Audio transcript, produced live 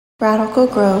Radical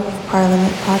Grove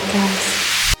Parliament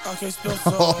Podcast.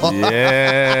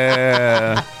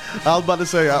 Yeah. I was about to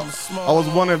say, I was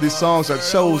wondering if these songs are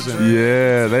chosen.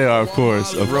 Yeah, they are, of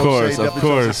course. Of Roche course, of definitely chose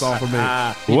a course. song for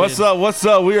me. What's up? What's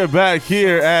up? We are back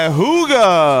here at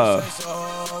Hooga.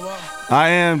 I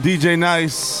am DJ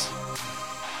Nice.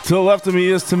 To the left of me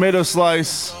is Tomato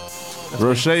Slice.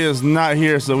 Roche is not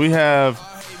here, so we have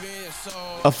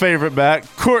a favorite back,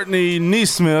 Courtney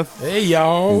Neesmith. Hey,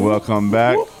 y'all. Welcome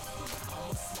back.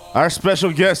 Our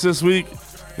special guest this week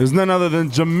is none other than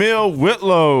Jamil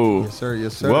Whitlow. Yes, sir.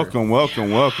 Yes, sir. Welcome.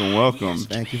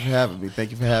 Thank you for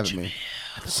having me.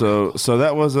 So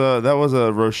that was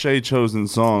a Roche chosen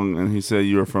song, and he said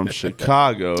you were from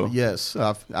Chicago. Yes,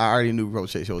 I already knew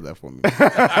Roche showed that for me.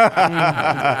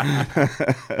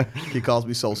 He calls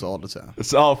me Sosa all the time.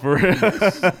 It's all for real.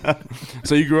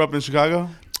 So you grew up in Chicago?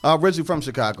 Originally from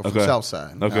Chicago, from Okay. South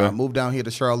Side. Okay. Moved down here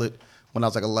to Charlotte when I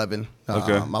was like 11.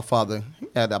 Okay. My father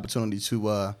had the opportunity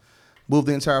to move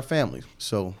the entire family,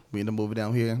 so we ended up moving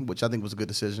down here, which I think was a good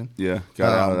decision. Yeah,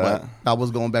 got out of that. But I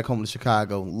was going back home to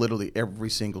Chicago literally every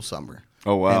single summer.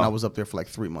 Oh, wow. And I was up there for like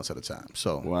 3 months at a time.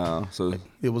 So Wow. So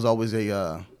it was always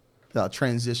a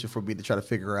transition for me to try to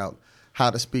figure out how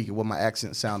to speak and what my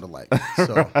accent sounded like.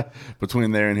 So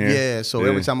between there and here. yeah, so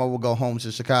every time I would go home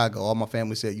to Chicago, all my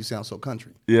family said, "You sound so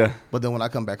country." Yeah. But then when I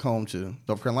come back home to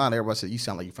North Carolina, everybody said, "You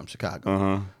sound like you're from Chicago."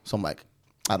 Uh-huh. So I'm like,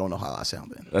 I don't know how I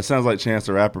sound then. That sounds like Chance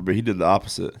the Rapper, but he did the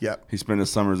opposite. Yep. He spent his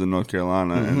summers in North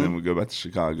Carolina and then would go back to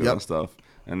Chicago Yep. and stuff.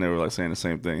 And they were like saying the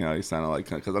same thing, how he sounded like,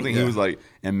 because I think he Yeah. was like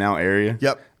in Mount area.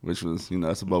 Yep. Which was,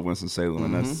 that's above Winston-Salem,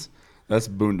 and that's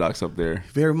boondocks up there.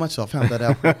 Very much so. I found that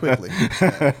out pretty quickly.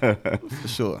 Yeah, for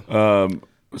sure.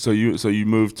 So you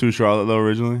moved to Charlotte though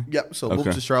originally? Yep. So Okay.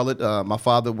 moved to Charlotte. My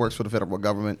father works for the federal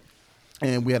government,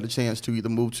 and we had a chance to either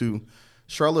move to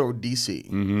Charlotte or D.C.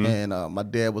 And my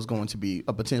dad was going to be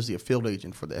potentially a field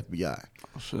agent for the FBI.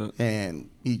 Oh, shit. And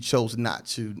he chose not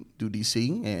to do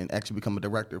D.C. and actually become a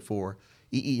director for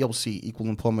EEOC, Equal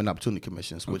Employment Opportunity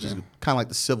Commissions, which is kind of like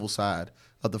the civil side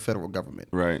of the federal government.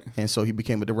 Right. And so he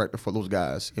became a director for those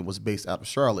guys. It was based out of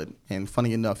Charlotte. And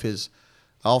funny enough, his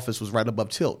office was right above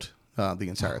Tilt the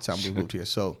entire time we moved here.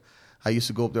 So I used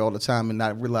to go up there all the time and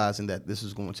not realizing that this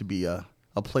is going to be a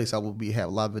place I will have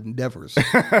a lot of endeavors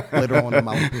later on in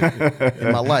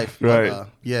my life. Right.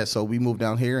 But, so we moved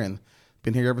down here and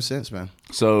been here ever since, man.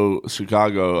 So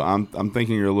Chicago, I'm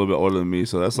thinking you're a little bit older than me,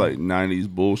 so that's like 90s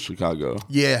Bulls Chicago.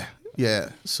 Yeah.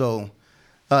 So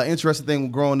interesting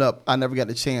thing, growing up, I never got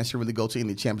the chance to really go to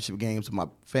any championship games. My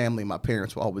family, my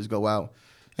parents would always go out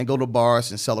and go to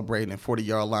bars and celebrate and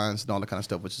 40-yard lines and all that kind of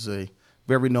stuff, which is a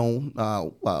very known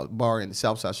bar in the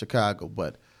south side of Chicago.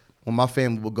 But when my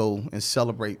family would go and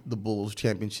celebrate the Bulls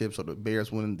championships or the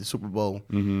Bears winning the Super Bowl,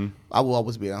 I will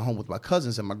always be at home with my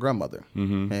cousins and my grandmother.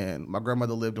 And my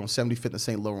grandmother lived on 75th and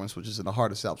St. Lawrence, which is in the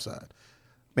heart of South Side.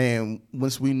 Man,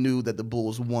 once we knew that the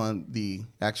Bulls won the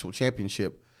actual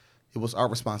championship, it was our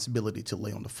responsibility to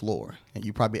lay on the floor. And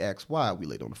you probably ask why we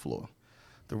laid on the floor.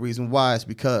 The reason why is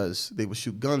because they would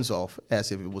shoot guns off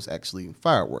as if it was actually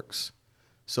fireworks.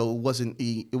 So it wasn't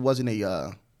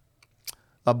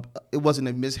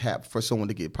a mishap for someone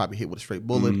to get probably hit with a straight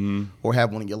bullet or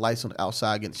have one of your lights on the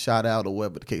outside getting shot out or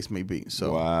whatever the case may be.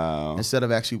 So Wow. instead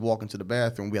of actually walking to the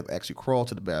bathroom, we have to actually crawl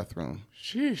to the bathroom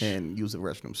and use the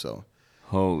restroom. So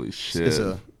Holy shit.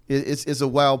 it's a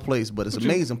wild place, but it's an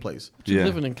amazing place. Yeah.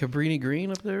 Living in Cabrini Green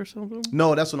up there or something?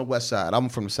 No, that's on the west side. I'm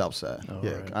from the south side.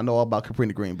 Yeah, right. I know all about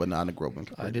Cabrini Green, but not in Grove.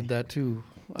 I did that too.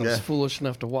 I was Yeah. foolish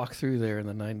enough to walk through there in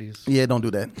the 90s. Yeah, don't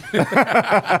do that.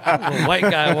 A white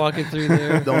guy walking through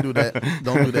there. Don't do that.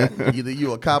 Don't do that. Either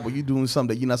you're a cop or you doing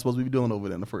something that you're not supposed to be doing over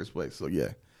there in the first place. So yeah,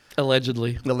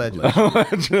 Allegedly. allegedly.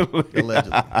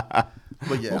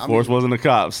 But yeah, Forrest wasn't a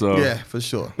cop, so yeah, for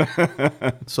sure.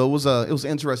 So it was an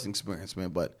interesting experience, man.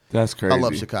 But that's crazy. I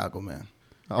love Chicago, man.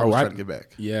 I always try to get back.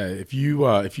 Yeah, if you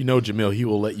know Jamil, he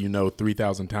will let you know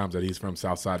 3,000 times that he's from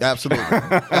Southside. Absolutely,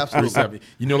 absolutely.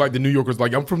 You know, like the New Yorkers,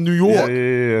 like I'm from New York.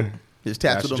 Yeah. It's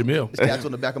tattooed That's on Jamil. It's tattooed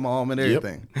on the back of my arm and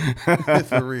everything.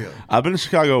 For real. I've been to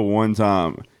Chicago one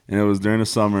time, and it was during the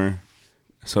summer,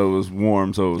 so it was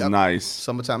warm, so it was Yep. nice.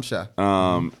 Summertime shy.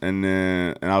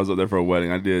 And I was up there for a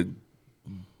wedding. I did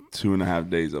 2.5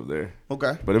 days up there,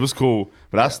 Okay. but it was cool.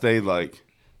 But I stayed like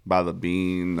by the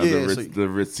Bean, Yeah, the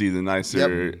Ritzy, the nicer Yep.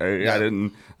 area.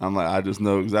 Yep. I'm like, I just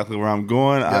know exactly where I'm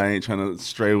going. I ain't trying to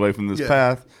stray away from this Yeah.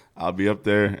 path. I'll be up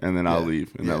there, and then I'll Yeah.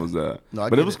 leave, and Yeah. that was that. No, I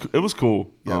but get it was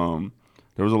cool. Yep.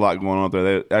 There was a lot going on up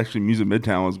there. Actually, Music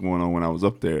Midtown was going on when I was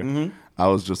up there. I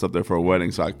was just up there for a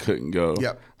wedding, so I couldn't go.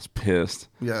 Yep. I was pissed.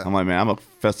 Yeah. I'm like, man, I'm a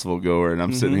festival goer, and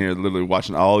I'm sitting here literally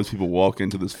watching all these people walk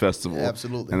into this festival.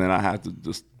 Absolutely. And then I have to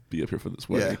just be up here for this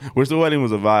wedding. Which the wedding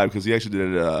was a vibe because he actually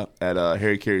did it at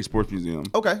Harry Carey Sports Museum.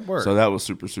 Okay, word. So that was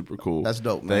super, super cool. That's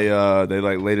dope, man. They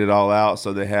like laid it all out.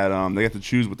 So they had they got to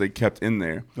choose what they kept in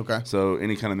there. Okay. So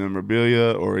any kind of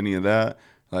memorabilia or any of that,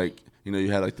 like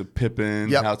you had like the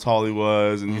Pippin, how tall he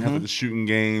was, and you had like, the shooting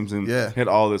games, and had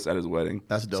all this at his wedding.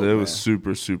 That's dope. So it was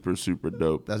super, super, super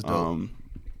dope. That's dope.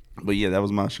 But yeah, that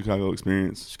was my Chicago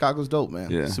experience. Chicago's dope, man.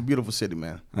 Yeah. It's a beautiful city,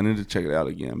 man. I need to check it out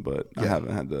again, but I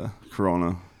haven't had the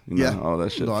Corona. All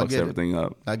that shit fucks everything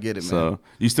up. I get it, man. So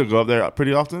you still go up there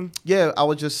pretty often? Yeah, I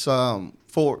was just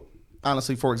for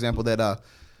example, that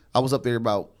I was up there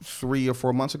about 3 or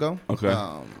 4 months ago. Okay.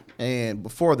 And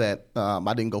before that,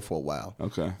 I didn't go for a while.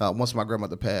 Okay. Once my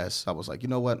grandmother passed, I was like, you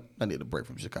know what? I need a break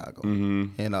from Chicago.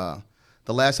 Mm-hmm. And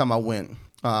the last time I went,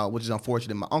 which is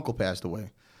unfortunate, my uncle passed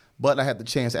away. But I had the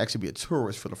chance to actually be a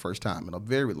tourist for the first time in a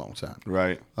very long time.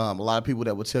 Right. A lot of people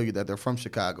that will tell you that they're from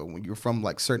Chicago. When you're from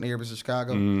like certain areas of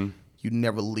Chicago, you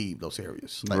never leave those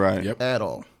areas. Like, right. At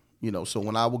all. So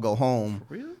when I would go home.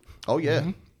 Really? Oh, yeah.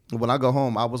 Mm-hmm. When I go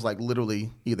home, I was like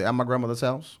literally either at my grandmother's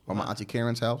house or my Auntie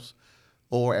Karen's house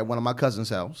or at one of my cousins'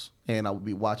 house. And I would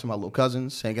be watching my little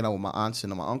cousins, hanging out with my aunts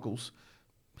and my uncles,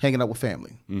 hanging out with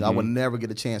family. I would never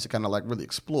get a chance to kind of like really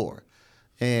explore.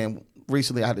 And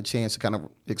recently I had a chance to kind of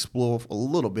explore a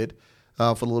little bit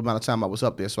for the little amount of time I was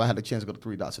up there. So I had a chance to go to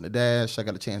Three Dots in the Dash. I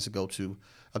got a chance to go to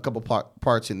a couple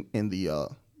parts in the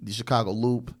Chicago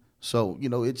Loop. So,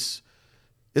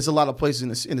 it's a lot of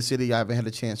places in the city I haven't had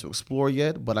a chance to explore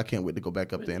yet, but I can't wait to go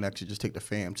back up there and actually just take the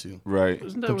fam to. Right.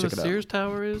 Isn't that where the Sears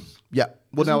Tower is? Yeah.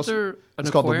 Well, now Isn't there an it's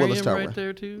called the Willis aquarium Tower. right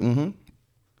there too? Mm-hmm.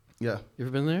 Yeah. You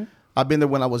ever been there? I've been there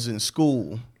when I was in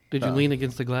school. Did you lean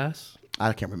against the glass?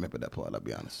 I can't remember that part, I'll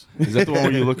be honest. Is that the one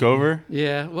where you look over?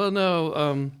 Yeah. Well, no.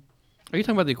 Are you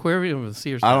talking about the aquarium or the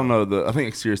Sears Tower? I don't know. I think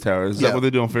it's Sears Tower. Is that what they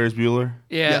do on Ferris Bueller?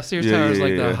 Yeah, Sears Tower is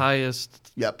like the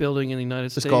highest Yep. building in the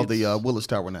United States. It's called the Willis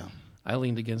Tower now. I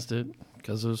leaned against it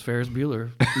because it was Ferris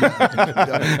Bueller.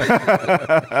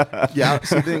 Yeah, it's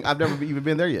the thing. I've never even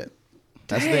been there yet.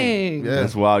 That's the thing. Dang. Yeah.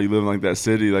 That's wild. You live in like that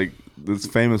city, like that's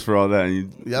famous for all that, and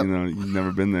you've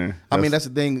never been there. I mean, that's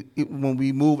the thing. When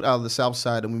we moved out of the south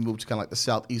side and we moved to kind of like the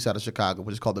southeast side of Chicago,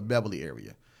 which is called the Beverly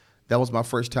area, that was my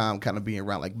first time kind of being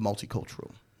around like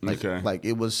multicultural. Like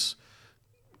it was.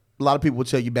 A lot of people would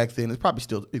tell you back then, it's probably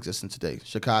still existing today.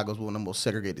 Chicago's one of the most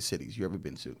segregated cities you ever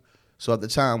been to. So at the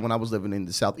time when I was living in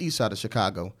the southeast side of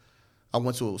Chicago, I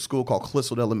went to a school called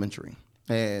Clissold Elementary.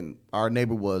 And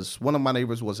one of my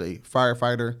neighbors was a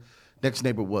firefighter. Next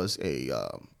neighbor was a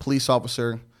police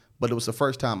officer. But it was the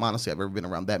first time, honestly, I've ever been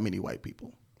around that many white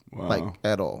people. Wow. Like,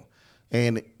 at all.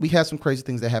 And we had some crazy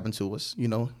things that happened to us,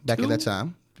 back at that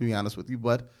time, to be honest with you.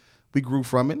 But we grew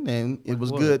from it, and it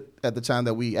was good at the time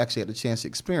that we actually had the chance to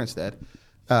experience that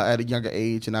at a younger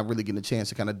age. And I really get a chance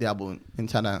to kind of dabble and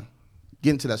kind of get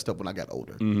into that stuff when I got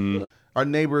older. Mm-hmm. Our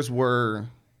neighbors were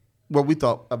what we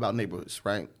thought about neighborhoods,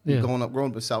 right? Yeah. Growing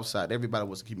up the South Side, everybody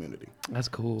was a community. That's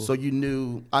cool. So I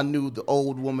knew the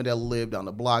old woman that lived down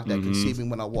the block that could see me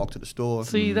when I walked to the store.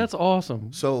 See, that's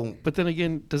awesome. So But then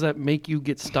again, does that make you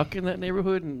get stuck in that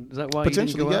neighborhood? And is that why you didn't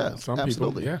potentially, go yeah, out? Some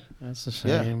absolutely. people, yeah. That's a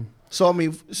Yeah. shame. So I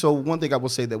mean, one thing I will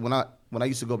say that when I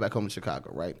used to go back home to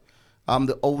Chicago, right? I'm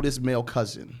the oldest male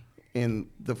cousin and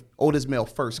the oldest male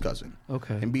first cousin.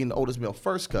 Okay. And being the oldest male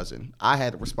first cousin, I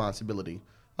had the responsibility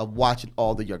of watching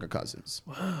all the younger cousins.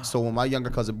 Wow. So when my younger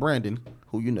cousin Brandon,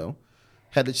 who you know,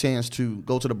 had the chance to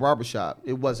go to the barbershop,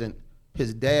 it wasn't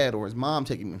his dad or his mom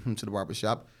taking him to the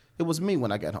barbershop. It was me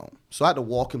when I got home. So I had to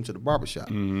walk him to the barbershop.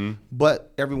 Mm-hmm.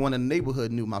 But everyone in the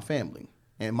neighborhood knew my family,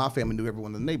 and my family knew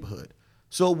everyone in the neighborhood.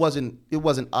 So it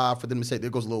wasn't odd for them to say, there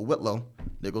goes little Whitlow,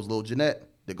 there goes little Jeanette,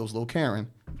 there goes little Karen,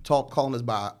 calling us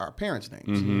by our parents'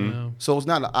 names. Mm-hmm. Yeah. So it's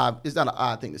not an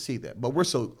odd thing to see that, but we're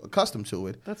so accustomed to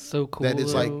it That's so cool. that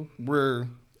it's like though.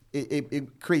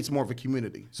 it creates more of a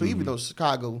community. So even though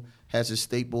Chicago has this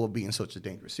staple of being such a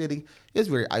dangerous city, it's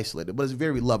very isolated, but it's a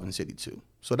very loving city too.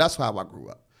 So that's how I grew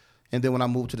up. And then when I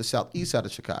moved to the southeast side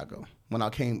of Chicago, when I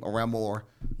came around more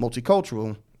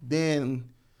multicultural, then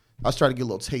I started to get a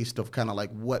little taste of kind of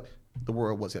like what the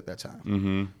world was at that time.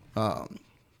 Mm-hmm.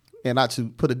 And not to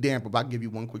put a damper, but I'll give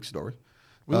you one quick story.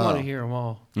 We want to hear them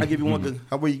all. I give you one.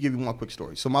 I will give you one quick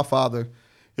story. So my father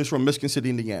is from Michigan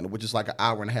City, Indiana, which is like an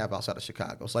hour and a half outside of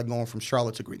Chicago. It's like going from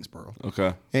Charlotte to Greensboro.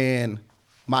 Okay. And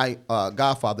my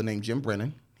godfather named Jim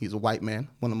Brennan. He's a white man,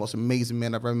 one of the most amazing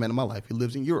men I've ever met in my life. He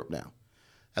lives in Europe now.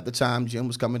 At the time, Jim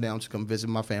was coming down to come visit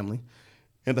my family.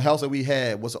 And the house that we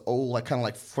had was an old, like kind of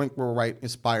like Frank Lloyd Wright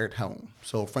inspired home.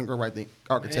 So Frank Lloyd Wright, the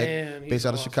architect, Man, based out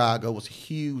of awesome. Chicago, was a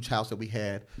huge house that we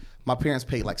had. My parents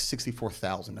paid like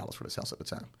 $64,000 for this house at the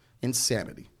time.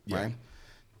 Insanity, right?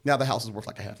 Now the house is worth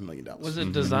like $500,000. Was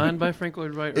it designed by Frank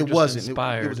Lloyd Wright? Or It just wasn't.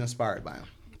 Inspired. It was inspired by him.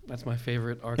 That's my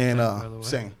favorite archetype, And by the way.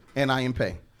 same. And I am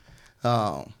pay.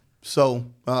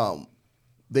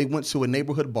 They went to a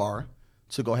neighborhood bar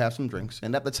to go have some drinks.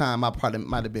 And at the time, I probably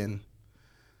might have been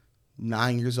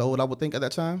 9 years old, I would think at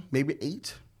that time, maybe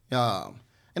 8.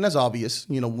 And that's obvious.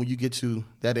 You know, when you get to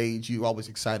that age, you're always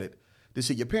excited to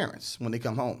see your parents when they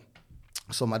come home.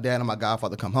 So my dad and my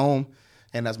godfather come home.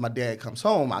 And as my dad comes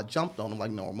home, I jumped on him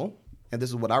like normal. And this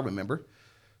is what I remember.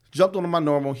 Jumped on him like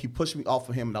normal. He pushed me off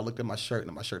of him, and I looked at my shirt,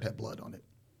 and my shirt had blood on it.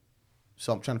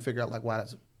 So I'm trying to figure out, like, why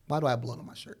do I have blood on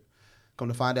my shirt? Come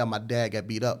to find out, my dad got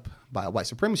beat up by a white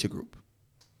supremacy group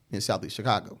in Southeast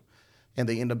Chicago. And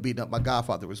they ended up beating up my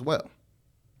godfather as well.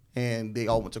 And they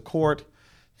all went to court,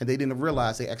 and they didn't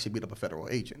realize they actually beat up a federal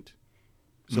agent.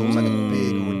 So it was like a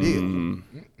big ordeal.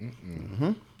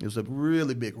 Mm-hmm. It was a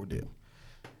really big ordeal.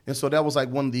 And so that was like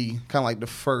one of the, kind of like the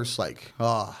first, like,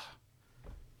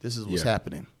 this is what's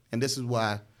happening. And this is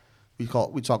why we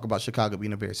talk about Chicago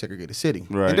being a very segregated city.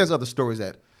 Right. And there's other stories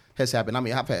that has happened. I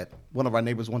mean, I've had one of our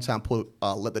neighbors one time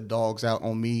let the dogs out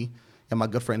on me and my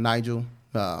good friend Nigel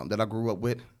that I grew up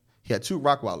with. He had 2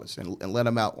 Rottweilers and let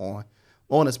them out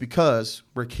on us because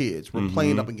we're kids. We're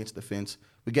playing up against the fence.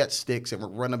 We got sticks and we're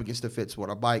running up against the fence with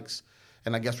our bikes.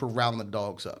 And I guess we're rounding the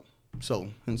dogs up. So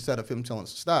instead of him telling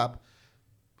us to stop,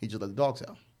 he just let the dogs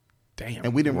out. Damn.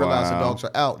 And we didn't realize the Wow. dogs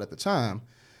were out at the time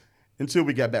until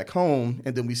we got back home,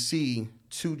 and then we see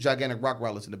 2 gigantic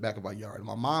Rottweilers in the back of our yard. And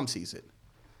my mom sees it.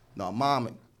 Now,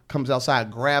 mom comes outside,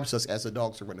 grabs us as the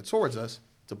dogs are running towards us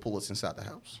to pull us inside the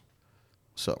house.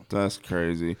 So That's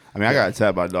crazy. I mean, I got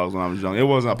attacked by dogs when I was young. It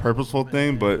wasn't a purposeful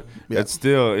thing, but it's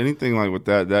still anything like with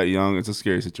that young. It's a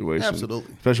scary situation.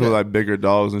 Absolutely. Especially with Yeah. like bigger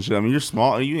dogs and shit. I mean, you're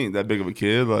small. You ain't that big of a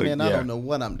kid. Like, man, I don't know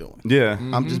what I'm doing. yeah.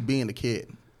 I'm just being a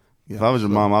kid. You If know, I was your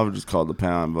so- mom, I would just call the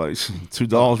pound. Like 2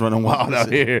 dogs running wild out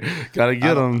here. Gotta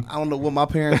get them. I don't know what my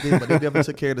parents did, but they definitely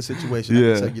took care of the situation. Yeah.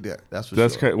 I can tell you that. That's for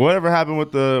That's sure. crazy. Whatever happened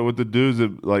with the dudes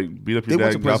that like beat up your They went dad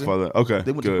to and prison. godfather? Okay,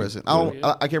 They went good. to prison.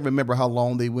 I can't remember how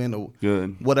long they went or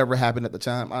Good. whatever happened at the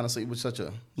time. Honestly, it was such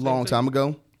a long time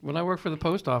ago. When I worked for the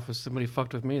post office, somebody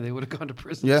fucked with me. They would have gone to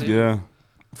prison. Yeah. too. Yeah,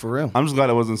 For real. I'm just glad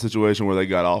it wasn't a situation where they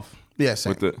got off. Yeah,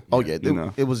 same. with it, Oh yeah, you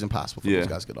know. it was impossible for Yeah. those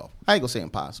guys to get off. I ain't gonna say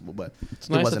impossible, but It's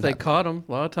nice that wasn't they happening. caught them.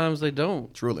 A lot of times they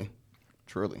don't. Truly.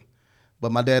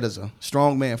 But my dad is a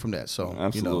strong man from that, so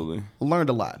Absolutely. I learned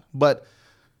a lot. But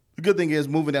the good thing is,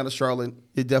 moving down to Charlotte,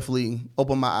 it definitely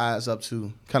opened my eyes up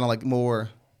to kind of like more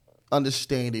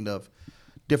understanding of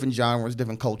different genres,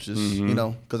 different cultures. You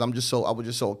know, because I was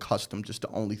just so accustomed just to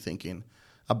only thinking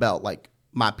about like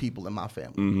my people and my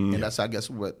family, and that's I guess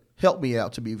what helped me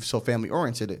out to be so family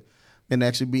oriented, and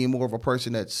actually being more of a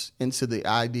person that's into the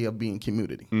idea of being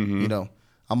community. You know,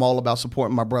 I'm all about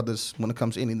supporting my brothers when it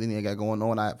comes to anything they got going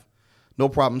on. I have no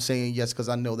problem saying yes because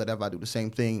I know that if I do the same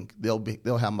thing,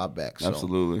 they'll have my back. So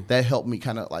Absolutely. that helped me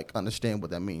kind of like understand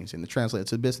what that means and to translate it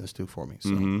to business too for me.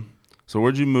 So So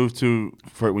where'd you move to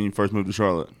when you first moved to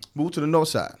Charlotte? moved to the north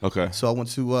side. Okay. So I went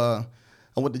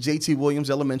to J.T. Williams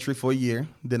Elementary for a year.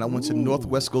 Then I went to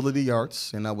Northwest School of the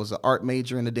Arts, and I was an art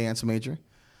major and a dance major,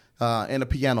 and a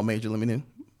piano major. Let me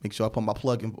make sure I put my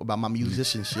plug in about my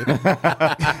musicianship.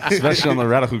 Especially on the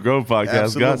Radical Grove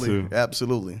podcast. Got to.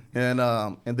 Absolutely. And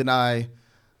then I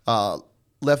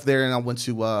left there and I went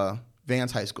to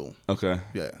Vance High School. Okay.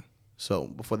 Yeah. So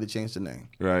before they changed the name.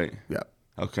 Right. Yeah.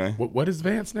 Okay. What is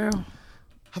Vance now?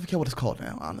 I forget what it's called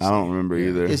now, honestly. I don't remember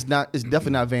either. It's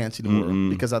definitely not Vance anymore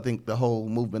because I think the whole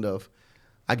movement of,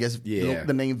 I guess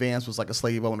the name Vance was like a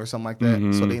slave owner or something like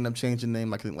that. So they ended up changing the name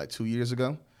like I think like 2 years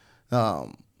ago.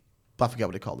 But I forget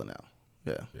what they call it now.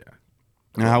 Yeah. Yeah.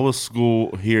 And how was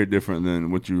school here different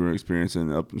than what you were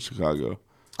experiencing up in Chicago?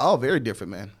 Oh, very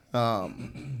different, man.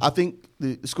 I think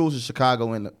the schools in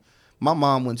Chicago, and my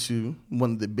mom went to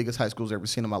one of the biggest high schools I've ever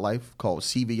seen in my life called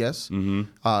CVS.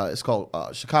 It's called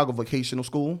Chicago Vocational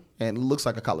School, and it looks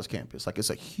like a college campus. Like, it's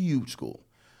a huge school.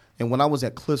 And when I was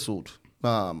at Clissold,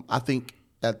 I think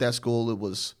at that school it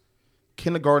was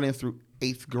kindergarten through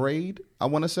 8th grade, I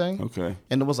want to say. Okay.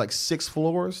 And there was like 6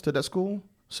 floors to that school.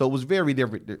 So it was very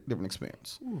different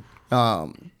experience.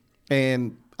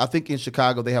 And I think in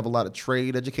Chicago they have a lot of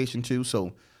trade education too.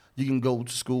 So you can go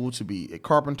to school to be a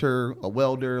carpenter, a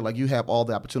welder. Like, you have all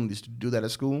the opportunities to do that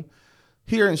at school.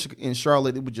 Here in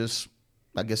Charlotte, it was just,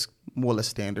 I guess, more or less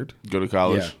standard. Go to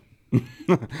college.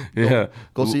 Yeah.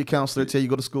 Go see your counselor, tell you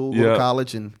go to school, go Yeah. to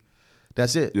college, and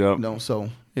that's it. Yep. You know, so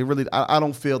it really, I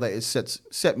don't feel that it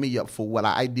set me up for what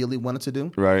I ideally wanted to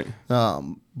do. Right.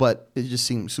 But it just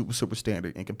seemed super, super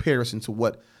standard in comparison to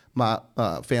what my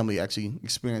family actually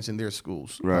experienced in their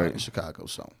schools Right. in Chicago.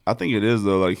 So I think it is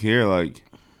though. Like here, like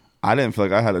I didn't feel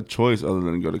like I had a choice other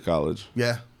than to go to college.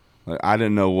 Yeah. Like I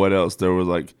didn't know what else there was.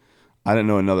 Like I didn't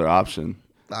know another option.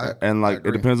 I It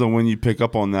agree. depends on when you pick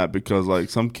up on that, because like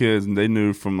some kids, they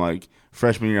knew from like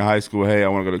freshman year of high school, hey, I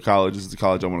want to go to college. This is the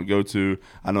college I want to go to.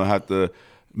 I know I have to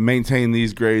maintain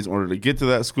these grades in order to get to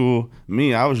that school.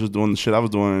 Me, I was just doing the shit I was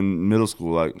doing in middle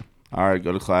school. Like, all right,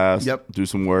 go to class, do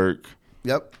some work.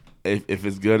 Yep. If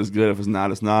it's good, it's good. If it's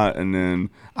not, it's not. And then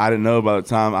I didn't know by the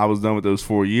time I was done with those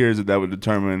 4 years that would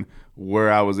determine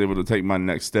where I was able to take my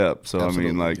next step. So, Absolutely. I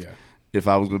mean, like, if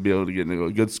I was going to be able to get into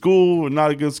a good school or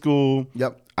not a good school,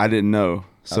 I didn't know.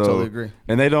 So, I totally agree.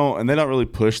 And they don't really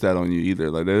push that on you either.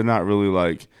 Like, they're not really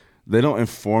like, they don't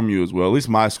inform you as well. At least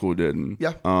my school didn't.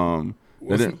 Yeah. And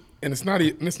it's not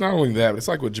only that, but it's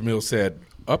like what Jamil said.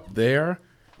 Up there,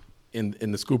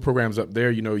 in the school programs up there,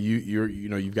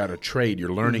 you've got a trade.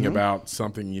 You're learning about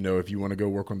something. If you want to go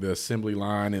work on the assembly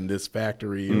line in this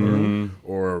factory,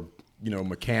 or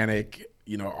mechanic.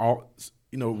 All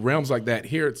realms like that.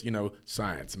 Here it's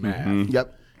science, math.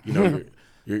 Yep.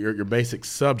 Your basic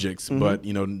subjects, but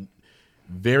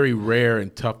very rare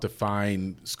and tough to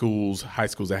find high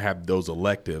schools that have those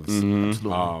electives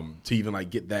to even like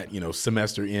get that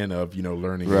semester in of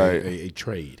learning a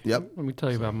trade. Yep. Let me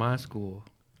tell you about my school.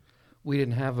 We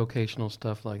didn't have vocational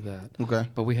stuff like that. Okay.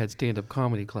 But we had stand-up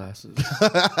comedy classes.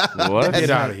 What? Get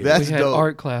out of here. That's we had dope.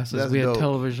 art classes. That's we had dope.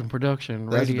 television production,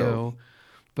 That's radio. dope.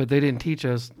 But they didn't teach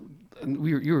us.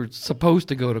 You were supposed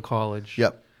to go to college.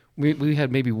 Yep. We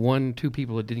had maybe 1-2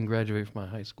 people that didn't graduate from my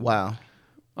high school. Wow.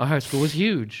 Our high school was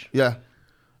huge. Yeah.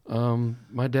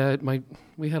 My dad,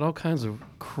 we had all kinds of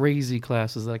crazy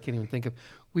classes that I can't even think of.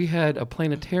 We had a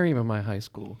planetarium in my high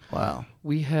school. Wow.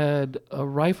 We had a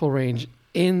rifle range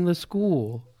in the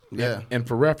school. Yeah. And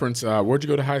for reference, where'd you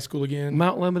go to high school again?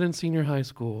 Mount Lebanon Senior High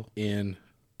School. In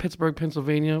Pittsburgh,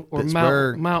 Pennsylvania, or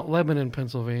Pittsburgh. Mount Lebanon,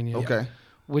 Pennsylvania. Okay.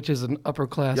 Which is an upper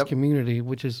class Yep. community,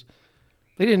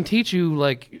 they didn't teach you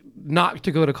like not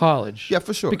to go to college. Yeah,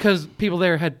 for sure. Because people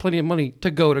there had plenty of money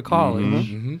to go to college.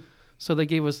 Mm-hmm. So they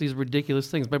gave us these ridiculous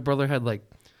things. My brother had like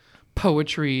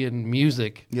poetry and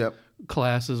music Yep.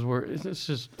 classes where it's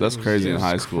just That's crazy in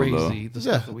high school, though. crazy, the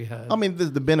stuff that we had. I mean,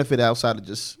 the benefit outside of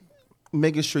just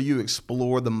making sure you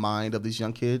explore the mind of these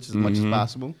young kids as much as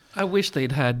possible. I wish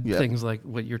they'd had Yeah. things like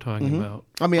what you're talking about.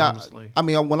 I mean, honestly.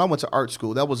 when I went to art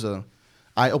school, that was a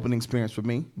eye-opening experience for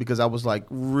me because I was like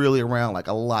really around like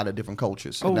a lot of different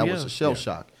cultures, and Oh, that yeah. was a shell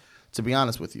shock. To be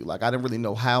honest with you, like I didn't really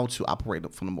know how to operate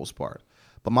it for the most part.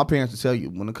 But my parents would tell you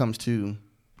when it comes to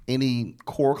any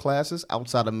core classes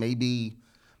outside of maybe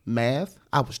math,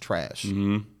 I was trash.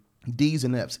 D's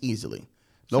and F's easily,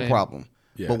 no Same. problem.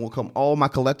 Yeah. But when it come all my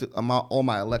electives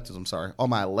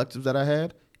that I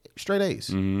had, straight A's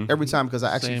every time because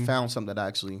I actually Same. found something that I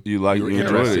actually You like, You you were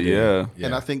enjoyed it, interested in yeah. it.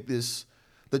 and I think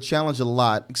the challenge a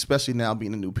lot, especially now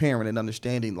being a new parent and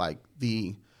understanding like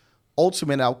the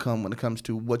ultimate outcome when it comes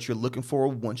to what you're looking for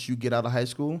once you get out of high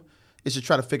school is to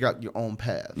try to figure out your own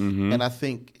path. And I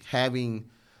think having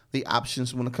the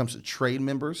options when it comes to trade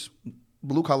members,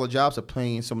 blue collar jobs are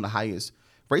paying some of the highest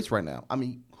rates right now. I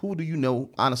mean, who do you know,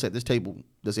 honestly, at this table,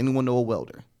 does anyone know a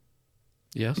welder?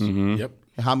 Yes. Yep.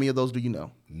 And how many of those do you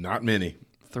know? Not many.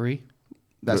 3.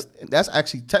 That's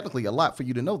actually technically a lot for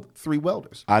you to know 3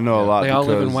 welders. I know a lot They all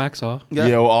live in because- Waxhaw. Yeah.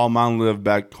 Yeah, well, all mine live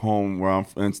back home where I'm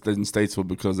in Statesville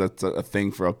because that's a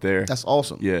thing for up there. That's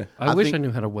awesome. Yeah. I wish think- I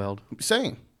knew how to weld.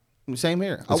 Same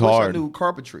here. I It's wish I hard. knew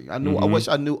carpentry. I wish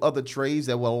I knew other trades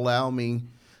that will allow me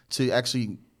to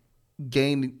actually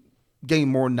gain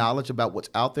more knowledge about what's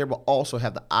out there, but also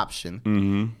have the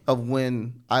option of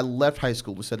when I left high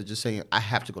school instead of just saying I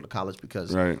have to go to college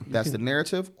because Right. that's the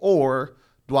narrative, or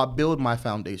do I build my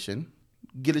foundation,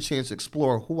 get a chance to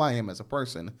explore who I am as a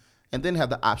person, and then have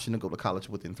the option to go to college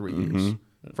within 3 years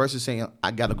versus saying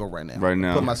I got to go right now. Right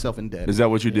now. Put myself in debt. Is that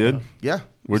what you did? Yeah.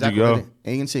 Where'd you exactly go? what I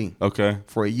did. A&T Okay.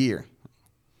 for a year.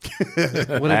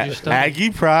 What did you study? Aggie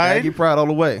Pride? Aggie Pride all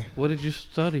the way. What did you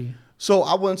study? So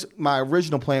my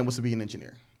original plan was to be an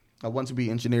engineer. I wanted to be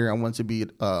an engineer. I wanted to be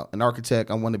an architect.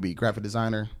 I wanted to be a graphic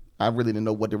designer. I really didn't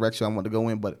know what direction I wanted to go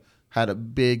in, but had a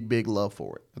big, big love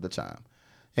for it at the time.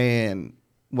 And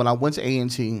when I went to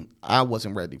A&T, I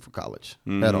wasn't ready for college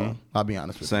at all. I'll be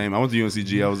honest with Same. I went to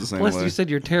UNCG. I was the same Plus, way. you said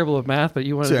you're terrible at math, but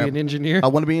you wanted to be an engineer. you. I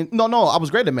want to be no. I was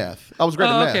great at math. I was great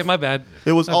at math. Okay, my bad.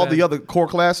 It was My all bad. the other core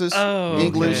classes. Oh,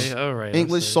 English, okay. All right.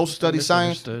 English, I see. social studies,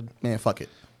 science. Misunderstood. Man, fuck it.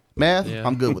 Math, Yeah.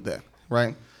 I'm good with that.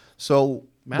 Right. So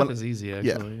Math is easy,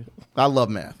 actually. Yeah, I love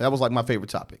math. That was like my favorite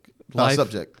topic. Life.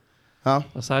 Subject. Huh?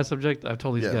 A side subject, I've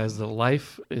told these Yeah. guys that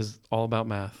life is all about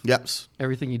math. Yeps.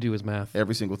 Everything you do is math.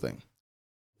 Every single thing.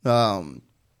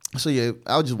 So yeah,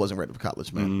 I just wasn't ready for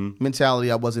college, man.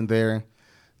 Mentality, I wasn't there.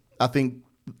 I think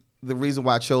the reason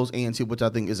why I chose A&T, which I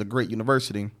think is a great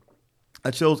university,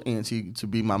 I chose A&T to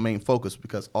be my main focus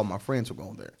because all my friends were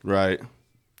going there, Right.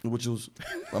 which was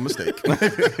a mistake.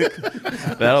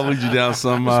 That'll lead you down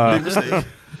some.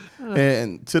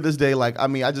 And to this day, like, I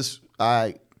mean,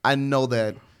 I know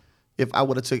that if I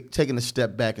would have taken a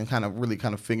step back and kind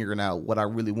of figuring out what I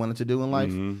really wanted to do in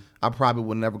life, I probably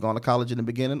would have never gone to college in the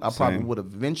beginning. I probably would have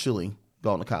eventually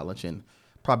gone to college and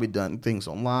probably done things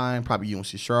online, probably UNC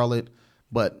Charlotte.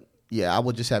 But yeah, I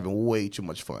was just having way too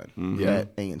much fun at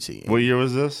A&T. What year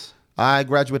was this? I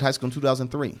graduated high school in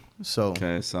 2003. So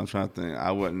Okay, so I'm trying to think. I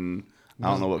don't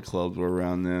know what clubs were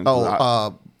around then.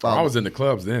 I was in the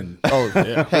clubs then.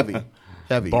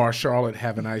 heavy. Bar Charlotte,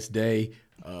 Have a Nice Day.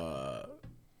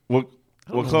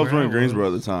 What clubs were in Greensboro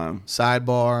at the time?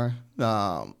 Sidebar,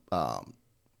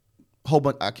 whole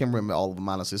bunch. I can't remember all of them.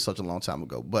 Honestly, it's such a long time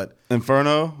ago. But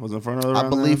Inferno? Was Inferno around I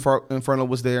believe then? Inferno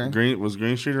was there. Was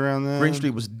Green Street around then? Green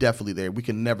Street was definitely there. We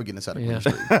can never get inside of Green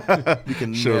Street. We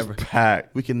can Shit was never.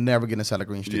 packed. We can never get inside of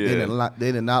Green Street. Yeah.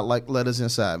 They did not like let us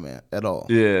inside, man, at all.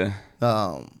 Yeah.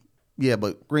 Yeah,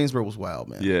 but Greensboro was wild,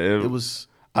 man. Yeah, it was.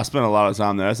 I spent a lot of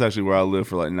time there. That's actually where I lived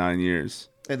for like 9 years.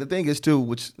 And the thing is too,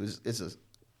 which is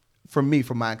for me,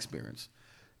 from my experience,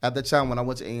 at the time when I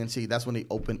went to A&T, that's when they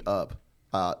opened up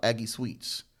Aggie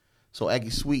Suites. So Aggie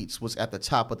Suites was at the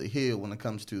top of the hill when it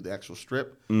comes to the actual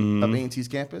strip of A&T's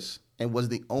campus, and was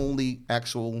the only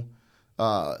actual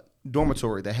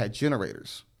dormitory that had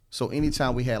generators. So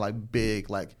anytime we had like big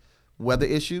like weather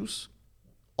issues,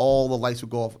 all the lights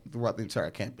would go off throughout the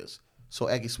entire campus. So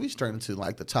Aggie Suites turned into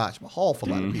like the Taj Mahal for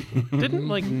a lot of people. Didn't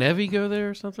like Nevi go there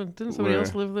or something? Didn't somebody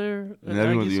else live there?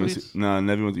 Nevi went to UNC. No,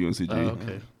 Nevi went to UNCG. Oh,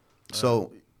 okay.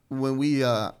 So when we,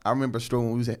 I remember a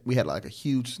storm when we had like a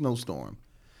huge snowstorm,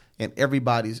 and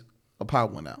everybody's power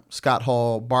went out. Scott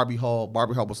Hall, Barbie Hall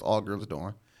was all girls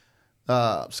dorm.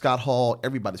 Scott Hall,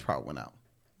 everybody's power went out.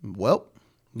 Well,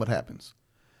 what happens?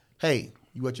 Hey,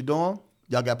 you at your dorm?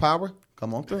 Y'all got power?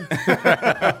 Come on through.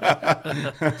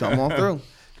 Come on through.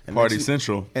 And Party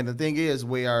Central. And the thing is,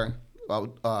 where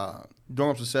our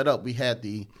dorms were set up, we had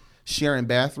the sharing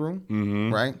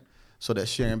bathroom, right? So that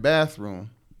sharing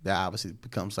bathroom, that obviously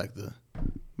becomes like the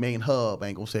main hub. I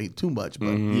ain't gonna say too much,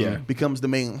 but becomes the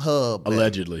main hub.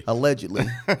 Allegedly. At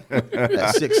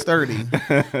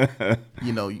 6:30,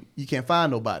 you know, you can't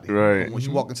find nobody. Right. Once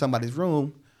you walk in somebody's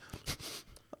room,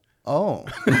 oh.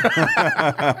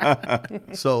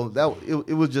 So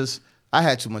it was just, I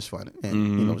had too much fun.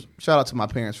 And, you know, shout out to my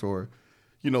parents for,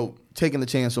 you know, taking the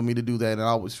chance on me to do that. And I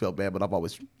always felt bad, but I've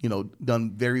always, you know,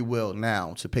 done very well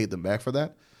now to pay them back for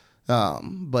that.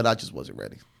 But I just wasn't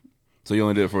ready. So you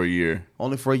only did it for a year?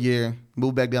 Only for a year.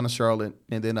 Moved back down to Charlotte,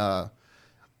 and then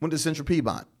went to Central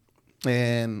Piedmont.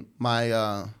 And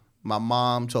my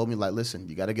mom told me, like, listen,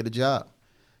 you got to get a job.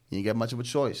 You ain't got much of a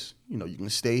choice. You know, you can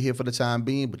stay here for the time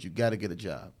being, but you got to get a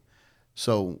job.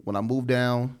 So when I moved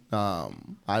down,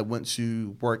 I went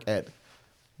to work at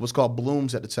what's called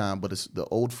Bloom's at the time, but it's the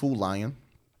old Food Lion.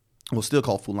 Well, still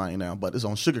called Food Lion now, but it's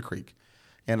on Sugar Creek.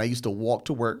 And I used to walk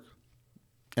to work,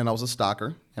 and I was a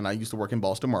stocker, and I used to work in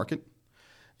Boston Market,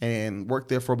 and worked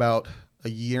there for about a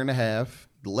year and a half.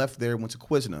 Left there, went to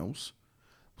Quiznos,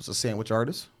 was a sandwich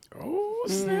artist. Oh,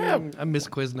 snap. I miss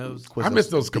Quiznos. I miss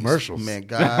those commercials. Man,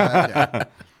 God.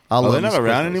 I Are love they not Quiznos.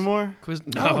 around anymore?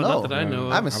 No, not that I know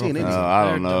of. I haven't seen any. I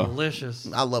They're don't know. delicious.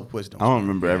 I love Quiznos. I don't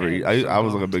remember ever. I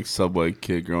was like a big Subway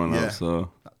kid growing Yeah. up.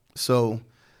 So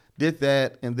did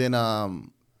that, and then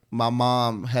my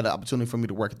mom had an opportunity for me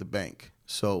to work at the bank.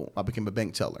 So I became a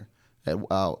bank teller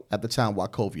at the time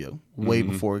Wachovia, way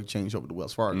before it changed over to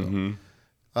Wells Fargo.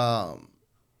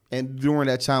 And during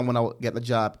that time when I got the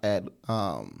job at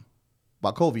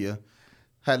Wachovia,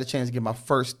 I had the chance to get my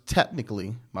first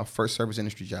service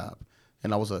industry job.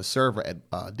 And I was a server at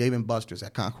Dave & Buster's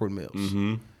at Concord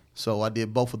Mills. So I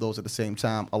did both of those at the same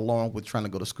time, along with trying to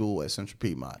go to school at Central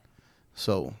Piedmont.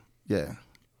 So, yeah.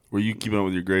 Were you keeping up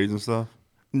with your grades and stuff?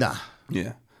 Nah.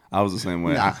 Yeah. I was the same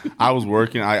way. Nah. I was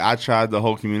working. I tried the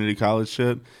whole community college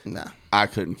shit. Nah. I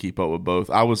couldn't keep up with both.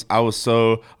 I worked at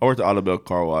Autobell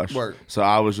Car Wash. Work. So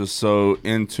I was just so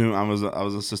in tune. I was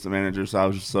assistant manager, so I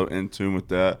was just so in tune with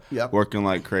that. Yep. Working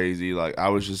like crazy. Like I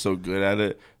was just so good at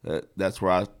it that's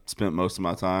where I spent most of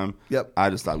my time. Yep. I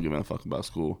just stopped giving a fuck about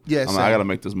school. Yeah, I'm like, same. I gotta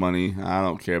make this money. I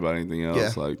don't care about anything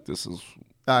else. Yeah. Like this is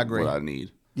I agree. what I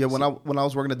need. Yeah, when I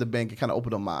was working at the bank, it kind of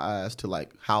opened up my eyes to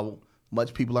like how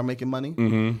much people are making money,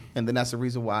 and then that's the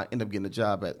reason why I ended up getting a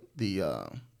job at the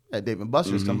at Dave &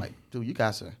 Buster's. I'm like, dude, you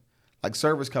guys are like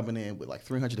servers coming in with like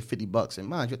 $350, and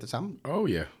mind you, at the time Oh,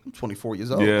 yeah. I'm 24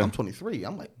 years old. Yeah. I'm 23.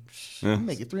 I'm like, I'm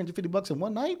making $350 in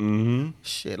one night.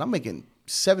 Shit, I'm making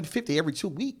 $750 every 2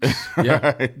 weeks.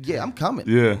 Yeah. Yeah, I'm coming.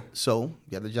 Yeah. So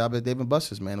got the job at Dave &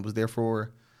 Buster's, man. I was there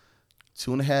for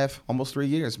 2.5, almost 3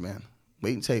 years, man.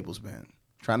 Waiting tables, man.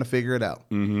 Trying to figure it out.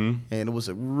 Mm-hmm. And it was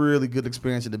a really good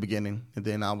experience at the beginning. And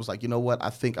then I was like, you know what? I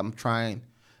think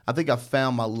I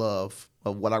found my love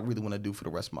of what I really want to do for the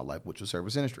rest of my life, which was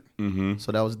service industry. Mm-hmm.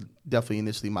 So that was definitely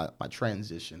initially my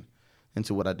transition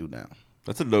into what I do now.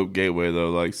 That's a dope gateway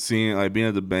though. Like seeing, like being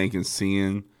at the bank and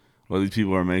seeing what these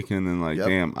people are making, and like,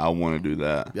 damn, I want to do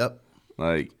that. Yep.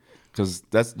 Like, because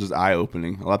that's just eye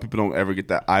opening. A lot of people don't ever get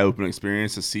that eye opening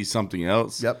experience to see something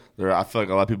else. Yep. I feel like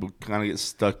a lot of people kind of get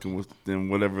stuck in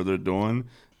whatever they're doing,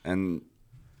 and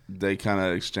they kind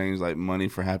of exchange like money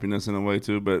for happiness in a way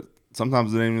too. But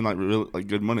sometimes it ain't even like real like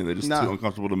good money. They're just too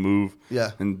uncomfortable to move.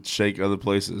 And shake other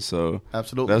places. So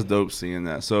absolutely, that's dope seeing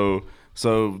that. So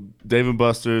Dave &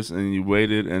 Buster's, and you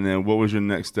waited, and then what was your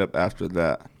next step after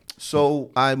that? So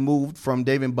I moved from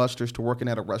Dave & Buster's to working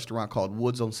at a restaurant called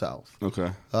Woods on South. Okay.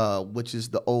 Which is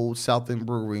the old South End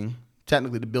Brewery.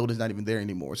 Technically, the building's not even there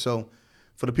anymore. So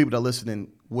for the people that are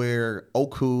listening, where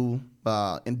Oku,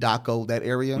 Indako, that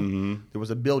area, there was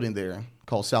a building there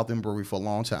called South End Brewery for a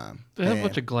long time. They had a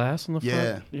bunch of glass in the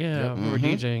front. Yeah. We were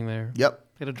DJing there. Yep.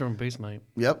 They had a drum and bass night.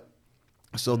 Yep.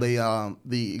 So they,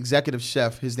 the executive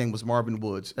chef, his name was Marvin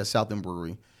Woods at South End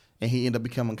Brewery. And he ended up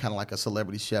becoming kind of like a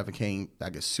celebrity chef and became, I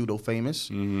guess, pseudo-famous.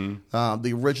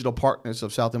 The original partners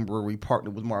of South End Brewery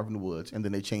partnered with Marvin Woods, and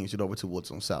then they changed it over to Woods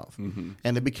on South.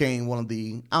 And it became one of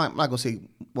the, I'm not going to say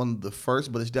one of the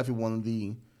first, but it's definitely one of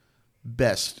the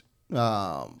best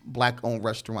black-owned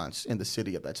restaurants in the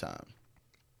city at that time.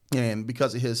 And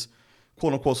because of his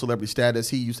quote-unquote celebrity status,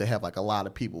 he used to have like a lot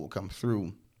of people come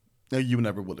through that you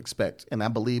never would expect. And I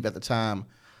believe at the time,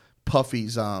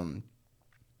 Puffy's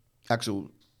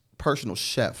actual personal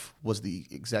chef was the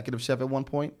executive chef at one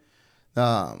point.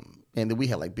 And then we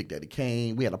had like Big Daddy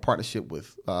Kane. We had a partnership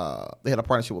with Power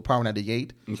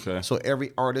 98. Okay. So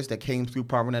every artist that came through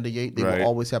Power 98, they would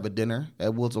always have a dinner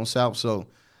at Woods on South. So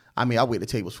I mean, I waited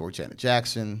tables for Janet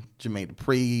Jackson, Jermaine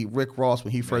Dupri, Rick Ross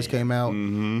when he first came out.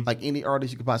 Like any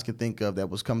artist you could possibly think of that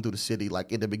was coming through the city,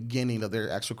 like in the beginning of their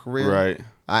actual career. Right.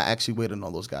 I actually waited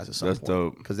on those guys at some point. That's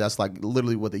dope. Because that's like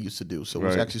literally what they used to do. So it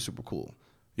was actually super cool.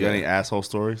 You got any asshole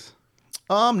stories?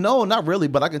 No, not really,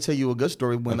 but I can tell you a good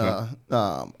story when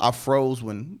I froze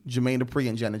when Jermaine Dupri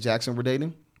and Janet Jackson were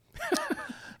dating.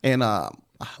 And I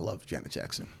love Janet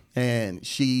Jackson. And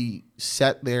she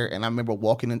sat there, and I remember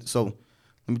walking in. So let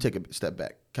me take a step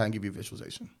back, kind of give you a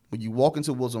visualization. When you walk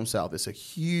into Woods on South, it's a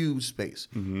huge space,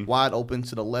 wide open.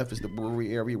 To the left is the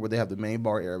brewery area where they have the main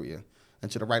bar area, and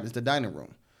to the right is the dining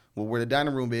room. Well, where the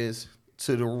dining room is,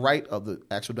 to the right of the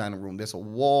actual dining room, there's a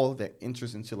wall that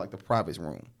enters into like the private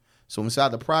room. So inside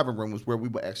the private room was where we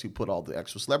would actually put all the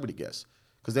actual celebrity guests,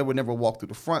 because they would never walk through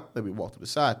the front; they would walk through the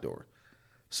side door.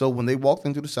 So when they walked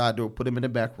into the side door, put them in the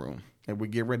back room, and we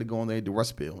get ready to go in there and do our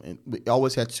spill. And we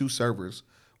always had two servers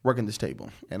working this table,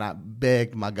 and I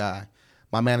begged my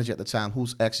manager at the time,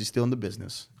 who's actually still in the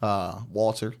business,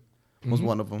 Walter was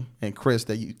one of them, and Chris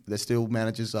that still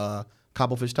manages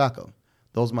Cobblefish Taco.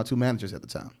 Those are my two managers at the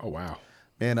time. Oh wow!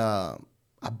 And I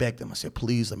begged them. I said,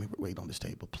 "Please let me wait on this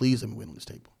table. Please let me wait on this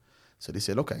table." So they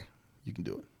said, "Okay, you can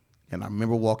do it." And I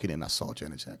remember walking in, I saw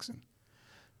Janet Jackson.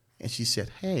 And she said,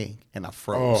 "Hey," and I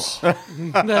froze.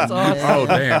 That's awesome. Oh,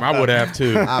 damn. I would have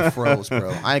too. I froze,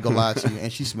 bro. I ain't gonna lie to you.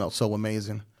 And she smelled so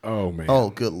amazing. Oh, man. Oh,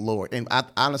 good Lord. And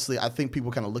honestly, I think people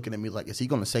kind of looking at me like, is he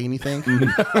gonna say anything?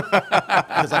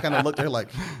 Because I kind of looked at her like,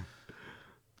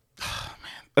 oh,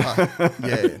 man.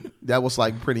 Yeah, that was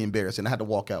like pretty embarrassing. I had to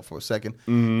walk out for a second.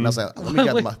 And I was like, let me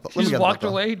get my She just walked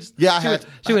away? Yeah,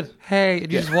 She went, hey,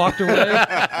 and you just walked away?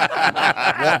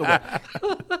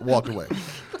 Walked away.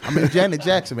 I mean, Janet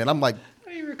Jackson, man. I'm like,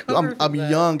 I'm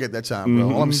young at that time,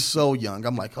 bro. I'm so young.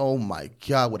 I'm like, oh my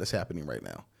God, what is happening right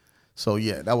now? So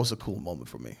yeah, that was a cool moment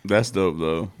for me. That's dope,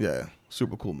 though. Yeah,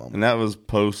 super cool moment. And that was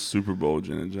post Super Bowl,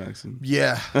 Janet Jackson.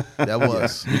 Yeah, that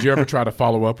was. Did you ever try to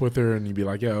follow up with her and you'd be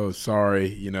like, "Yo, sorry,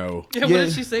 you know"? Yeah, what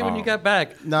did she say when you got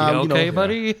back? Nah, you okay,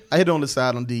 buddy? I hit on the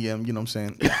side on DM. You know what I'm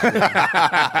saying?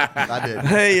 I did.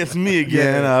 Hey, it's me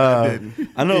again.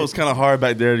 I know it was kind of hard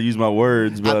back there to use my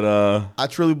words, but I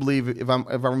truly believe if I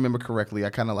remember correctly, I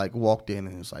kind of like walked in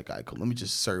and it was like, all right, cool. Let me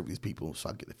just serve these people so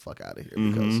I get the fuck out of here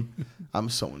because I'm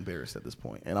so embarrassed at this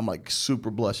point, and I'm like super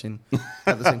blushing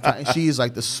at the same time. And she is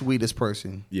like the sweetest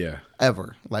person,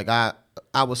 ever. Like I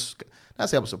was, not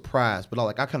say I was surprised, but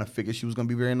I kind of figured she was gonna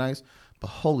be very nice. But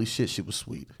holy shit, she was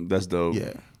sweet. That's dope.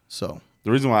 Yeah. So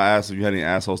the reason why I asked if you had any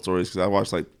asshole stories because I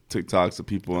watched like TikToks of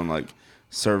people and like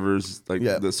servers like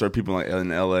that serve people like in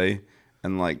LA,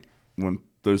 and like when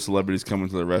those celebrities coming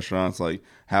to the restaurants, like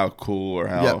how cool or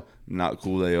how Yeah. not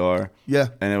cool they are. Yeah.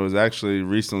 And it was actually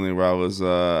recently where I was,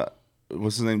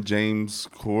 what's his name? James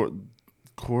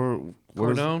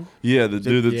Cordone? Yeah, the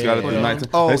dude that's got it. Cordone. 19.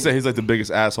 Oh. They say he's like the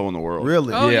biggest asshole in the world.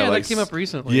 Really? Oh yeah, like, that came up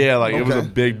recently. Yeah, like it was a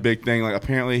Okay. big thing. Like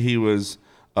apparently he was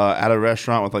at a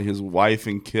restaurant with like his wife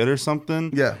and kid or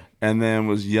something. Yeah. And then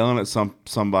was yelling at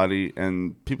somebody,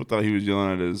 and people thought he was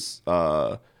yelling at his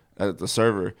at the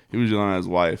server. He was yelling at his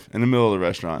wife in the middle of the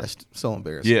restaurant. That's so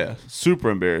embarrassing. Yeah, super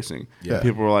embarrassing. Yeah.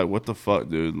 People were like, "What the fuck,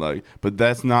 dude?" Like, but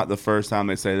that's not the first time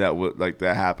they say that. Like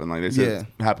that happened. Like they said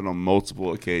it happened on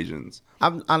multiple occasions.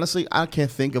 Honestly, I can't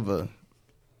think of a.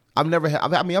 I've never had.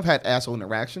 I've had asshole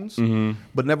interactions,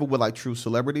 but never with like true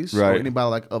celebrities or Mm-hmm. Right. anybody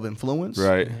like of influence.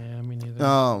 Right. Yeah, me neither.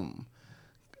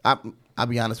 I'll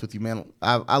be honest with you, man.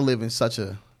 I live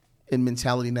in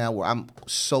mentality now where I'm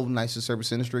so nice to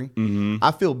service industry. Mm-hmm.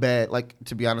 I feel bad. Like,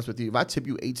 to be honest with you, if I tip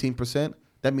you 18%,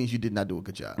 that means you did not do a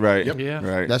good job. Right. Yep. Yeah.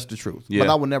 Right. That's the truth. Yeah.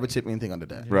 But I would never tip anything under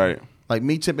that. right. Like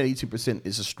me tipping 18%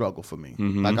 is a struggle for me.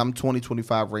 Like I'm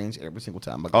 20-25 range every single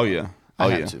time. Like, Oh, yeah. I Oh,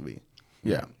 have yeah. to be.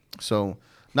 Yeah. So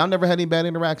now I've never had any bad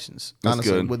interactions. That's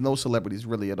honestly, good. with no celebrities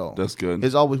really at all. That's good.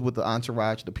 It's always with the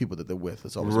entourage, the people that they're with.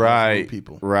 It's always Right.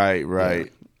 people. Right. Yeah.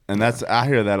 And that's I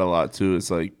hear that a lot too.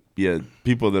 It's like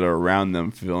people that are around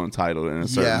them feel entitled in a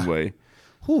certain Yeah. way,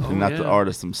 Whew. and not yeah. the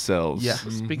artists themselves. Yeah.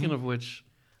 Speaking of which,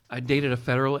 I dated a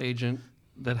federal agent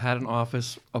that had an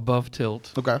office above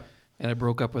Tilt, Okay. and I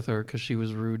broke up with her because she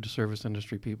was rude to service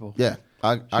industry people. Yeah.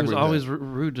 I She agree was with always that.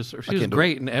 rude to. She was can't do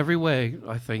great in every way,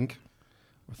 I think,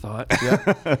 or thought.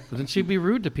 Yeah. But then she'd be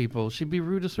rude to people. She'd be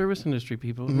rude to service industry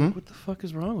people. Mm-hmm. Like, what the fuck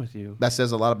is wrong with you? That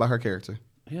says a lot about her character.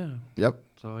 Yeah. Yep.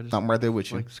 So I just I'm right there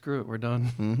with you. like, screw it, we're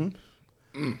done.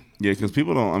 Yeah, because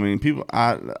people don't. I mean, people.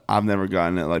 I've never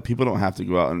gotten it. Like people don't have to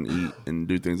go out and eat and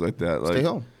do things like that. Like, Stay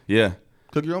home. Yeah,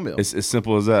 Cook your own meal. it's as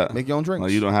simple as that. Make your own drinks.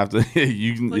 Like you don't have to.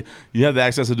 You have the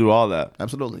access to do all that.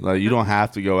 Absolutely. Like you don't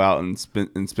have to go out and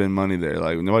spend money there.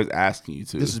 Like nobody's asking you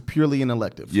to. This is purely an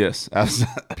elective. yes,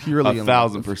 Purely a an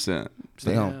 1,000%.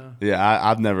 Stay home. Yeah,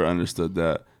 I've never understood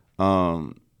that.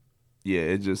 Yeah,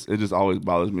 it just always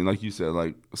bothers me. Like you said,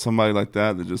 like somebody like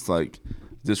that just like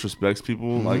disrespects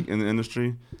people like in the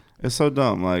industry. It's so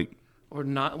dumb. Like Or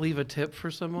not leave a tip for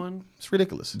someone. It's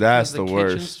ridiculous. that's the the kitchen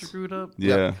worst. screwed up.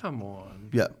 Yeah. Come on.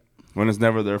 Yeah. When it's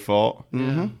never their fault. Yeah.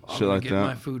 I'm Shit gonna like get that.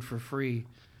 my food for free.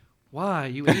 Why?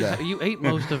 You ate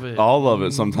most of it. All of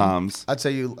it sometimes. I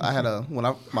tell you, I had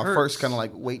my Hurts. first kind of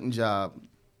like waiting job,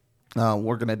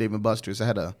 working at Dave & Buster's.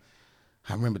 I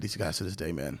remember these guys to this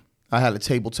day, man. I had a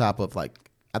tabletop of like,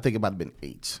 I think it might have been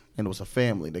 8, and it was a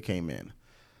family that came in.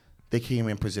 They came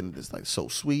in presented as like so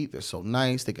sweet. They're so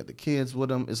nice. They got the kids with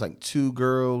them. It's like 2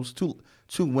 girls,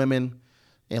 two women,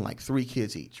 and like 3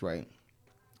 kids each, right?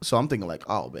 So I'm thinking like,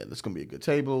 oh man, this is gonna be a good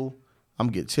table. I'm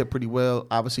gonna get tipped pretty well.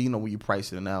 Obviously, you know when you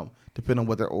price it out, depending on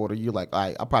what they order, you're like, all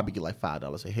right, I'll probably get like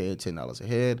 $5 a head, $10 a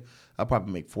head. I'll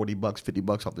probably make $40,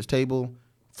 $50 off this table.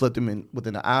 Flip them in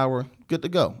within an hour, good to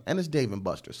go. And it's Dave &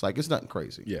 Buster's, like it's nothing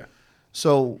crazy. Yeah.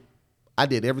 So I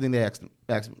did everything they asked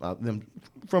them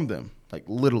from them, like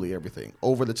literally everything.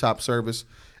 Over the top service,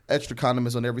 extra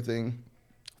condiments on everything,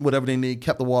 whatever they need,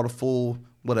 kept the water full,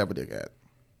 whatever they got.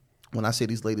 When I say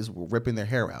these ladies were ripping their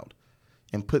hair out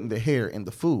and putting their hair in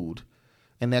the food,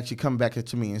 and actually coming back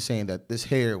to me and saying that this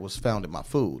hair was found in my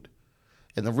food.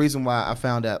 And the reason why I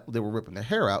found out they were ripping their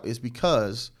hair out is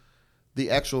because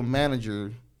the actual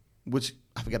manager, which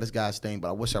I forgot this guy's name, but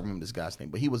I wish I remember this guy's name,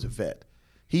 but he was a vet.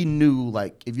 He knew,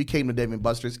 like, if you came to Dave &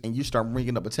 Buster's and you start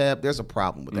ringing up a tab, there's a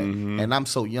problem with that. And I'm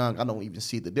so young, I don't even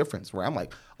see the difference, where I'm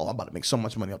like, oh, I'm about to make so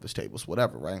much money off this table,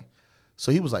 whatever, right?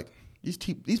 So he was like, these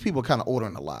people are kind of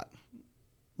ordering a lot.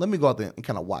 Let me go out there and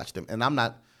kind of watch them. And I'm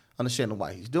not understanding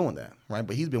why he's doing that, right?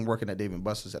 But he's been working at Dave &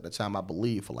 Buster's at the time, I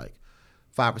believe, for like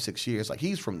 5 or 6 years. Like,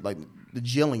 he's from, like, the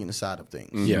Jillian side of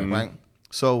things, Yeah. right?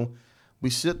 So we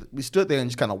stood there and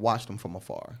just kind of watched them from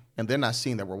afar. And they're not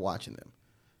seeing that we're watching them.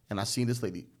 And I seen this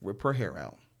lady rip her hair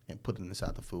out and put it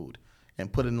inside the food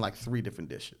and put it in like 3 different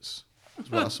dishes.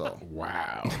 That's what I saw.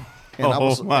 Wow. And I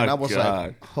was my like,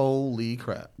 God. holy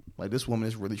crap. Like, this woman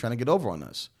is really trying to get over on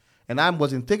us. And I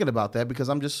wasn't thinking about that because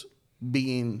I'm just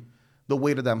being the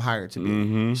waiter that I'm hired to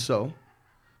be. So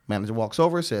manager walks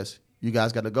over and says, you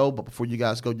guys got to go, but before you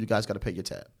guys go, you guys got to pay your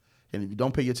tab. And if you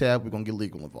don't pay your tab, we're going to get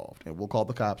legal involved. And we'll call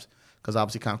the cops because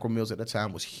obviously Concord Mills at that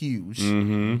time was huge.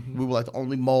 We were like the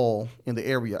only mall in the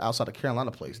area outside of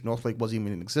Carolina Place. Northlake wasn't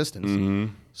even in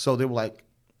existence. So they were like,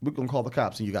 we're going to call the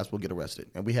cops and you guys will get arrested.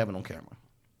 And we have it on camera,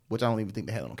 which I don't even think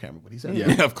they had it on camera, but he said,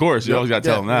 Yeah, of course. You always got to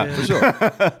tell them that.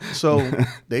 for sure. So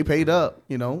they paid up,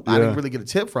 you know. I didn't really get a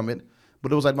tip from it,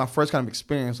 But it was like my first kind of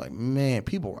experience. Like, man,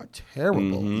 people are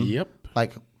terrible. Yep.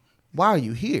 Like, why are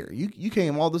you here? You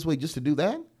came all this way just to do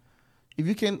that? If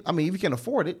you can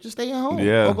afford it, just stay at home.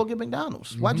 Yeah. Or go get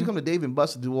McDonald's. Why'd you come to Dave and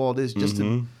Buster to do all this just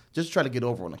to try to get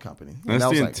over on the company? That's that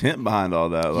was the like, intent behind all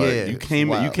that. Like, Yeah, you it's came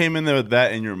wild. in there with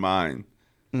that in your mind,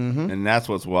 and that's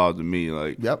what's wild to me.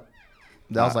 Like, Yep.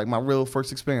 That was like my real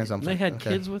first experience. They had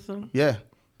kids with them. Yeah.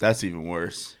 that's even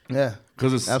worse. Yeah.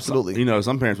 Because it's Absolutely. You know,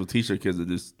 some parents will teach their kids to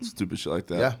do stupid shit like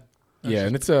that. Yeah. Yeah,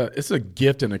 and it's a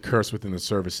gift and a curse within the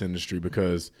service industry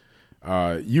because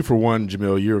you, for one,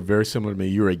 Jamil, you're very similar to me.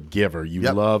 You're a giver. You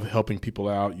Yep. love helping people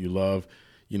out. You love,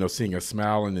 seeing a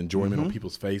smile and enjoyment on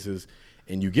people's faces,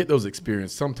 and you get those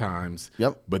experiences sometimes.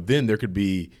 Yep. But then there could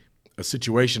be a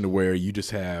situation to where you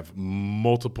just have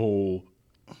multiple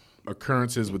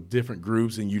occurrences with different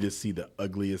groups, and you just see the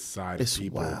ugliest side It's of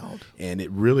people. wild. And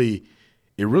it really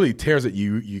tears at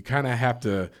you. You kind of have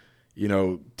to,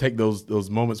 take those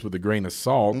moments with a grain of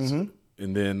salt, and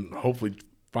then hopefully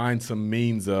find some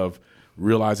means of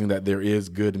realizing that there is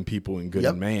good in people and good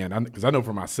Yep. in man. Because I know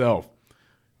for myself,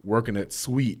 working at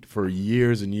Sweet for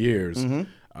years and years, it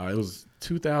was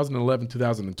 2011,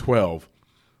 2012,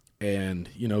 and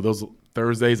those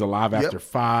Thursdays Alive After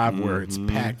 5, where it's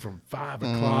packed from 5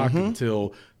 o'clock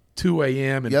until 2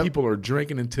 a.m. and Yep. people are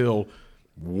drinking until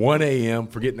 1 a.m.,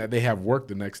 forgetting that they have work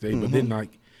the next day. But then,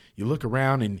 like, you look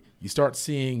around and you start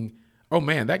seeing, oh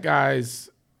man, that guy's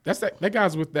with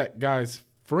that guy's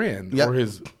friend Yep. or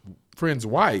his friend's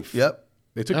wife. Yep.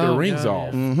 They took Oh, their rings yeah,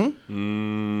 off.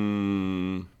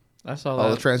 I saw Oh,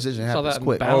 that. the transition saw happens that in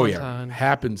quick. Oh yeah, Valentine.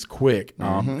 happens quick.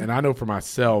 And I know for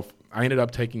myself, I ended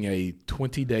up taking a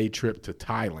 20-day trip to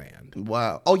Thailand.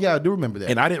 Wow. Oh yeah, I do remember that.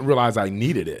 And I didn't realize I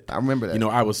needed it. I remember that.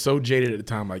 I was so jaded at the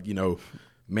time, like,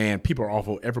 man, people are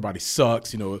awful. Everybody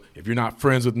sucks. If you're not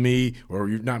friends with me or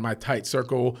you're not in my tight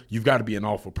circle, you've got to be an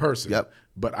awful person. Yep.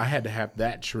 But I had to have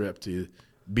that trip to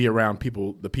be around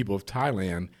the people of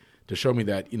Thailand, to show me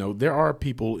that, there are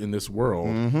people in this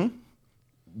world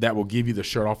that will give you the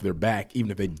shirt off their back, even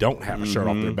if they don't have a shirt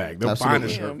off their back. They'll find a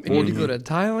Absolutely. shirt You need for to you. go to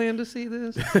Thailand to see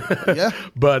this. yeah.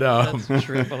 But That's a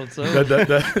trip on its own. He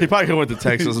probably could have went to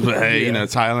Texas, but hey,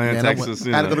 Thailand, Man, Texas.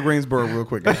 I had to go to Greensboro real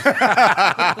quick. but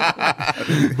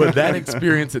that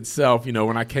experience itself,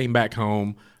 when I came back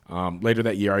home later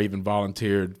that year, I even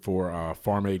volunteered for a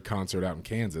Farm Aid concert out in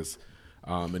Kansas,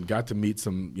 and got to meet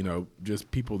some,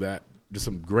 just people just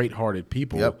some great-hearted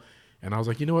people. Yep. And I was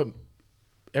like, you know what?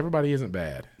 Everybody isn't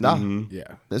bad. No. Yeah.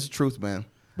 That's the truth, man.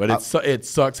 But it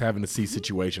sucks having to see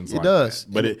situations like does.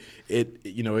 that. But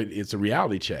it's a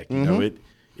reality check.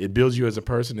 It builds you as a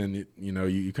person, and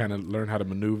you kind of learn how to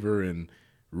maneuver and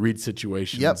read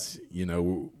situations.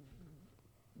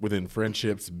 Within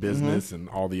friendships, business, and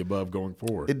all the above going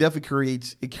forward. It definitely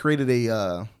created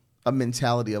a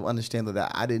mentality of understanding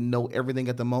that I didn't know everything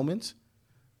at the moment,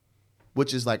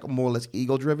 which is like more or less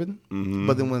ego driven.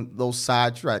 But then when those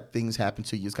sidetrack things happen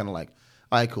to you, it's kind of like,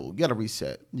 all right, cool. You got to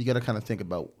reset. You got to kind of think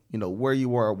about, where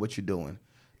you are, what you're doing,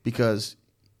 because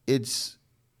it's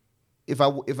if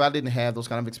I didn't have those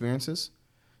kind of experiences,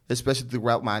 especially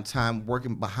throughout my time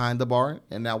working behind the bar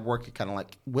and now working kind of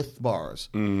like with bars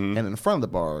and in front of the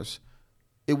bars,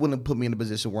 it wouldn't have put me in the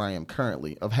position where I am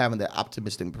currently of having that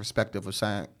optimistic perspective of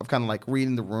kind of like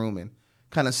reading the room and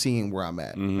kind of seeing where I'm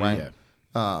at, right?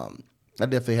 Yeah. That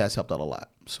definitely has helped out a lot.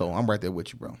 So I'm right there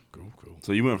with you, bro. Cool.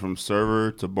 So you went from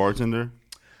server to bartender?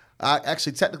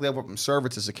 Technically, I went from server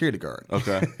to security guard.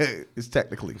 Okay. It's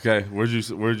technically. Okay. Where'd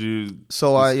you?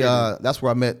 So that's where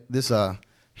I met this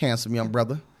handsome young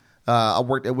brother. I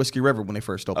worked at Whiskey River when they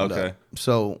first opened Okay. up.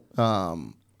 So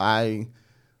I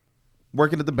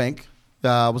working at the bank.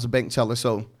 I was a bank teller.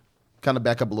 So kind of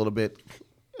back up a little bit.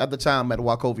 At the time at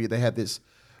Wachovia, they had this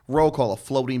role called a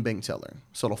floating bank teller.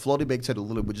 So the floating bank teller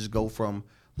literally would just go from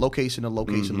location to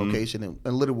location, location,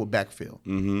 and literally would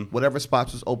backfill. Whatever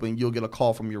spots was open, you'll get a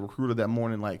call from your recruiter that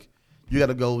morning, like, you got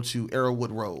to go to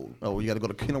Arrowwood Road, or you got to go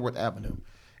to Kenilworth Avenue.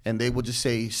 And they would just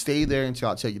say, stay there until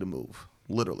I tell you to move,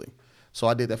 literally. So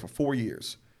I did that for 4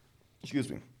 years. Excuse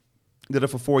me. Did it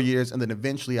for 4 years, and then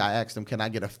eventually I asked them, can I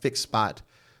get a fixed spot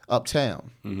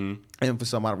uptown? And for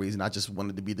some odd reason, I just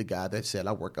wanted to be the guy that said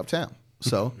I work uptown.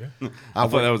 So I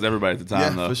thought that was everybody at the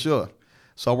time, though. for sure.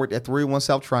 So I worked at 301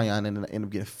 South Tryon and ended up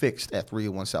getting fixed at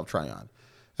 301 South Tryon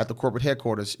at the corporate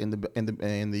headquarters in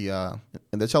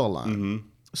the teller line.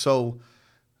 So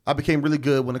I became really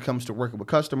good when it comes to working with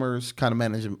customers, kind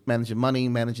of managing money,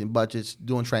 managing budgets,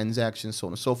 doing transactions, so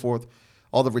on and so forth.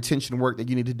 All the retention work that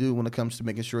you need to do when it comes to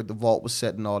making sure the vault was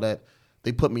set and all that.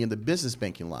 They put me in the business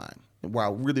banking line where I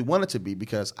really wanted to be,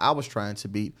 because I was trying to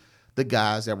beat the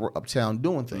guys that were uptown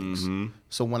doing things.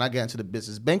 So when I got into the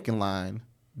business banking line,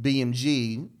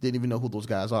 BMG, didn't even know who those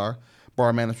guys are,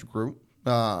 Bar Management Group.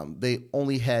 They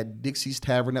only had Dixie's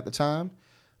Tavern at the time,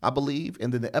 I believe,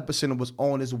 and then the Epicenter was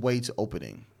on its way to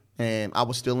opening. And I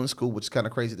was still in school, which is kind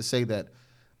of crazy to say that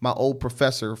my old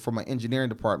professor from my engineering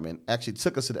department actually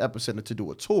took us to the Epicenter to do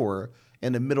a tour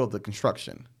in the middle of the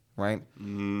construction, right?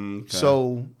 Okay.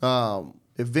 So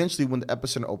eventually when the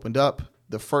Epicenter opened up,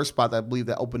 the first spot I believe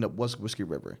that opened up was Whiskey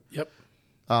River. Yep.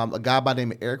 A guy by the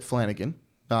name of Eric Flanagan,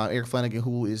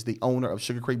 who is the owner of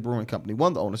Sugar Creek Brewing Company,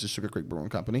 one of the owners of Sugar Creek Brewing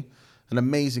Company, an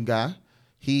amazing guy.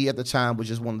 He, at the time, was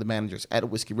just one of the managers at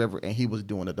Whiskey River, and he was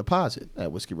doing a deposit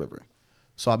at Whiskey River.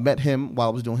 So I met him while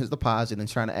I was doing his deposit and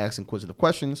trying to ask inquisitive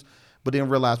questions, but didn't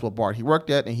realize what bar he worked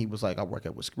at, and he was like, I work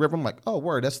at Whiskey River. I'm like, oh,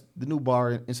 word, that's the new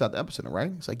bar inside the Epicenter,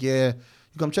 right? He's like, yeah,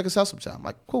 you come check us out sometime. I'm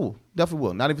like, cool, definitely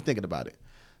will. Not even thinking about it.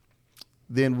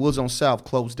 Then Woods on South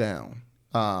closed down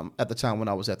at the time when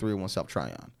I was at 301 South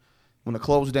Tryon. When it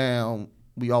closed down,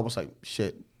 we all was like,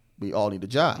 shit, we all need a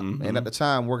job. And at the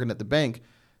time, working at the bank,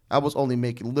 I was only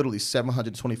making literally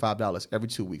 $725 every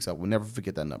 2 weeks. I will never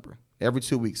forget that number. Every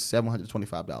 2 weeks,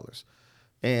 $725.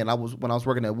 And when I was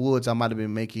working at Woods, I might have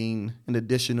been making an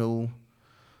additional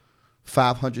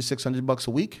 $500, $600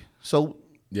 a week. So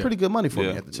pretty good money for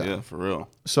me at the time. Yeah, for real.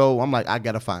 So I'm like, I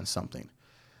got to find something.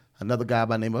 Another guy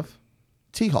by the name of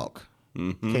T-Hawk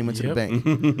came into the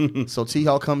bank. So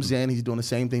T-Hawk comes in. He's doing the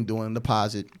same thing, doing a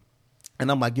deposit.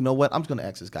 And I'm like, you know what? I'm just going to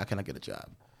ask this guy, can I get a job?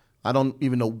 I don't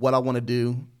even know what I want to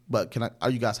do, but are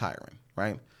you guys hiring,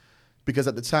 right? Because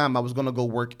at the time, I was going to go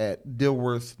work at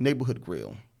Dilworth Neighborhood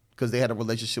Grill because they had a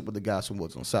relationship with the guys from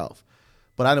Woods on South.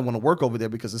 But I didn't want to work over there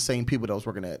because the same people that was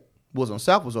working at Woods on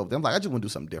South was over there. I'm like, I just want to do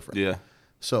something different. Yeah.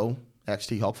 So asked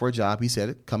T-Hawk for a job. He said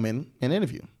it, come in and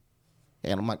interview.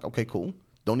 And I'm like, okay, cool.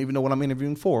 Don't even know what I'm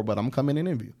interviewing for, but I'm coming and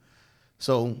interview.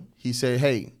 So he said,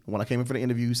 hey, when I came in for the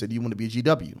interview, he said, do you want to be a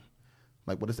GW? I'm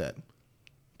like, what is that?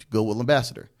 Goodwill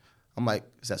Ambassador. I'm like,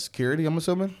 is that security, I'm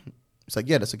assuming? He's like,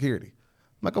 yeah, that's security.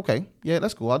 I'm like, okay, yeah,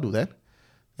 that's cool, I'll do that.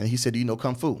 And he said, do you know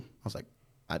Kung Fu? I was like,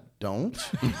 I don't.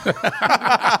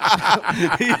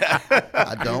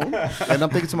 I don't. And I'm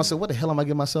thinking to myself, what the hell am I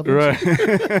getting myself into? Right.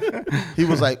 He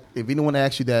was like, if anyone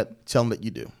asks you that, tell them that you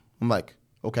do. I'm like,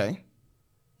 okay,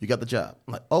 you got the job.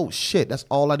 I'm like, oh shit, that's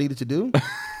all I needed to do?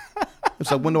 It's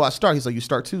like, when do I start? He's like, you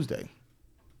start Tuesday.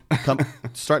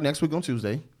 Start next week on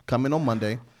Tuesday, come in on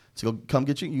Monday. So come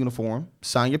get your uniform,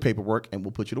 sign your paperwork, and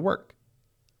we'll put you to work.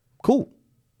 Cool.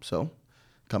 So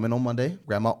come in on Monday,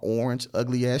 grab my orange,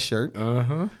 ugly-ass shirt.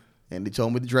 And they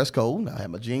told me the dress code. I had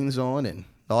my jeans on and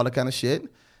all that kind of shit.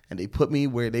 And they put me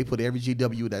where they put every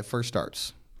GW that first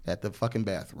starts, at the fucking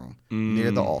bathroom,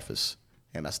 near the office.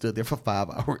 And I stood there for 5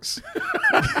 hours.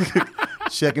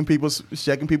 Checking people's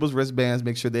wristbands,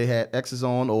 make sure they had X's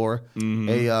on or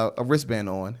a wristband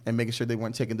on, and making sure they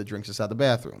weren't taking the drinks inside the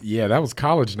bathroom. Yeah, that was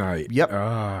college night. Yep.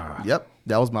 Yep.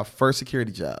 That was my first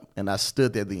security job, and I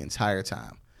stood there the entire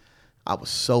time. I was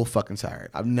so fucking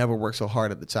tired. I've never worked so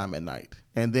hard at the time at night.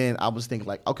 And then I was thinking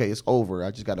like, okay, it's over.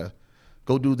 I just got to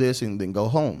go do this and then go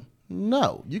home.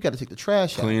 No, you got to take the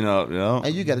trash out. Clean up, yeah.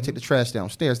 And you got to take the trash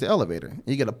downstairs, the elevator. And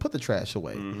you got to put the trash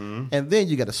away. And then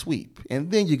you got to sweep. And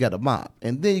then you got to mop.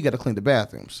 And then you got to clean the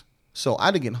bathrooms. So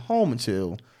I didn't get home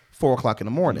until 4 o'clock in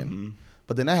the morning.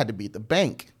 But then I had to be at the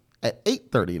bank at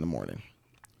 8:30 in the morning.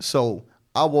 So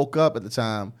I woke up at the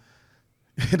time.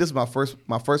 This is my first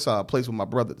place with my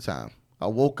brother at the time. I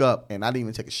woke up and I didn't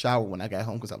even take a shower when I got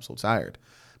home because I was so tired.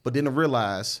 But then I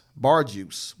realized bar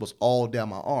juice was all down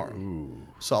my arm.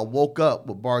 So I woke up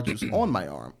with bar juice on my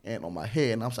arm and on my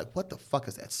head, and I was like, what the fuck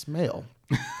is that smell?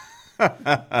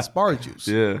 It's bar juice.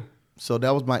 Yeah. So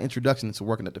that was my introduction to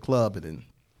working at the club, and then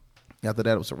after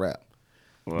that, it was a wrap.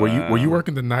 Wow. Were you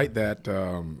working the night that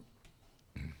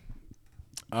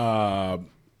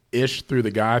Ish threw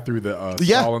the guy through the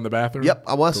stall in the bathroom? Yep,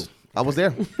 I was. Cool. I was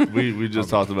there. We just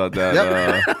talked about that.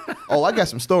 Yep. Oh, I got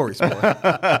some stories, boy.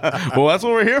 Well, that's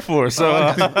what we're here for. So,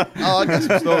 I got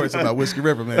some stories about Whiskey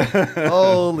River, man.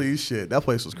 Holy shit, that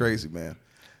place was crazy, man.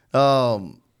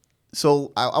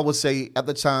 So I would say at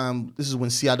the time, this is when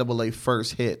CIAA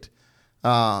first hit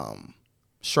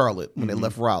Charlotte when they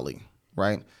left Raleigh,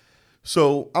 right?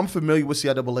 So I'm familiar with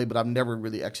CIAA, but I've never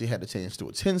really actually had the chance to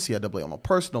attend CIAA on a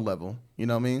personal level. You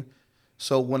know what I mean?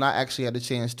 So when I actually had the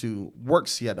chance to work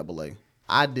CIAA,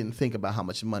 I didn't think about how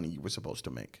much money you were supposed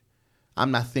to make. I'm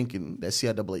not thinking that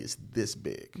CIAA is this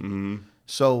big.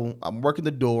 So I'm working the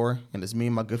door, and it's me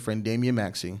and my good friend Damian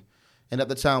Maxey. And at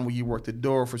the time when you worked the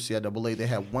door for CIAA, they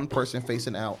had one person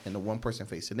facing out and the one person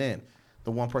facing in.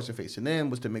 The one person facing in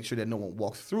was to make sure that no one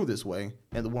walked through this way,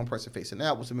 and the one person facing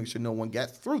out was to make sure no one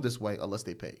got through this way unless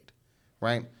they paid,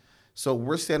 right? So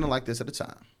we're standing like this at the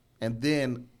time. And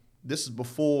then this is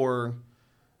before,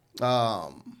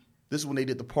 this is when they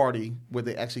did the party where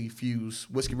they actually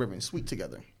fused Whiskey River and Sweet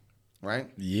together, right?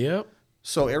 Yep.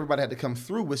 So everybody had to come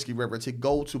through Whiskey River to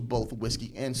go to both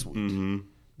Whiskey and Sweet.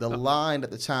 The line at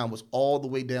the time was all the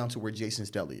way down to where Jason's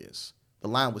Deli is. The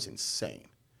line was insane.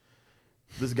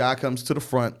 This guy comes to the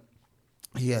front.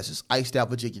 He has his iced out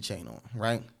Virginia chain on,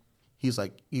 right? He's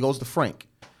like, he goes to Frank,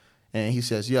 and he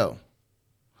says, "Yo,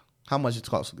 how much it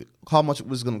cost? How much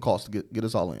was it going to cost to get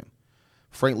us all in?"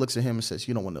 Frank looks at him and says,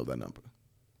 "You don't want to know that number.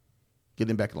 Get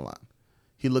him back in the line."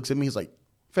 He looks at me. He's like,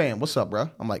 "Fam, what's up, bro?"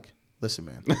 I'm like, "Listen,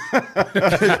 man.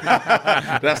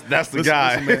 That's the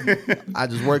guy. Listen, man. I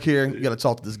just work here. You got to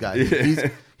talk to this guy.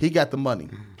 He got the money,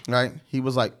 right?" He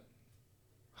was like,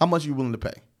 "How much are you willing to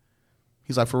pay?"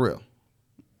 He's like, "For real.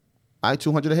 I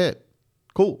 200 a head.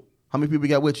 Cool. How many people you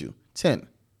got with you? 10.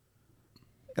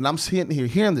 And I'm sitting here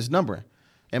hearing this number.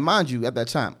 And mind you, at that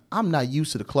time, I'm not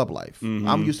used to the club life.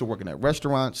 I'm used to working at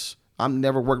restaurants. I've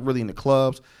never worked really in the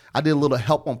clubs. I did a little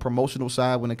help on promotional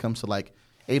side when it comes to like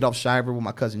Adolph Shiver with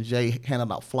my cousin Jay,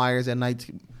 handing out flyers at night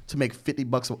to make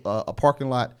 $50 a parking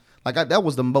lot. Like that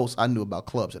was the most I knew about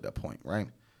clubs at that point, right?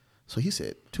 So he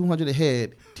said 200 a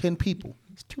head, 10 people.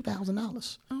 It's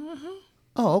 $2,000.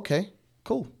 Oh, okay,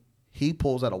 cool. He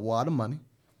pulls out a wad of money,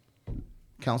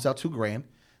 counts out $2,000,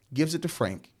 gives it to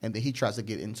Frank, and then he tries to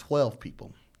get in 12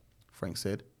 people. Frank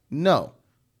said, "No,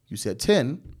 you said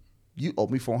 10. You owe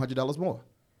me $400 more."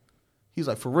 He's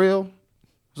like, "For real?"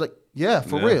 I was like, "Yeah,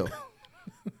 for real."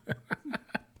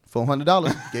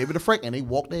 $400, gave it to Frank, and they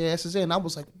walked their asses in. I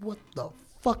was like, "What the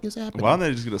fuck is happening?" Why don't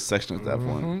they just get a section at that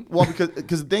point? Well,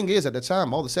 because the thing is, at the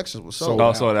time, all the sections were sold.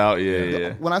 Oh, sold out.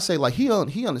 Yeah. When I say like he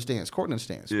understands, Courtney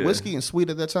understands. Yeah. Whiskey and Sweet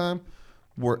at that time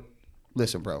were,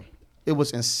 listen, bro, it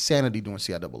was insanity doing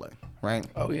CIAA, right?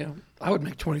 Oh yeah, I would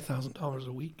make $20,000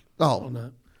 a week. Oh, on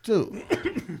that. dude,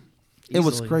 it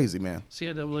was Easily. crazy, man.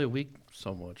 CIAA a week,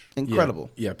 so much.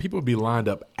 Incredible. Yeah, people would be lined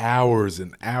up hours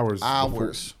and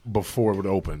hours, before it would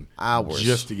open. Hours.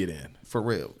 Just to get in. For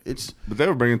real. It's But they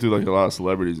were bringing through like a lot of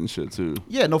celebrities and shit too.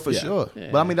 yeah, no, for sure.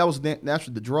 Yeah. But I mean, that was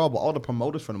naturally the draw. But all the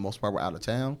promoters, for the most part, were out of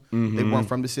town. They weren't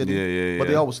from the city. Yeah. But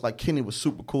they always like Kenny was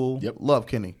super cool. Yep. Love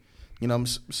Kenny. You know.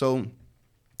 So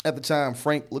at the time,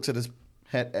 Frank looks at his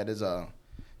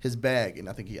bag, and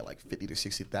I think he had like $50,000 to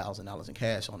 $60,000 in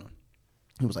cash on him.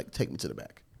 He was like, "Take me to the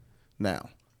back." Now,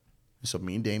 so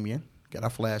me and Damien got our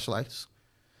flashlight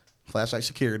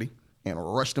security,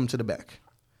 and rushed them to the back.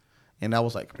 And I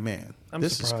was like, "Man, I'm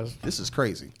this surprised. is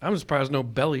crazy." I'm surprised no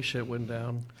belly shit went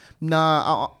down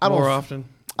Nah, I more don't. often.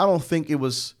 I don't think it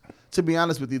was. To be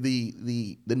honest with you,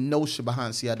 the notion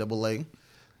behind CIAA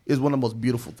is one of the most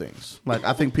beautiful things. Like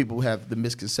I think people have the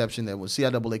misconception that when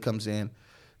CIAA comes in,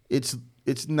 it's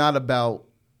not about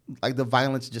like the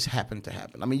violence just happened to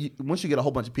happen. I mean, once you get a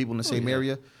whole bunch of people in the same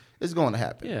area, it's going to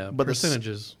happen. Yeah, but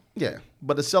percentages.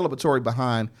 But the celebratory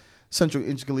behind Central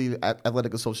Intercollegiate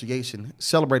Athletic Association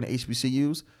celebrating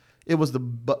HBCUs, it was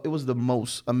the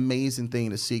most amazing thing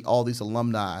to see all these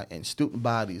alumni and student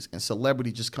bodies and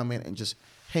celebrities just come in and just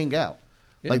hang out.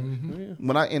 Yeah. Like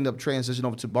when I ended up transitioning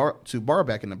over to bar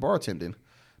back in the bartending,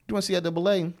 doing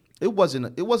CIAA, it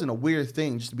wasn't a weird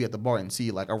thing just to be at the bar and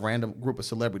see like a random group of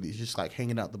celebrities just like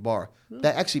hanging out at the bar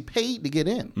that actually paid to get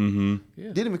in. Yeah.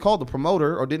 Didn't even call the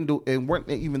promoter or weren't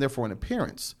even there for an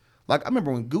appearance. Like I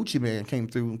remember when Gucci Man came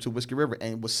through to Whiskey River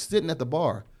and was sitting at the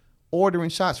bar ordering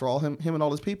shots for all him and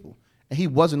all his people, and he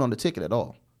wasn't on the ticket at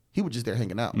all. He was just there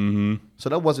hanging out. So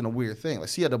that wasn't a weird thing. Like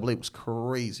CIAA was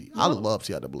crazy. I love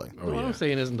CIAA. What I'm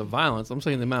saying isn't the violence. I'm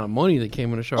saying the amount of money that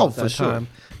came in the show Oh, at for that sure. time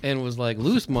and was like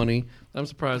loose money. I'm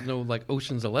surprised no like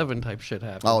Ocean's 11 type shit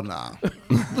happened. Oh nah.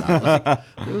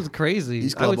 It was crazy.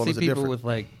 These I would club see owners are people different. with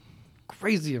like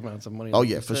crazy amounts of money. Oh, like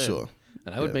yeah, you for said. sure.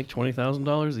 And I would Yeah. make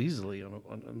 $20,000 easily on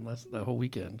unless that whole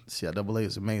weekend. CIAA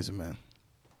is amazing, man.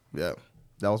 Yeah,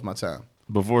 that was my time.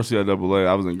 Before CIAA,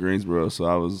 I was in Greensboro, so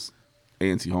I was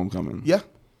A&T Homecoming. Yeah.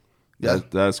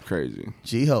 That's crazy.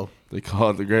 G-Ho. They call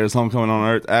it the greatest homecoming on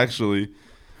earth. Actually,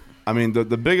 I mean, the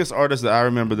biggest artist that I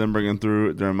remember them bringing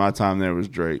through during my time there was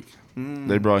Drake.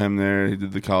 They brought him there. He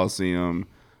did the Coliseum.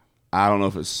 I don't know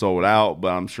if it sold out, but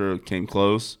I'm sure it came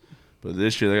close. But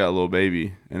this year they got Lil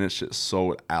Baby, and it's just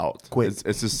sold out. Quick.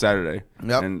 It's just Saturday,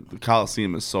 Yep. and the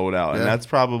Coliseum is sold out. And Yeah. that's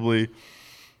probably,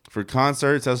 for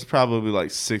concerts, that's probably like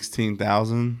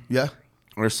 16,000 Yeah.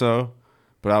 or so.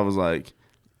 But I was like,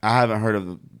 I haven't heard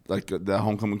of the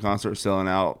homecoming concert selling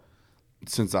out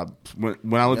since when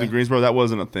I lived in Yeah. Greensboro. That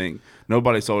wasn't a thing.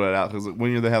 Nobody sold it out because one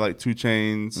year they had like 2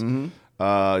 Chainz,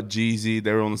 Jeezy,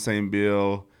 they were on the same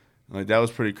bill. Like that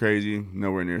was pretty crazy.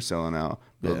 Nowhere near selling out.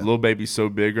 But Yeah. Lil Baby's so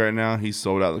big right now. He's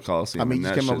sold out the Coliseum. I mean, and he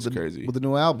that just came out shit's with crazy. with a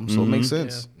new album, so it makes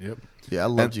sense. Yep. Yeah, I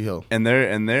love G Hill. And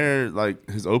they're like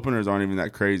his openers aren't even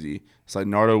that crazy. It's like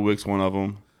Nardo Wick's one of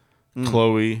them,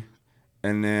 Chloe,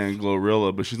 and then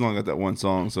Glorilla. But she's only got that one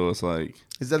song, so it's like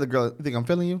Is that the girl? You think I'm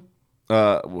feeling you?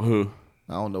 who?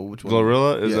 I don't know which one.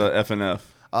 Glorilla is Yeah. FNF.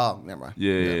 Oh, never mind.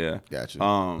 Yeah. Gotcha.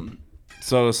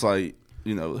 So it's like,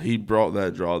 he brought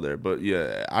that draw there. But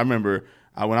yeah, I remember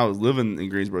when I was living in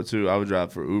Greensboro too, I would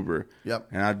drive for Uber. Yep.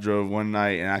 And I drove one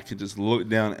night and I could just look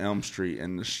down Elm Street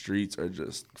and the streets are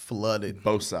just Flooded.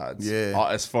 both sides. Yeah.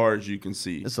 As far as you can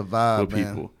see. It's a vibe, with man.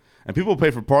 people. And people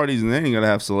pay for parties and they ain't gonna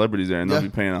have celebrities there and they'll Yeah.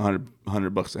 be paying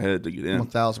 $100 a head to get in.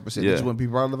 1,000%. Yeah. Just wouldn't be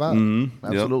part of the vibe. Mhm.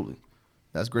 Yep. Absolutely.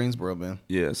 That's Greensboro, man.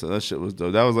 Yeah, so that shit was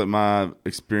dope. That was like my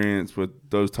experience with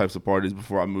those types of parties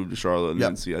before I moved to Charlotte and Yep.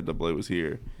 then CIAA was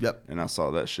here. Yep. And I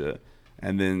saw that shit.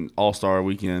 And then All-Star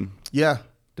Weekend. Yeah.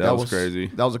 That was crazy.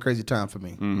 That was a crazy time for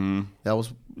me. Mm-hmm. That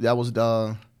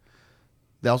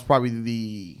was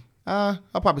probably I'll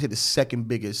probably say the second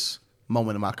biggest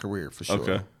moment in my career for sure.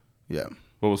 Okay. Yeah.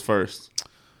 What was first?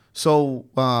 So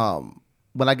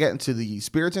when I got into the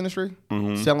spirits industry,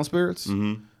 selling spirits,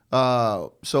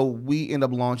 so we ended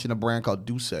up launching a brand called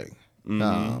Douce.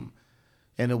 And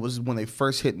it was when they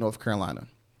first hit North Carolina.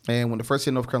 And when they first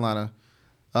hit North Carolina,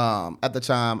 at the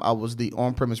time, I was the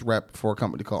on-premise rep for a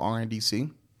company called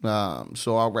RNDC.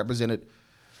 So I represented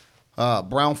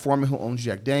Brown Forman, who owns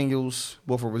Jack Daniels,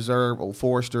 Woodford Reserve, Old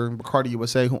Forester, Bacardi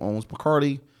USA, who owns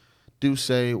Bacardi, Douce,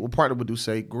 we'll partner with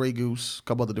Douce, Grey Goose, a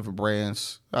couple other different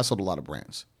brands. I sold a lot of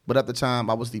brands. But at the time,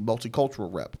 I was the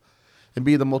multicultural rep. And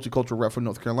being the multicultural rep for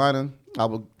North Carolina, I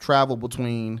would travel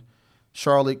between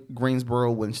Charlotte,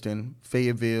 Greensboro, Winston,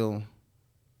 Fayetteville,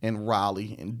 and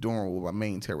Raleigh and Durham were my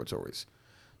main territories.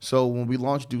 So when we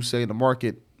launched Douce in the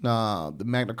market, the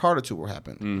Magna Carta tour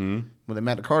happened. When the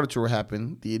Magna Carta tour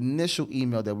happened, the initial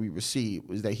email that we received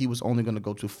was that he was only going to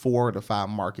go to 4 to 5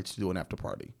 markets to do an after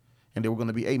party. And there were going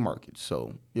to be 8 markets.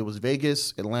 So it was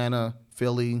Vegas, Atlanta,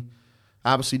 Philly,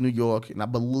 obviously New York, and I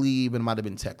believe it might have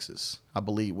been Texas. I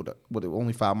believe with the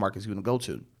only 5 markets he was going to go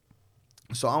to.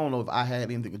 So I don't know if I had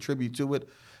anything to contribute to it,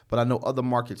 but I know other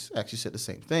markets actually said the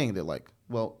same thing. They're like,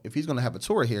 well, if he's going to have a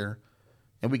tour here,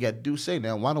 and we got Douce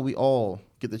now, why don't we all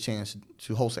get the chance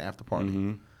to host an after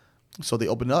party? So they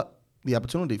opened up the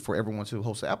opportunity for everyone to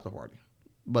host an after party.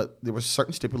 But there were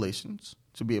certain stipulations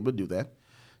to be able to do that.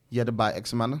 You had to buy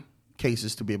X amount of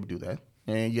cases to be able to do that.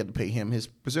 And you had to pay him his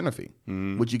presenter fee,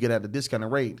 which you get at a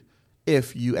discounted rate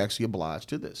if you actually oblige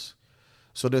to this.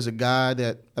 So there's a guy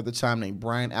that at the time named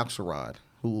Brian Axelrod,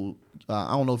 who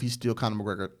I don't know if he's still Conor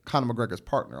McGregor's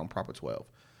partner on Proper 12,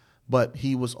 but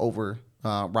he was over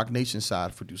Rock Nation's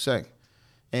side for Douce.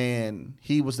 And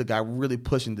he was the guy really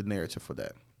pushing the narrative for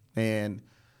that. And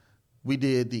we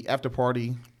did the after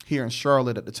party here in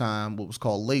Charlotte at the time, what was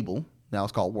called Label. Now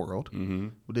it's called World.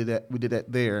 We did that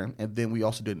there, and then we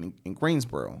also did it in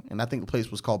Greensboro. And I think the place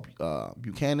was called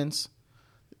Buchanan's.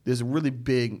 There's a really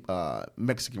big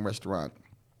Mexican restaurant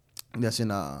that's in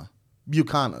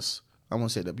Buchanan's. I want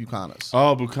to say that Buchanan's.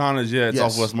 Oh, Buchanan's, yeah. It's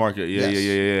Yes. off West Market.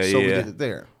 Yeah. So we did it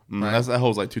there. Right? That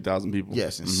holds like 2,000 people.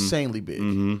 Yes, insanely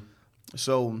big.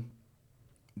 So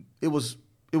it was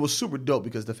super dope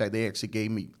because the fact they actually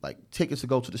gave me like tickets to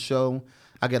go to the show.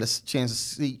 I got a chance to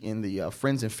sit in the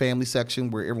friends and family section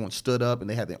where everyone stood up and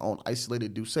they had their own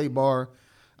isolated Douce bar.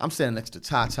 I'm standing next to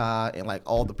Tata and like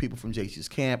all the people from JC's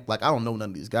camp. Like I don't know none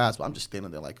of these guys, but I'm just standing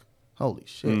there like, holy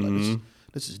shit, like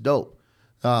this is dope.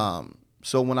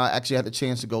 So when I actually had the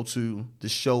chance to go to the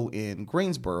show in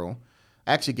Greensboro,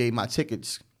 I actually gave my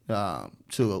tickets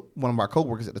to one of our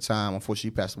coworkers at the time. Unfortunately,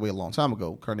 she passed away a long time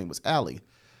ago. Her name was Allie.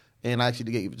 And I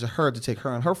actually gave it to her to take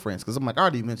her and her friends because I'm like, I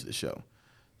already been to the show.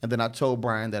 And then I told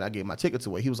Brian that I gave my tickets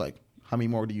away. He was like, how many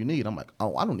more do you need? I'm like,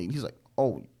 oh, I don't need. He's like,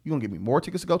 oh, you going to give me more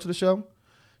tickets to go to the show?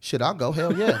 Shit, I'll go.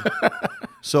 Hell yeah.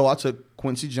 So I took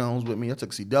Quincy Jones with me. I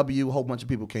took CW. A whole bunch of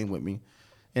people came with me.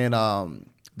 And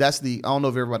that's I don't know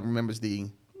if everybody remembers the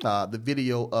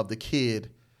video of the kid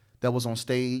that was on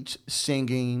stage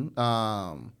singing.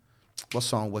 What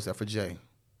song was that for Jay?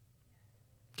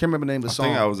 Can't remember the name of the song. I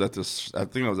think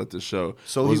I was at this show.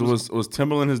 So was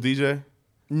Timbaland his DJ?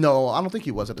 No, I don't think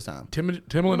he was at the time.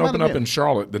 Timbaland Might opened have up been. in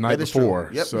Charlotte the night That is true.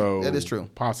 before. Yep, So that is true.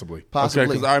 Possibly. Okay, Possibly.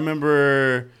 because I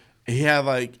remember he had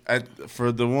like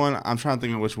for the one, I'm trying to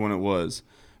think of which one it was.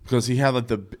 Because he had like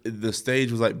the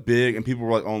stage was like big and people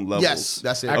were like on levels. Yes,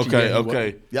 that's it. Actually, Okay, yeah, he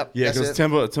okay. Yep, Yeah, that's because it.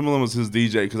 Timbaland was his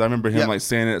DJ. Because I remember him Yep. like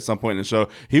saying it at some point in the show.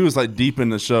 He was like deep in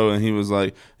the show and he was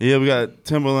like, "Yeah, we got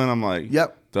Timbaland." I'm like,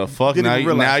 Yep. The fuck? Didn't even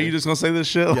realize Now it. you just gonna say this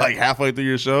shit like halfway through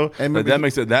your show? And remember Like, that he-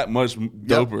 makes it that much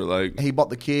doper. Like, And he bought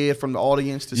the kid from the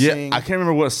audience to yeah, sing. I can't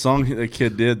remember what song the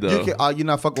kid did though. You're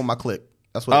not fucking with my clique.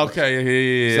 That's what. It was. Okay,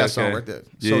 yeah, It's yeah. that song okay. right there.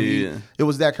 Yeah, So yeah. it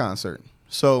was that concert.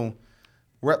 So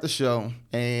we're at the show,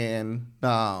 and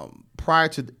prior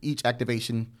to each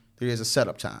activation, there is a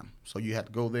setup time. So you have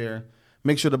to go there,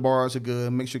 make sure the bars are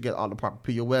good, make sure you get all the proper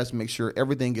POS, make sure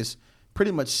everything is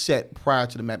pretty much set prior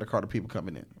to the Magna Carta people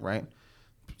coming in, right?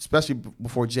 Especially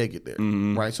before Jay get there,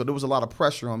 right? So there was a lot of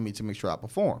pressure on me to make sure I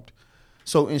performed.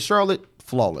 So in Charlotte,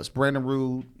 flawless. Brandon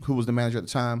Rude, who was the manager at the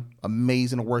time,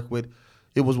 amazing to work with.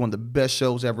 It was one of the best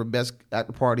shows ever, best at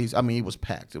the parties. I mean, it was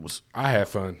packed. It was. I had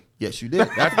fun. Yes, you did.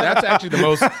 That's actually the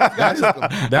most. That was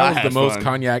the had most fun.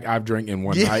 cognac I've drank in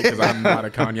one Yeah. night because I'm not a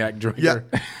cognac drinker.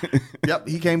 Yep,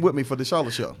 he came with me for the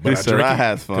Charlotte show. He said I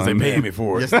had because they fun. paying me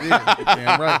for it. Yes, he did.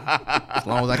 Damn right. As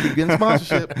long as I keep getting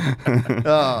sponsorship.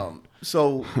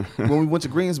 So when we went to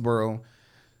Greensboro,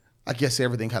 I guess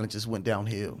everything kind of just went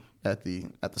downhill at the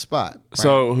spot. right?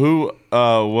 So who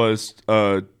was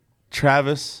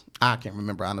Travis? I can't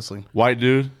remember honestly. White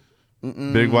dude,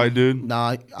 big white dude.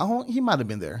 Nah, he might have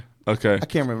been there. Okay, I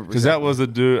can't remember because that was a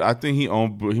dude. I think he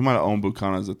might have owned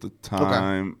Buchanan's at the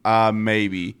time.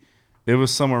 Maybe it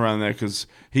was somewhere around there because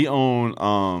he owned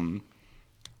one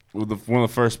of the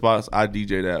first spots I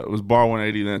DJ'd at. It was Bar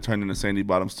 180, then it turned into Sandy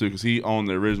Bottoms too because he owned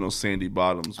the original Sandy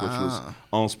Bottoms, which was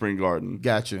on Spring Garden.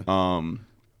 Gotcha.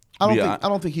 Yeah, I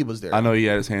don't think he was there. I know he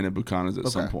had his hand in Buchanan's at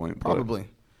some Okay, point. but- probably.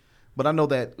 But I know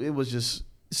that it was just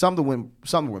something went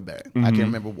bad. I can't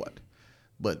remember what.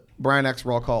 But Brian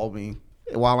Axelrod called me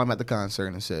while I'm at the concert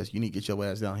and says, "You need to get your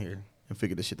ass down here and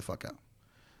figure this shit the fuck out."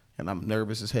 And I'm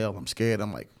nervous as hell. I'm scared.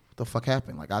 I'm like, "What the fuck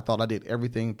happened?" Like I thought I did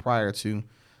everything prior to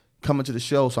coming to the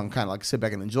show, so I'm kind of like sit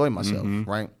back and enjoy myself,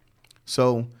 right?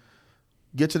 So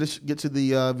get to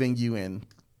the venue and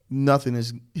nothing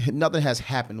has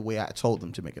happened the way I told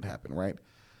them to make it happen, right?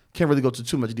 Can't really go into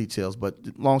too much details, but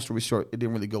long story short, it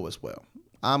didn't really go as well.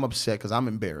 I'm upset because I'm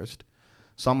embarrassed.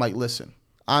 So I'm like, listen,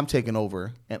 I'm taking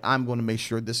over, and I'm going to make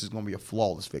sure this is going to be a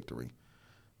flawless victory.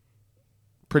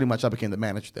 Pretty much I became the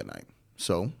manager that night.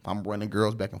 So I'm running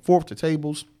girls back and forth to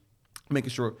tables,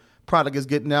 making sure product is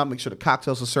getting out, make sure the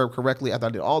cocktails are served correctly after I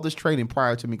did all this training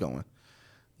prior to me going.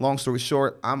 Long story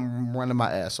short, I'm running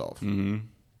my ass off.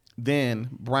 Then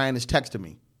Brian is texting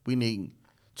me. We need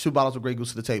 2 bottles of Grey Goose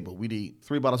to the table. We need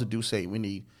 3 bottles of Douce. We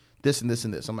need this and this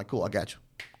and this. I'm like, cool, I got you.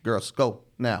 Girls, go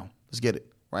now. Let's get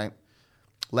it, right?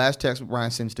 Last text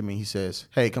Brian sends to me, he says,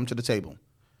 "Hey, come to the table."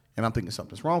 And I'm thinking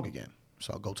something's wrong again.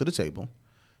 So I'll go to the table.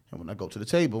 And when I go to the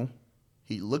table,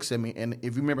 he looks at me. And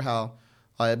if you remember how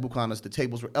at Buchanan's, the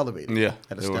tables were elevated. Yeah,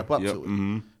 Had to they step were. up Yep, to it.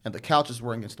 And the couches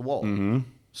were against the wall.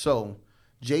 So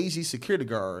Jay-Z's security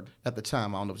guard at the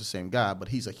time, I don't know if it's the same guy, but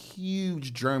he's a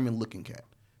huge German-looking cat,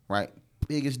 right?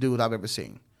 Biggest dude I've ever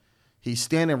seen. He's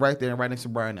standing right there, right next to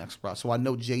Brian Axelrod. So I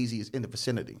know Jay-Z is in the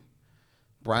vicinity.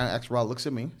 Brian Axelrod looks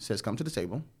at me, says, "Come to the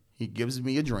table." He gives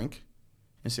me a drink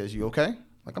and says, "You okay?" I'm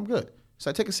like, "I'm good."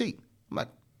 So I take a seat. I'm like,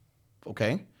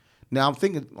 "Okay." Now I'm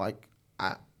thinking, like,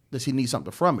 does he need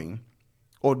something from me?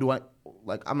 Or do I,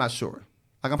 like, I'm not sure.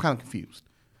 Like, I'm kind of confused.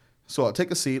 So I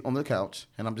take a seat on the couch,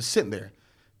 and I'm just sitting there.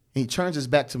 And he turns his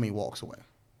back to me and walks away.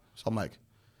 So I'm like,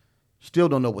 still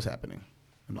don't know what's happening.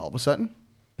 And all of a sudden,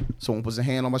 someone puts a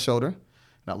hand on my shoulder, and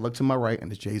I look to my right,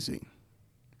 and it's Jay-Z.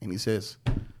 And he says,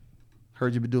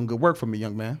 "Heard you've been doing good work for me,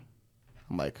 young man."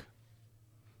 I'm like,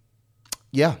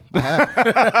 "Yeah, I have."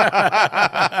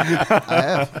 I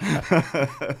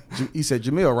have. He said,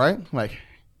 "Jamil, right?" I'm like,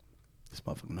 this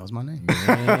motherfucker knows my name.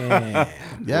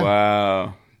 Yeah.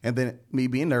 Wow. And then me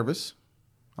being nervous,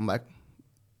 I'm like,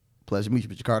 "Pleasure to meet you,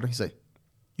 Mr. Carter." He said,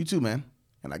 "You too, man."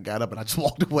 And I got up and I just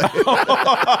walked away.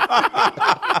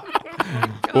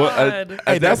 Well, God.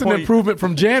 Hey, that's an improvement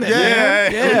from Janet.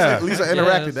 man. At least I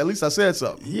interacted. Yes. At least I said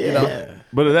something. Yeah. You know?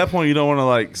 But at that point, you don't want to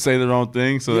like say the wrong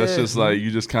thing, so that's Yeah. just like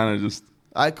you just kind of just.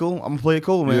 All right, cool. I'm going to play it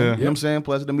cool, man. Yeah. You know what I'm saying?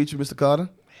 Pleasure to meet you, Mr. Carter.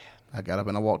 I got up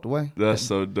and I walked away. That's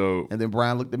so dope. And then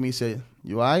Brian looked at me and said,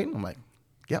 "You all right?" I'm like,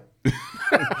 "Yep."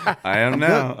 I am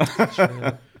now.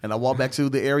 And I walked back to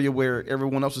the area where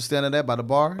everyone else was standing at by the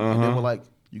bar. And they were like,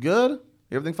 "You good?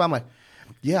 Everything fine?" I'm like,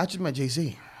 "Yeah, I just met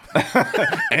Jay-Z.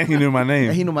 And he knew my name.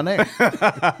 And he knew my name."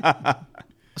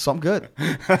 So I'm good.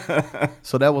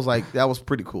 So that was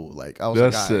pretty cool. Like I was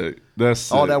That's like, all right. sick. That's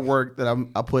sick. All that work that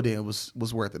I put in was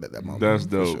worth it at that moment. That's for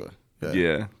dope. sure.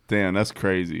 Yeah. Damn, that's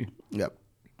crazy. Yep.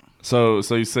 So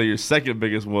you say your second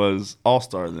biggest was All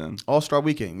Star then? All-Star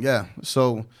Weekend, yeah.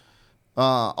 So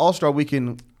All-Star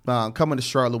Weekend coming to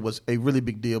Charlotte was a really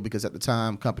big deal because at the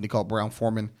time, a company called Brown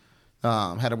Forman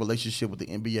had a relationship with the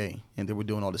NBA, and they were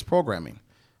doing all this programming.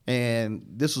 And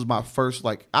this was my first,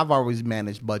 like, I've always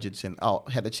managed budgets and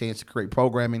had a chance to create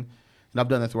programming. And I've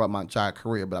done that throughout my entire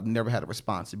career, but I've never had a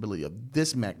responsibility of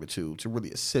this magnitude to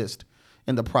really assist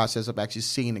in the process of actually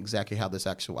seeing exactly how this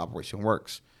actual operation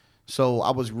works. So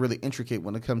I was really intricate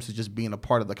when it comes to just being a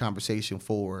part of the conversation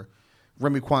for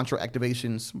Remy Cointreau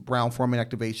activations, Brown-Forman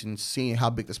activations, seeing how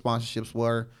big the sponsorships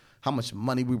were, how much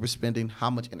money we were spending, how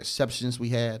much interceptions we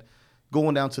had,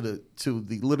 going down to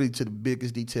the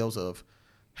biggest details of,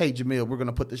 hey, Jamil, we're going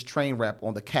to put this train wrap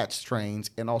on the Cats trains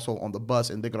and also on the bus,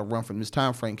 and they're going to run from this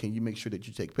time frame. Can you make sure that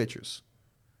you take pictures?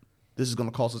 This is going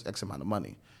to cost us X amount of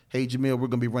money. Hey, Jamil, we're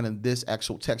going to be running this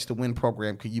actual text-to-win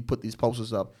program. Can you put these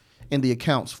posters up in the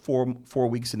accounts 4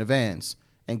 weeks in advance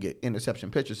and get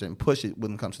interception pictures and push it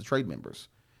when it comes to trade members?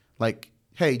 Like,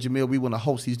 hey, Jamil, we want to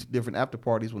host these different after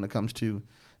parties when it comes to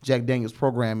Jack Daniels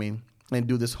programming and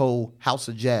do this whole House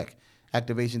of Jack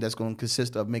activation that's going to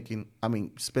consist of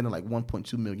spending like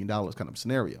 $1.2 million kind of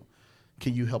scenario.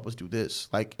 Can you help us do this?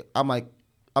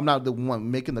 I'm not the one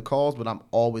making the calls, but I'm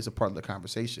always a part of the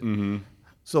conversation. Mm-hmm.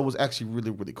 So it was actually really,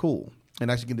 really cool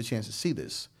and actually get the chance to see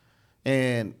this.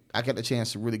 And I got the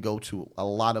chance to really go to a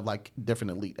lot of like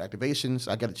different elite activations.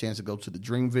 I got a chance to go to the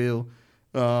Dreamville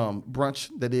brunch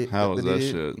that it. How was that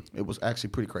shit? It was actually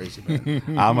pretty crazy, man.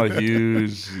 I'm a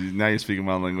huge. Now you're speaking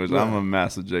my language. Yeah. I'm a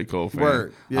massive J. Cole fan.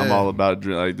 Word. Yeah. I'm all about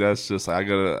like that's just I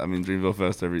gotta. I mean Dreamville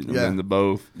Fest I've been to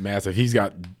both. Massive. He's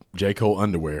got J. Cole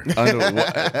underwear.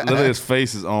 Literally his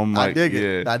face is on my. I dig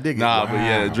it. Yeah. I dig it. Nah, Wow. but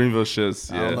yeah, Dreamville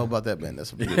shits. I Yeah. don't know about that, man.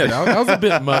 That's Yeah, that was a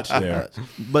bit much there.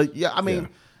 But yeah, I mean,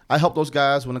 I help those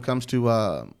guys when it comes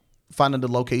to finding the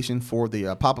location for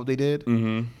the pop-up they did.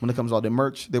 Mm-hmm. When it comes to all their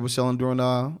merch they were selling during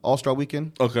All-Star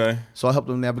Weekend. Okay, So I helped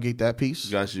them navigate that piece.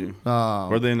 got you.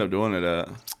 Where'd they end up doing it at?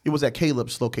 It was at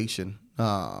Caleb's location.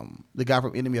 The guy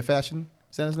from Enemy of Fashion,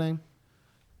 is that his name?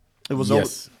 It was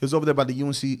Yes. It was over there by the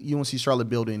UNC Charlotte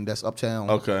building that's uptown.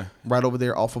 Okay, Right over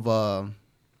there off of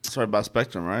sorry about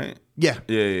Spectrum, right? yeah.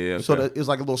 Yeah. Okay. So it was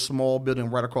like a little small building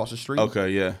right across the street.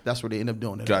 Okay, yeah. That's where they ended up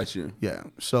doing it. Got you. Yeah.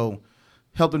 So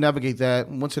helped them navigate that.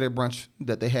 Went to their brunch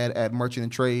that they had at Merchant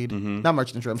and Trade. Not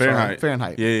Merchant and Trade. I'm Fahrenheit. sorry.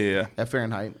 Fahrenheit. Yeah. At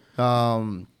Fahrenheit.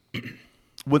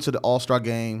 Went to the All-Star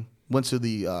game. Went to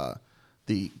the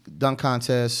dunk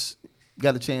contest.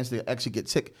 Got a chance to actually get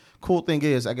tick. Cool thing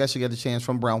is, I guess you got a chance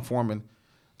from Brown-Forman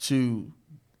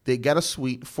they got a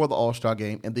suite for the All-Star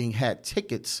game and then had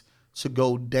tickets to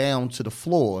go down to the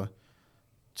floor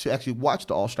to actually watch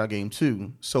the All-Star game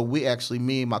too. So me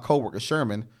and my coworker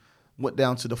Sherman went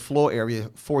down to the floor area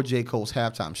for J. Cole's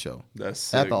halftime show.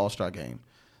 That's at sick. the All-Star game.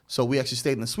 So we actually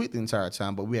stayed in the suite the entire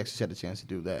time, but we actually had a chance to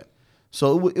do that.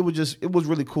 So it was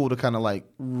really cool to kind of like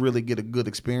really get a good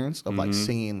experience of like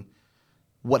seeing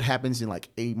what happens in like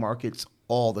A markets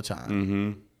all the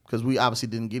time. Because we obviously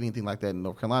didn't get anything like that in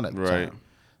North Carolina at the Right. time.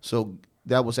 So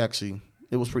that was actually,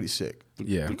 it was pretty sick.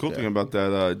 Yeah. The cool thing about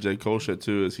that J. Cole shit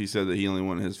too is he said that he only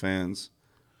wanted his fans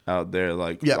out there.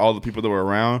 Like Yep. all the people that were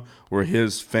around were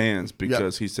his fans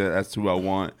because he said that's who I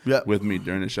want Yep. with me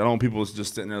during the show. I don't want people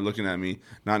just sitting there looking at me,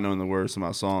 not knowing the words to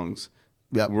my songs.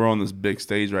 Yep. We're on this big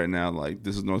stage right now. Like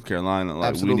this is North Carolina. Like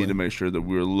Absolutely. we need to make sure that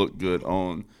we look good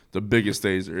on the biggest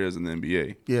stage there is in the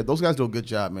NBA. Yeah, those guys do a good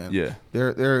job, man. Yeah.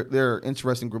 They're an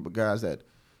interesting group of guys that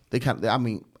they kind of. I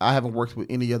mean, I haven't worked with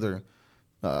any other,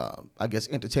 I guess,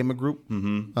 entertainment group.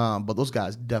 But those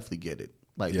guys definitely get it.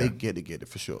 Like Yeah. they get it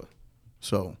for sure.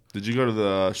 So, Did you go to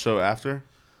the show after?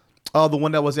 the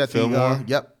one that was at Fillmore?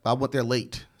 yep, I went there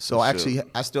late. So For actually, sure.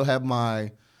 I still have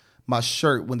my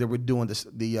shirt when they were doing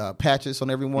the patches on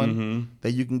everyone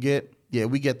that you can get. Yeah,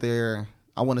 we get there.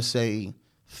 I want to say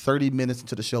 30 minutes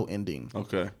into the show ending.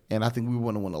 Okay. And I think we were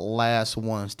one of the last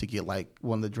ones to get like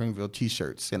one of the Dreamville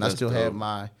T-shirts, and I That's still dope. have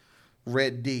my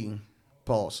red D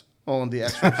pause on the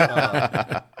actual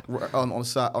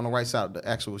on the right side of the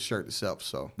actual shirt itself.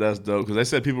 So, That's dope because they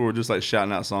said people were just like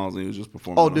shouting out songs and he was just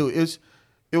performing. oh, them. dude,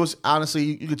 it was honestly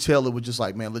you could tell it was just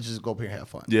like, man, let's just go up here and have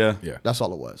fun. Yeah. Yeah. That's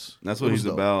all it was. That's It what was he's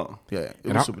dope. about. Yeah, it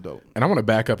And was I- super dope. And I want to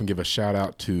back up and give a shout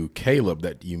out to Caleb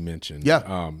that you mentioned.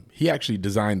 Yeah. He actually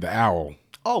designed the owl.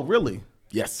 Oh, really?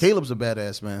 Yes. Caleb's a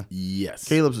badass, man. Yes.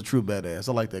 Caleb's a true badass.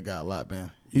 I like that guy a lot,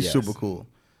 man. He's Yes. super cool.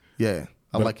 Yeah,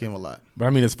 I like him a lot. But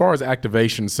I mean, as far as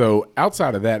activation, so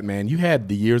outside of that, man, you had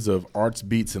the years of arts,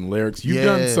 beats, and lyrics. You've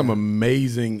done Yeah. some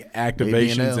amazing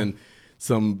activations ABNL. and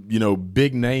some,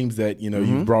 big names that,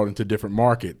 you've brought into different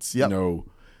markets. Yep.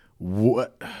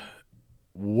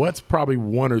 What's probably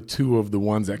one or two of the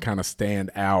ones that kind of stand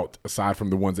out aside from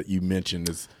the ones that you mentioned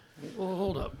is Well,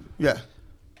 hold up. Yeah.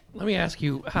 Let me ask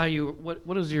you what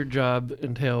does your job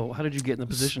entail? How did you get in the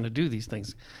position to do these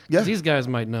things? 'Cause Yeah. these guys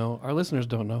might know. Our listeners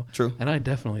don't know. True. And I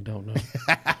definitely don't know.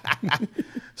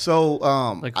 So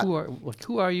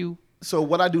who are you? So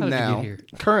what I do How did you now, get here?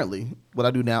 currently, what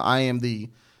I do now, I am the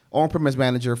on-premise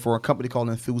manager for a company called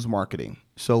Enthuse Marketing.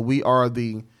 So we are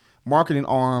the marketing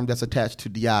arm that's attached to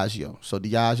Diageo. So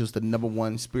Diageo is the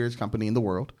 #1 spirits company in the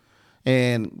world,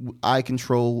 and I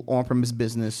control on-premise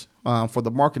business for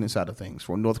the marketing side of things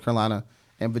for North Carolina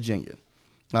and Virginia.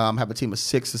 I have a team of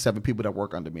 6 to 7 people that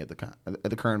work under me at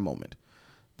the current moment.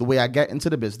 The way I got into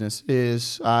the business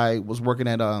is I was working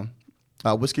at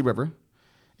Whiskey River,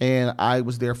 and I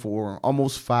was there for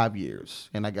almost 5 years.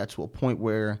 And I got to a point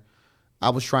where I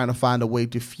was trying to find a way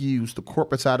to fuse the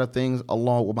corporate side of things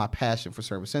along with my passion for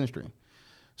service industry.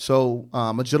 So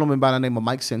a gentleman by the name of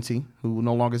Mike Cincy, who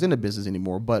no longer is in the business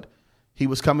anymore, but he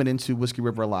was coming into Whiskey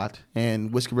River a lot,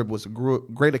 and Whiskey River was a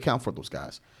great account for those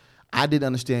guys. I didn't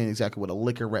understand exactly what a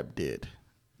liquor rep did,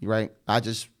 right? I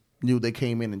just knew they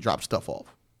came in and dropped stuff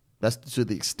off. That's to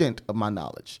the extent of my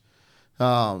knowledge.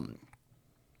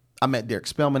 I met Derek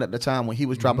Spellman at the time when he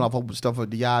was dropping off stuff for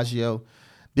Diageo.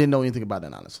 Didn't know anything about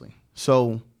that, honestly.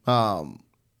 So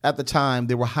at the time,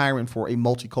 they were hiring for a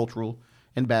multicultural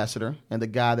ambassador, and the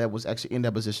guy that was actually in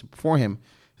that position before him,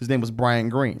 his name was Brian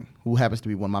Green, who happens to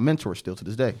be one of my mentors still to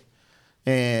this day.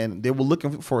 And they were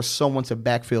looking for someone to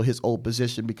backfill his old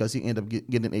position because he ended up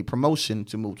getting a promotion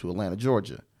to move to Atlanta,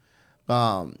 Georgia.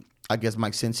 I guess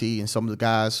Mike Cincy and some of the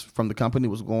guys from the company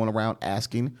was going around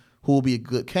asking who would be a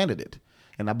good candidate.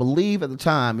 And I believe at the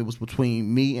time it was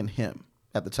between me and him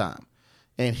at the time.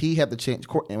 And he had the chance,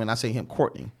 and when I say him,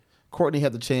 Courtney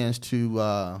had the chance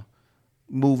to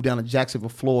move down to Jacksonville,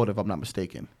 Florida, if I'm not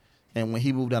mistaken. And when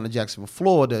he moved down to Jacksonville,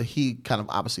 Florida, he kind of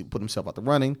obviously put himself out the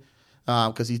running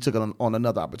because he took it on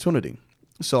another opportunity.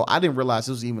 So I didn't realize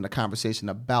it was even a conversation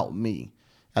about me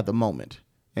at the moment.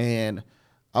 And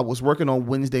I was working on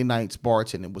Wednesday nights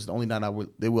bartending. It was the only night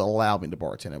they would allow me to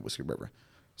bartend at Whiskey River.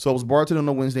 So I was bartending on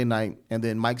a Wednesday night, and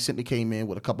then Mike Sintney came in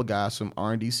with a couple of guys from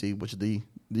RNDC, which is the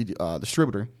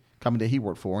distributor company that he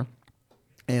worked for,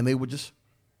 and they were just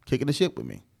kicking the shit with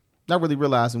me, not really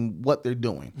realizing what they're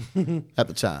doing at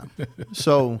the time.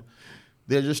 So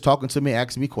they're just talking to me,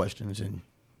 asking me questions, and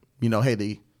hey,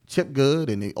 they tip good,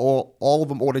 and they all of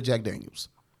them order Jack Daniels.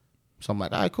 So I'm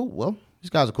like, all right, cool. Well,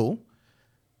 these guys are cool.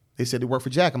 They said they work for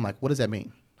Jack. I'm like, what does that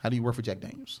mean? How do you work for Jack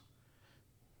Daniels?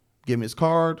 Give me his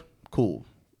card. Cool.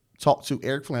 Talked to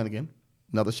Eric Flanagan.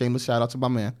 Another shameless shout out to my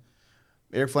man.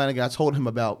 Eric Flanagan, I told him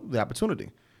about the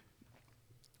opportunity.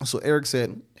 So Eric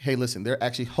said, hey, listen, they're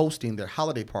actually hosting their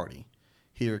holiday party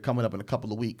here coming up in a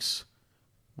couple of weeks.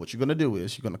 What you're going to do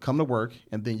is you're going to come to work,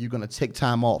 and then you're going to take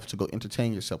time off to go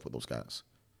entertain yourself with those guys.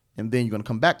 And then you're going to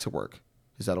come back to work.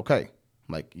 Is that okay?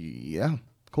 I'm like, yeah,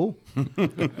 cool.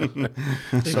 Did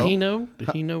he know? Did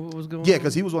he know what was going on? Yeah,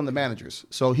 because he was one of the managers.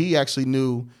 So he actually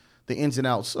knew the ins and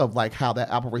outs of like how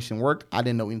that operation worked. I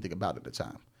didn't know anything about it at the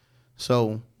time.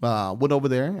 So went over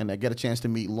there, and I got a chance to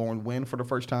meet Lauren Wynn for the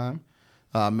first time.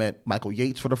 Met Michael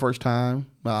Yates for the first time.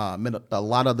 Met a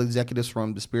lot of the executives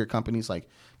from the spirit companies like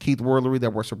Keith Worlery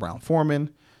that works for Brown Forman.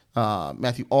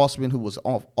 Matthew Osman, who was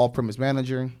off-premise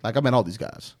manager. Like, I met all these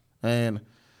guys. And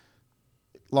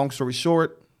long story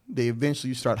short, they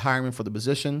eventually start hiring for the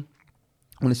position.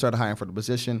 When they started hiring for the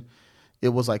position, it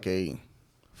was like a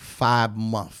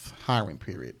 5-month hiring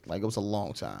period. Like, it was a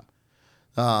long time.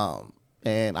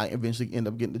 And I eventually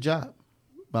ended up getting the job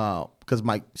because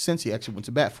Mike Cincy actually went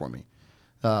to bat for me.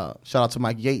 Shout out to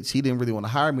Mike Yates. He didn't really want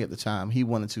to hire me at the time. He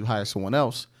wanted to hire someone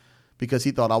else because he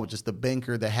thought I was just the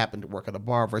banker that happened to work at a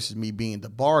bar versus me being the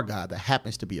bar guy that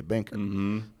happens to be a banker,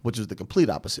 which is the complete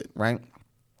opposite, right?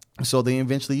 So they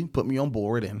eventually put me on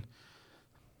board, and,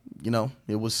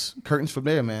 it was curtains from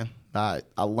there, man. I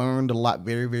learned a lot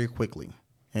very, very quickly.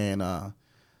 And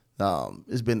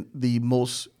it's been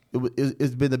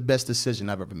it's been the best decision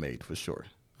I've ever made, for sure.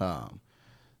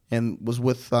 And was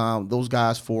with those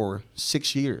guys for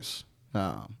 6 years,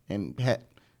 and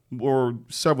wore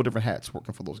several different hats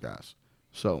working for those guys.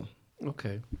 So,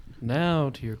 okay. Now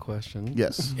to your question.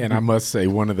 yes, And I must say,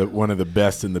 one of the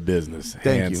best in the business,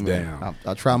 thank hands you, man. down.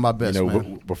 I try my best,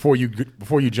 man. Before you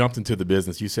jumped into the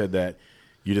business, you said that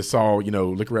you just saw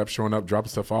liquor reps showing up, dropping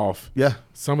stuff off. Yeah.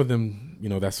 Some of them,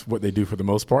 that's what they do for the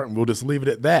most part, and we'll just leave it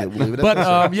at that. Yeah, we'll leave it at but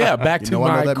that, back to I know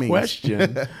my that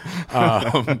question.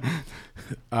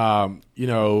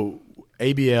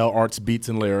 ABL Arts Beats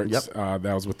and Lyrics. Yep.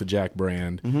 That was with the Jack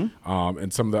brand,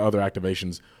 and some of the other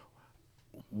activations.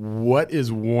 What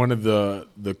is one of the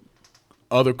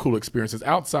other cool experiences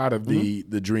outside of the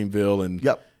Dreamville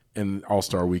and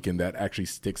All-Star Weekend that actually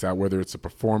sticks out? Whether it's a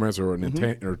performance or an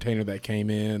entertainer that came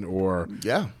in, or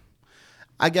Yeah.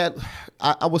 I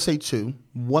would say 2.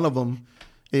 One of them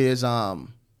is so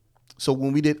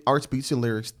when we did Arts Beats and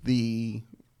Lyrics, the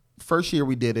first year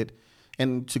we did it,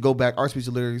 and to go back, Art Speech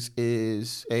and Lyrics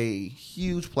is a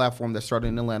huge platform that started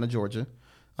in Atlanta, Georgia,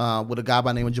 with a guy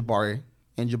by the name of Jabari.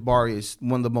 And Jabari is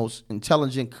one of the most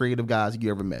intelligent, creative guys you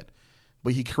ever met.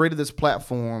 But he created this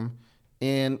platform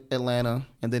in Atlanta,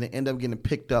 and then it ended up getting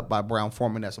picked up by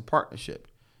Brown-Forman as a partnership.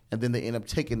 And then they end up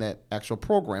taking that actual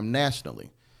program nationally.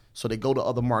 So they go to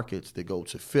other markets. They go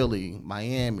to Philly,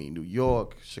 Miami, New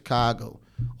York, Chicago,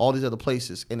 all these other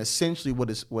places. And essentially what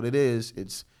it is,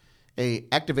 it's a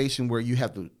activation where you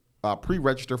have to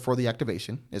pre-register for the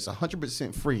activation. It's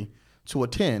 100% free to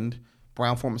attend.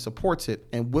 Brown-Forman supports it.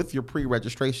 And with your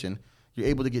pre-registration, you're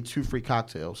able to get 2 free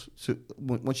cocktails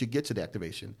once you get to the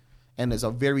activation. And there's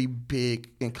a very big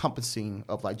encompassing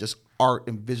of like just art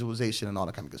and visualization and all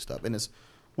that kind of good stuff. And it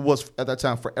was at that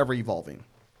time forever evolving.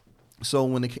 So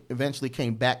when it eventually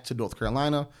came back to North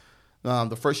Carolina,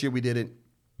 the first year we did it,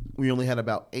 we only had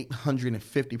about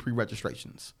 850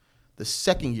 pre-registrations. The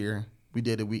second year we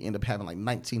did it, we ended up having like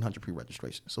 1,900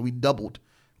 pre-registrations. So we doubled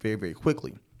very, very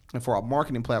quickly. And for our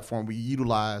marketing platform, we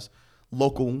utilize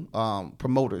local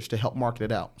promoters to help market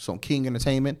it out. So King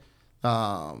Entertainment,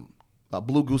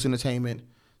 Blue Goose Entertainment,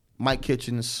 Mike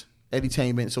Kitchens,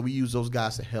 Edutainment. So we use those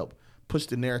guys to help push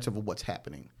the narrative of what's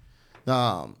happening.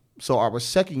 So our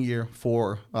second year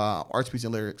for Art Speech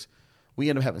and Lyrics, we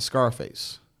ended up having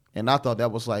Scarface. And I thought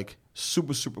that was like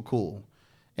super, super cool.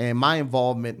 And my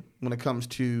involvement when it comes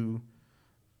to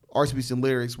Art Speech and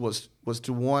Lyrics was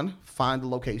to, one, find the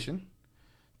location,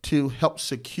 to help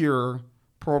secure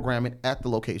programming at the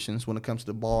locations when it comes to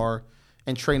the bar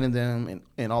and training them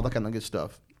and all that kind of good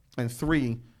stuff. And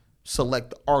 3,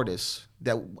 select artists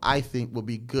that I think will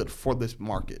be good for this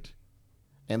market.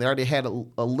 And they already had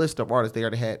a list of artists they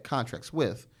already had contracts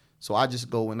with. So I just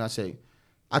go and I say,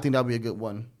 I think that'll be a good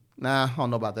one. Nah, I don't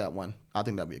know about that one. I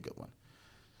think that'll be a good one.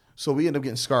 So we ended up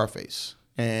getting Scarface.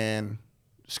 And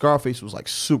Scarface was like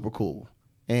super cool.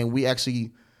 And we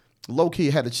actually low-key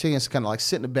had a chance to kind of like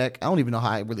sit in the back. I don't even know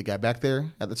how I really got back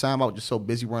there at the time. I was just so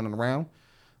busy running around.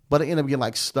 But I ended up getting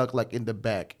like stuck like in the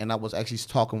back. And I was actually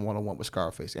talking one-on-one with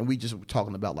Scarface. And we just were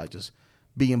talking about like just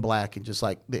being black and just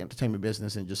like the entertainment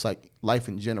business and just like life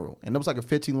in general. And it was like a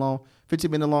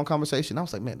 15-minute long conversation. I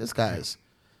was like, man, this guy's,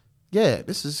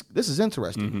 this is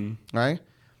interesting, right?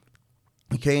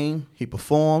 He came, he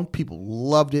performed, people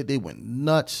loved it, they went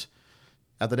nuts.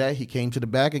 After that, he came to the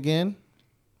back again.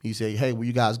 He said, hey, were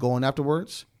you guys going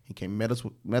afterwards? He came, met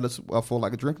us for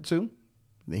like a drink or two.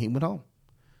 Then he went home.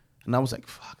 And I was like,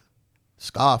 fuck,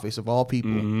 Scarface of all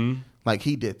people, like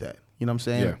he did that. You know what I'm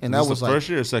saying? Yeah. And And that that was the like first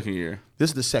year or second year?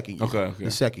 This is the second year. Okay. The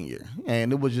second year.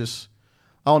 And it was just,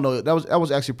 I don't know, that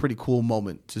was actually a pretty cool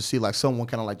moment to see like someone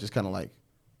kind of like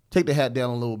take the hat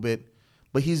down a little bit.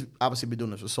 But he's obviously been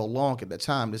doing this for so long at that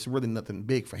time, there's really nothing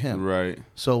big for him. Right.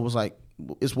 So it was like,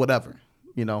 it's whatever,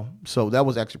 you know? So that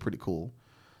was actually pretty cool.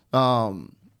 I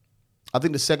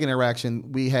think the second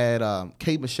interaction, we had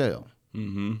K. Michelle.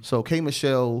 So K.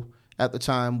 Michelle at the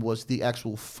time was the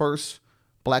actual first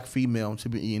black female to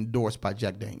be endorsed by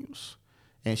Jack Daniels.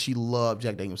 And she loved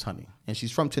Jack Daniels honey. And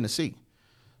she's from Tennessee.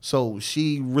 So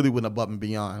she really went above and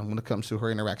beyond when it comes to her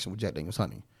interaction with Jack Daniels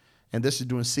honey. And this is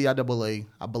doing CIAA,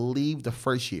 I believe, the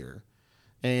first year.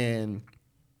 And,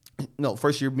 no,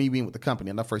 first year me being with the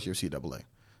company, not first year CIAA.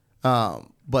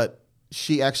 But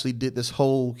she actually did this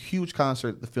whole huge concert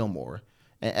at the Fillmore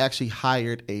and actually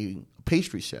hired a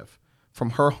pastry chef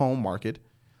from her home market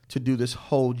to do this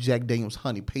whole Jack Daniels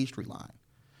honey pastry line.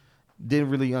 Didn't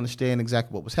really understand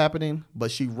exactly what was happening,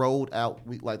 but she rolled out,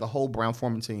 like the whole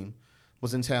Brown-Forman team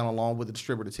was in town along with the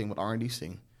distributor team with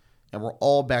RNDC. And we're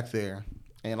all back there.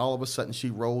 And all of a sudden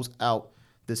she rolls out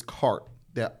this cart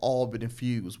that all been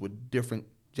infused with different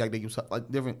Jack Daniels,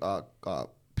 like different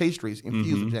pastries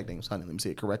infused with Jack Daniels honey. Let me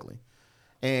say it correctly.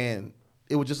 And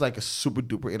it was just like a super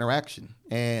duper interaction.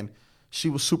 And she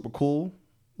was super cool,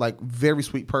 like very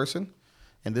sweet person.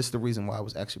 And this is the reason why it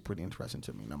was actually pretty interesting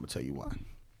to me. And I'm going to tell you why.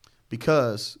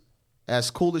 Because as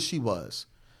cool as she was,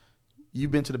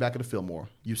 you've been to the back of the Fillmore.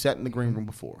 You've sat in the green room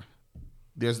before.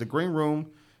 There's the green room,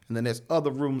 and then there's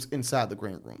other rooms inside the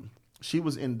green room. She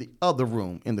was in the other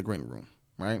room in the green room,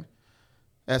 right?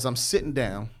 As I'm sitting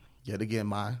down, yet again,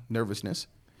 my nervousness,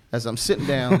 as I'm sitting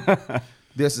down,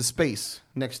 there's a space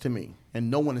next to me,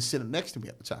 and no one is sitting next to me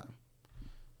at the time.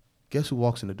 Guess who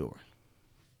walks in the door?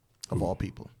 Of all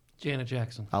people. Janet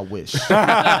Jackson. I wish.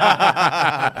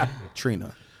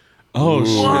 Trina. Oh,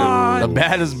 shit. The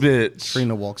baddest bitch.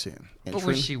 Trina walks in. And What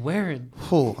was she wearing?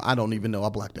 Oh, I don't even know. I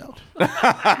blacked out.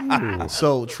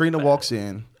 So Trina walks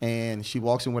in, and she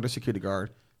walks in with her security guard.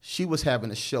 She was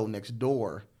having a show next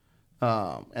door,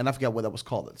 and I forgot what that was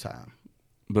called at the time.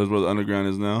 But it's where the underground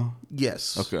is now?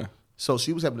 Yes. Okay. So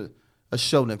she was having a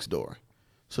show next door.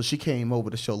 So she came over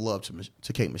to show love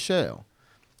to Kate Michelle.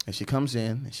 And she comes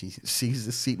in and she sees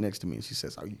the seat next to me and she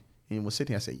says, "Are you anyone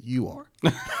sitting here?" I said, "You are."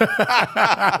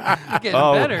 Getting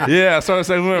better. Yeah, so I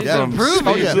said we went from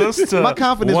speechless to My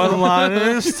confidence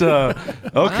one-liners to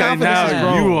okay,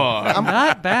 now you are.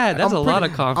 Not bad. That's a lot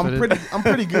of confidence. I'm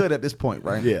pretty good at this point,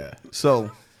 right? Yeah. So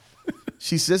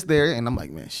she sits there and I'm like,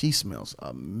 man, she smells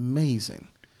amazing.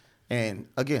 And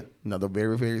again, another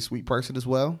very, very sweet person as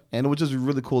well. And it was just a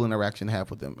really cool interaction to have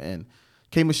with them. And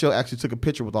Kay Michelle actually took a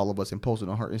picture with all of us and posted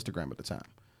on her Instagram at the time.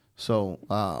 So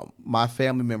my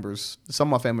family members, some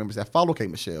of my family members that follow Kay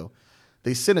Michelle,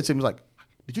 they sent it to me like,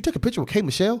 "Did you take a picture with Kay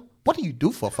Michelle? What do you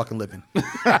do for a fucking living?"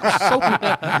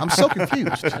 I'm so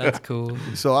confused. That's cool.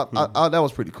 So that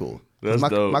was pretty cool. That's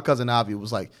dope. My cousin Avi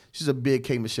was like, she's a big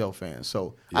Kay Michelle fan.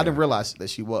 So I didn't realize that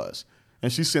she was.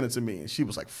 And she sent it to me and she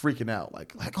was like freaking out.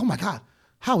 Like, oh my God,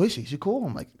 how is she? She cool?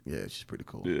 I'm like, yeah, she's pretty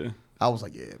cool. Yeah. I was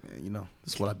like, yeah, man,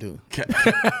 this is what I do.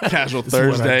 Casual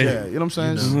Thursday. Yeah, you know what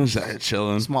I'm saying? Just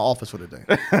chilling. It's my office for the day.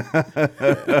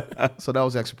 Yeah. So that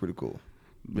was actually pretty cool.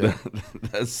 Yeah.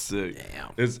 That's sick.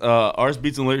 Damn. Is Arts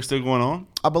Beats and Lyrics still going on?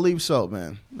 I believe so,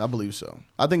 man. I believe so.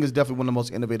 I think it's definitely one of the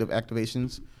most innovative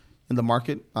activations in the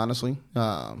market, honestly.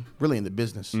 Really in the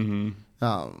business.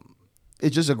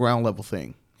 It's just a ground level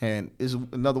thing. And it's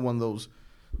another one of those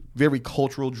very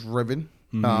cultural driven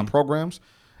programs.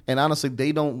 And honestly,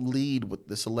 they don't lead with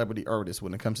the celebrity artists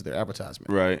when it comes to their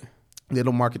advertisement. Right. They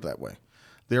don't market that way.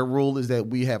 Their rule is that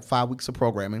we have 5 weeks of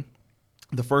programming.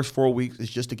 The first 4 weeks is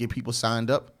just to get people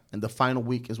signed up. And the final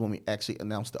week is when we actually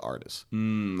announce the artist.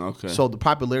 Okay. So the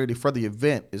popularity for the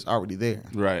event is already there.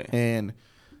 Right. And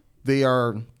they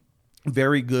are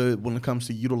very good when it comes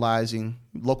to utilizing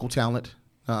local talent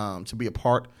to be a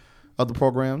part of the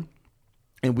program.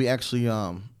 And we actually,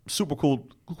 super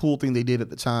cool thing they did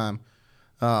at the time.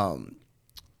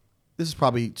 This is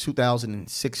probably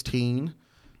 2016,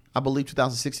 I believe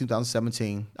 2016,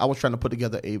 2017. I was trying to put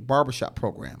together a barbershop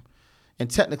program. And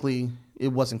technically, it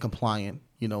wasn't compliant,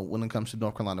 when it comes to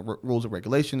North Carolina rules and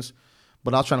regulations.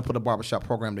 But I was trying to put a barbershop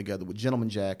program together with Gentleman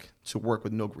Jack to work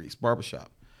with No Grease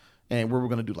Barbershop. And we were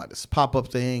going to do like this pop-up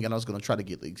thing, and I was going to try to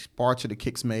get these bartender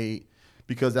kicks made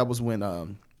because that was when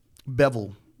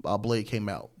Bevel Blade came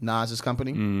out, Nas's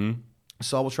company. Mm-hmm.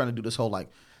 So I was trying to do this whole like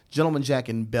Gentleman Jack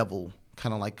and Bevel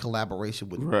kind of like collaboration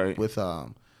with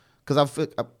because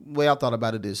the way I thought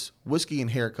about it is whiskey and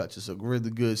haircuts is a really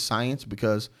good science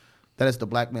because that is the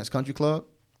Black Man's Country Club,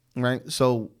 right?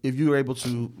 So if you're able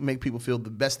to make people feel the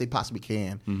best they possibly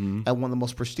can at one of the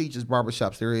most prestigious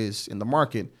barbershops there is in the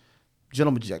market,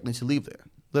 Gentleman Jack needs to live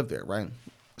there, right?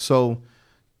 So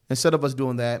instead of us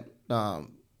doing that,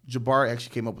 Jabbar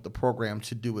actually came up with a program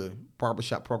to do a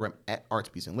barbershop program at Arts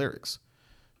Beats and Lyrics.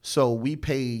 So we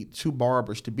paid 2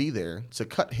 barbers to be there to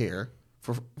cut hair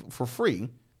for free.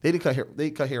 They didn't cut hair. They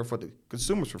cut hair for the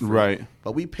consumers for free. Right.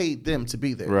 But we paid them to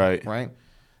be there. Right. Right.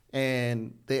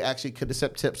 And they actually could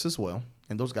accept tips as well.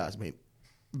 And those guys made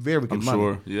very good money.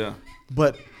 I'm sure. Yeah.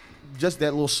 But just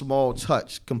that little small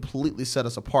touch completely set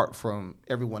us apart from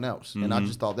everyone else. And I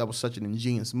just thought that was such an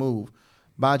ingenious move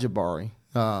by Jabari.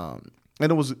 And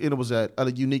it was at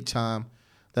a unique time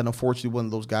that unfortunately one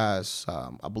of those guys,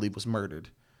 I believe, was murdered.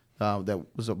 That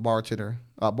was a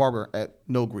barber at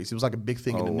No Grease. It was like a big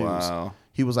thing in the news. Wow.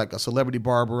 He was like a celebrity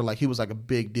barber. Like he was like a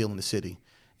big deal in the city.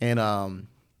 And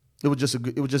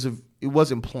it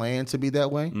wasn't planned to be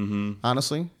that way,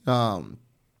 honestly.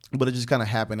 But it just kind of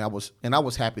happened. I was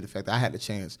happy the fact that I had the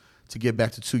chance to get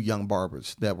back to 2 young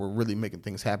barbers that were really making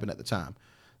things happen at the time.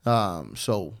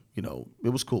 So it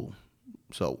was cool.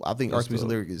 So I think Arts Beats and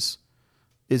Lyrics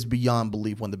is beyond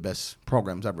belief one of the best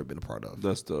programs I've ever been a part of.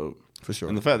 That's dope. For sure.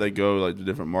 And the fact they go like to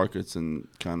different markets and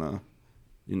kind of,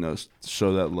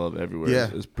 show that love everywhere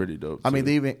is pretty dope. I mean,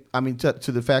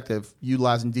 to the fact of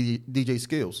utilizing DJ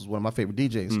Skills is one of my favorite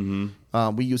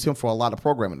DJs. We used him for a lot of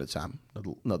programming at the time.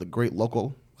 Another great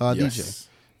local DJ.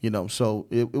 So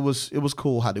it was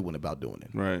cool how they went about doing it.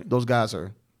 Right. Those guys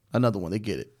are another one. They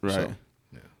get it. Right. So.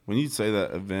 When you say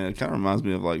that event, it kind of reminds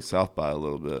me of like South by a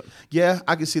little bit. Yeah,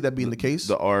 I can see that being the case.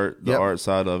 The art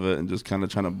side of it, and just kind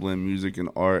of trying to blend music and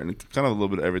art and kind of a little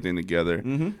bit of everything together.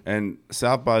 And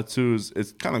South by too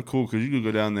it's kind of cool because you could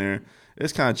go down there.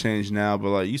 It's kind of changed now, but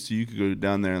like used to, you could go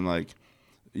down there and like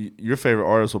your favorite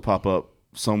artist will pop up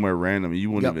somewhere random and you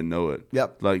wouldn't even know it.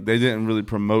 Yep. Like they didn't really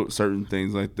promote certain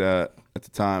things like that at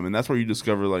the time, and that's where you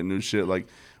discover like new shit. Like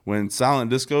when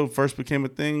silent disco first became a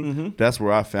thing, that's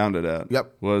where I found it at.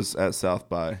 Yep. Was at South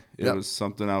by. It was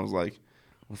something I was like,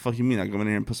 what the fuck you mean? I go in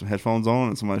here and put some headphones on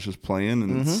and somebody's just playing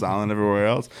and it's silent everywhere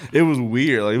else. It was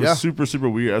weird. Like it was super, super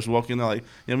weird. I was walking there like,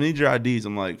 I need your IDs.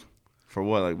 I'm like, For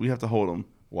what? Like, we have to hold them.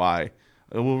 Why?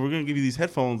 Well, we're going to give you these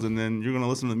headphones, and then you're going to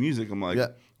listen to the music. I'm like,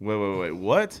 wait,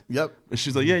 what? Yep. And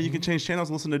she's like, yeah, you can change channels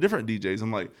and listen to different DJs.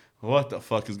 I'm like, what the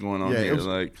fuck is going on here?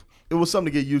 It was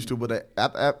something to get used to, but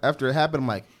after it happened, I'm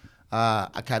like,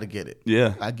 I kind of get it.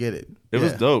 Yeah. I get it. It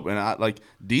was dope. And I like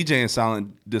DJing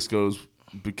silent discos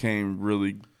became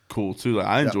really cool too. Like,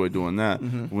 I enjoyed doing that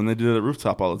when they did it at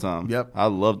Rooftop all the time. Yep. I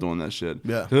love doing that shit.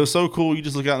 Yeah. It was so cool. You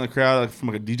just look out in the crowd, like, from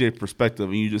like a DJ perspective,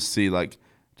 and you just see like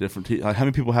different like, how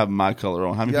many people have my color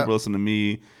on, how many people listen to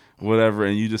me, whatever,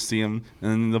 and you just see them,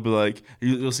 and they'll be like,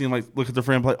 you'll see them like look at their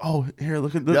friend, like, oh, here,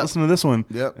 look at listen to this one.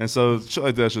 Yep. And so shit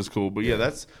like that's just cool. But yeah,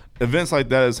 that's events like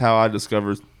that is how I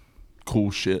discovered cool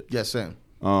shit. Yes, same.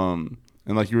 And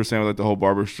like you were saying with like the whole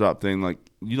barbershop thing, like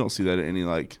you don't see that at any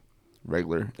like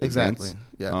regular Exactly. events.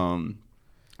 Yeah.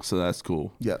 So that's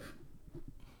cool. Yep.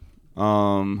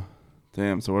 Damn.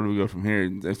 So where do we go from here?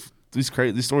 These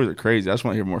stories are crazy. I just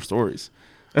want to hear more stories.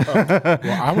 Well,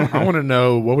 I want to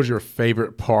know, what was your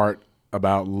favorite part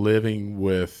about living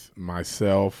with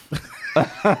myself,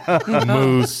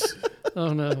 Moose,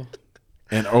 Oh no.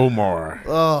 and Omar?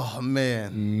 Oh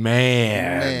man.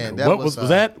 Man, that what was, was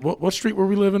that? What street were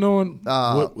we living on?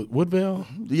 Woodville.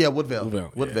 Yeah,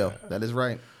 Woodville. Yeah. That is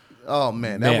right. Oh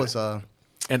man, that was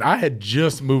And I had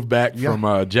just moved back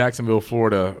from Jacksonville,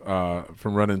 Florida,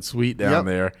 from running Sweet down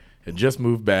there. Had just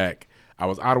moved back. I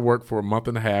was out of work for a month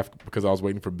and a half because I was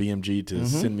waiting for BMG to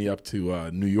send me up to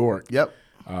New York. Yep.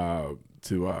 To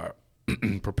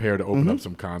prepare to open up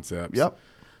some concepts. Yep.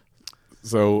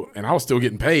 So, and I was still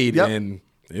getting paid, and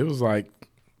it was like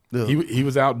he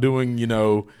was out doing,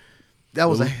 That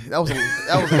was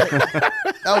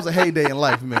a heyday in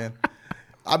life, man.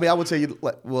 I mean, I would tell you,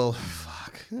 like, well,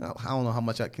 fuck, I don't know how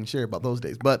much I can share about those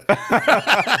days, but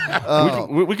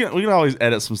we can always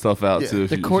edit some stuff out too.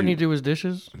 Did Courtney do his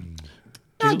dishes?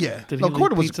 yeah. Did he No, leave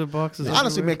Courtney was pizza boxes?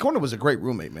 honestly, everywhere? man. Courtney was a great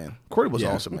roommate, man. Courtney was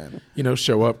awesome, man.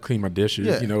 show up, clean my dishes.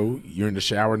 Yeah. you're in the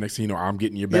shower. Next thing you know, I'm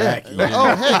getting your back. Yeah.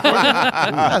 Oh, hey,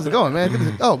 Courtney. How's it going,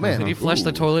 man? Oh, man. Did he flush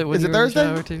the toilet when Is you it were in the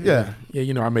Thursday? shower too? Yeah.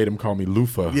 Yeah, I made him call me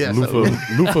Lufa. Yes.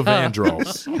 Lufa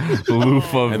Vandross.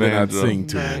 Lufa And then I'd Vandross. sing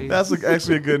to him. That's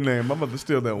actually a good name. I'm going to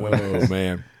steal that one. Oh,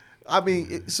 man. I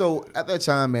mean, so at that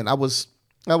time, man, I was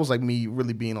like me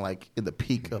really being like in the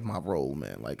peak of my role,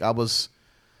 man.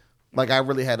 Like I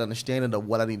really had understanding of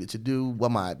what I needed to do,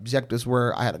 what my objectives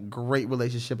were. I had a great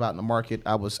relationship out in the market.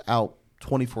 I was out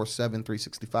 24/7,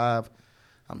 365.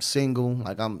 I'm single.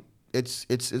 Like it's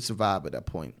a vibe at that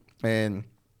point. And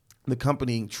the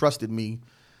company trusted me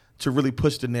to really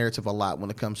push the narrative a lot when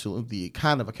it comes to the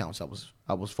kind of accounts I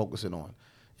was focusing on.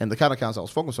 And the kind of accounts I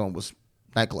was focused on was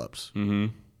nightclubs. Mm-hmm.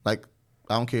 Like,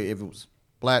 I don't care if it was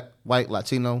black, white,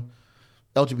 Latino,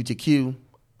 LGBTQ,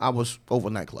 I was over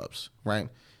nightclubs, right?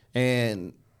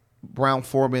 And Brown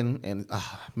Foreman, and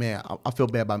man, I feel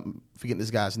bad by forgetting this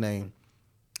guy's name.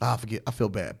 I feel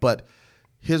bad. But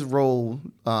his role,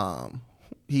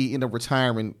 he ended up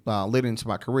retiring later into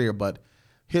my career, but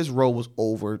his role was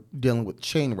over dealing with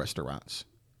chain restaurants.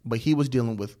 But he was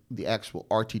dealing with the actual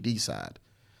RTD side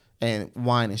and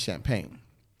wine and champagne.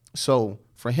 So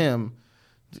for him,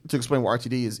 to explain what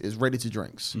RTD is ready to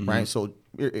drinks, right? So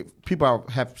if people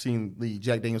have seen the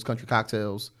Jack Daniel's Country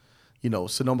Cocktails,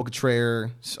 Sonoma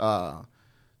Cutrer,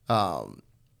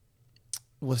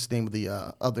 what's the name of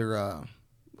the other, I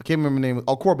can't remember the name.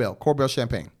 Corbel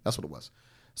Champagne. That's what it was.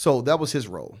 So that was his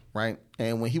role, right?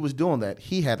 And when he was doing that,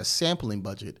 he had a sampling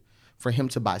budget for him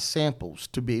to buy samples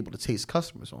to be able to taste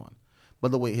customers on.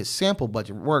 But the way his sample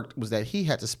budget worked was that he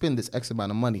had to spend this X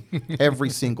amount of money every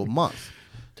single month.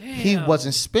 Damn. He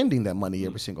wasn't spending that money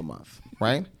every single month,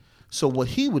 right? So what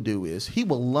he would do is he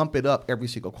would lump it up every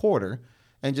single quarter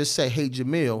and just say, hey,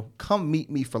 Jamil, come meet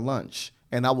me for lunch,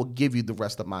 and I will give you the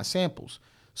rest of my samples.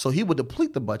 So he would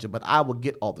deplete the budget, but I would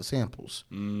get all the samples.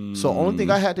 So only thing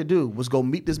I had to do was go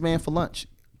meet this man for lunch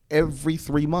every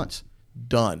 3 months.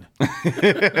 Done.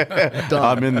 Done.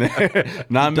 I'm in there.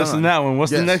 Not missing that one.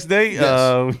 What's the Yes. next date?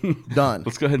 Yes. Done.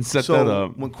 Let's go ahead and set so that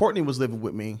up. When Courtney was living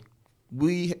with me,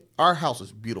 our house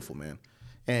was beautiful, man.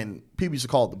 And people used to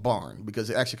call it the barn because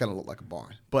it actually kind of looked like a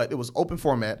barn. But it was open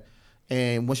format.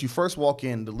 And once you first walk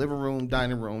in, the living room,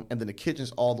 dining room, and then the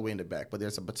kitchen's all the way in the back. But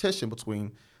there's a partition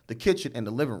between the kitchen and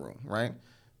the living room, right?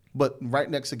 But right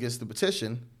next against the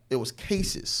partition, it was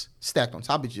cases stacked on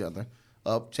top of each other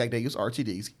of Jack Daniel's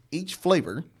RTDs, each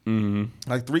flavor,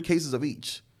 like 3 cases of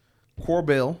each,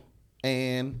 Corbel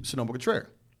and Sonoma Cutrer.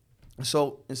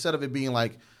 So instead of it being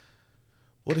like,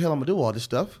 what the hell I'm going to do with all this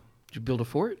stuff? Did you build a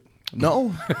fort?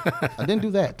 No, I didn't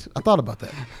do that. I thought about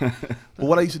that. But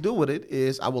what I used to do with it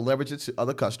is I would leverage it to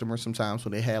other customers sometimes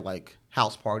when they had like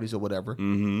house parties or whatever.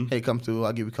 Mm-hmm. Hey, come through.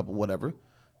 I'll give you a couple whatever.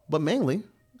 But mainly,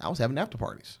 I was having after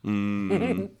parties.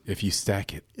 If you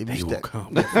stack it, they will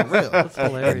come. For real. That's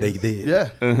hilarious. And they did.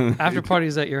 Yeah. After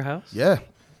parties at your house? Yeah.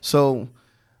 So,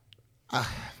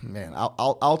 man,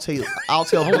 I'll tell you. I'll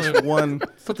tell this one.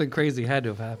 Something crazy had to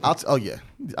have happened. Oh yeah.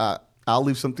 I'll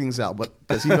leave some things out, but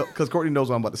because Courtney knows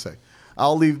what I'm about to say.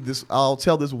 I'll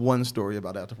tell this one story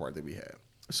about the after party that we had.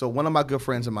 So one of my good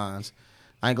friends of mine,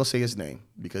 I ain't gonna say his name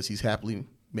because he's happily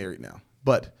married now.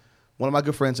 But one of my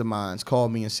good friends of mine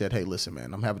called me and said, "Hey, listen,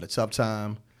 man, I'm having a tough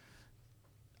time.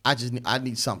 I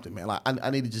need something, man. Like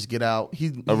I need to just get out.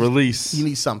 A release. He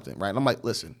needs something, right?" And I'm like,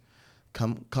 "Listen,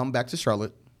 come back to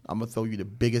Charlotte. I'm gonna throw you the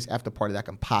biggest after party that I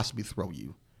can possibly throw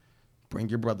you. Bring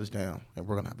your brothers down, and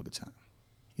we're gonna have a good time."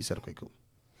 He said, "Okay, cool."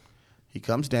 He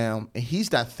comes down, and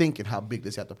he's not thinking how big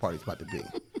this after party is about to be.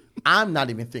 I'm not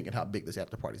even thinking how big this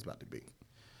after party is about to be.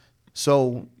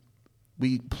 So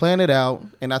we plan it out,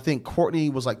 and I think Courtney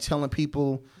was like telling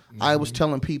people, I was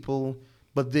telling people,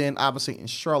 but then obviously in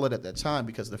Charlotte at that time,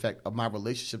 because of the fact of my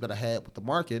relationship that I had with the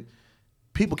market,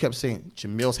 people kept saying,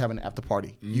 "Jamil's having an after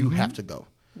party. You have to go."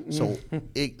 So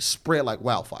it spread like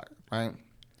wildfire, right?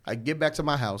 I get back to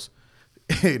my house,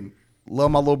 and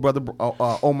love my little brother,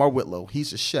 Omar Whitlow.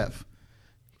 He's a chef.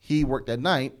 He worked at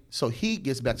night, so he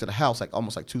gets back to the house like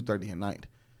almost like 2:30 at night.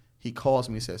 He calls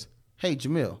me and says, "Hey,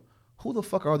 Jamil, who the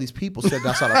fuck are all these people sitting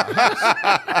outside of our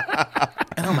house?"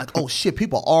 And I'm like, "Oh shit,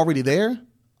 people are already there?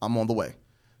 I'm on the way."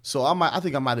 So I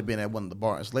think I might have been at one of the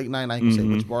bars late night. I ain't gonna say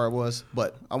which bar it was,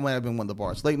 but I might have been one of the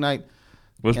bars late night.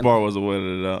 Which bar was it?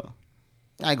 Waited it out.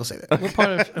 I ain't gonna say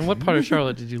that. What part of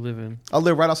Charlotte did you live in? I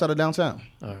live right outside of downtown,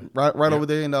 All right. right over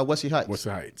there in Wesley Heights. What's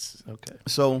the Heights? Okay.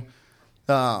 So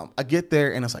I get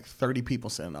there, and it's like 30 people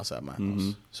sitting outside my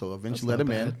house. So eventually let That's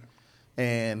them not in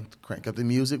and crank up the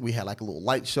music. We had like a little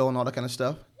light show and all that kind of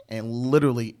stuff. And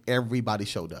literally everybody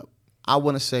showed up. I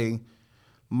want to say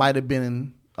might have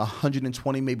been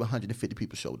 120, maybe 150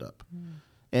 people showed up.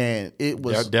 And it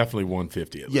was definitely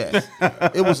 150. yes.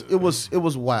 It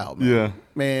was wild, man. Yeah.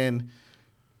 Man,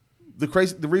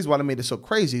 the reason why I made it so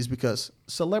crazy is because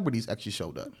celebrities actually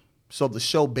showed up. So the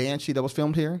show Banshee that was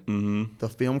filmed here, the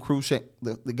film crew,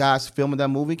 the guys filming that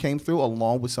movie came through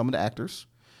along with some of the actors.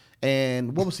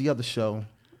 And what was the other show?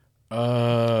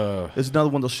 There's another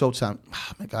one of those Showtime.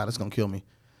 Oh my God, it's gonna kill me.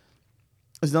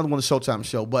 There's another one of the Showtime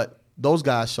show, but those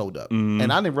guys showed up,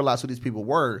 and I didn't realize who these people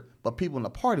were. But people in the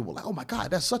party were like, "Oh my God,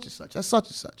 that's such and such. That's such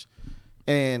and such."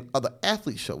 And other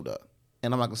athletes showed up,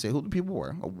 and I'm not gonna say who the people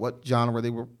were or what genre they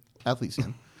were athletes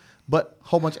in. But a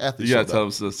whole bunch of athletes You gotta showed tell up.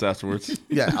 us this afterwards.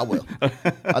 Yeah, I will.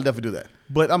 I'll definitely do that.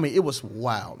 But I mean, it was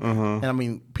wild, man. And I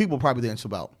mean, people were probably there until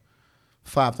about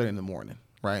 5:30 in the morning,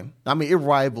 right? I mean, it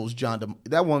rivals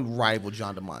that one rivaled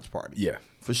John DeMont's party. Yeah.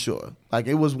 For sure. Like,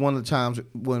 it was one of the times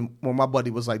when my buddy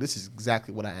was like, "This is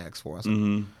exactly what I asked for." I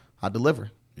said, "I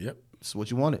deliver. Yep. This is what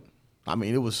you wanted." I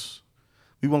mean,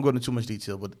 we won't go into too much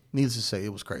detail, but needless to say,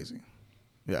 it was crazy.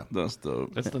 Yeah. That's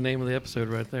dope. That's the name of the episode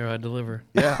right there. I deliver.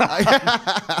 Yeah.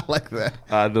 I like that.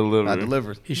 I delivered. I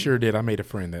delivered. He sure did. I made a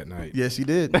friend that night. Yes, he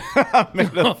did. Oh, I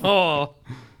think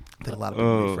a lot of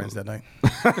people made friends that night.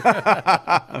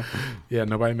 Yeah,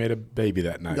 nobody made a baby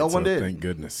that night. No one did. Thank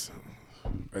goodness.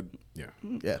 Yeah.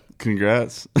 Yeah.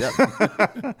 Congrats. Yep.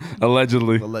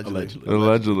 Allegedly.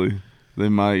 Allegedly. They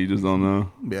might. You just don't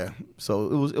know. Yeah.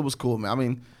 So it was cool, man. I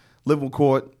mean, living with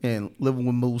Court and living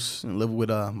with Moose and living with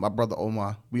my brother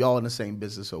Omar, we all in the same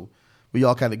business, so we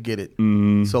all kind of get it.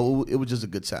 So it was just a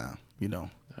good time, you know.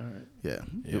 all right. Yeah.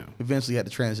 Yeah. Eventually had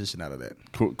to transition out of that.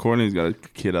 Courtney's got a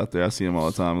kid out there. I see him all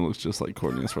the time. It looks just like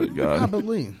Courtney. I swear to I God.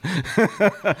 believe.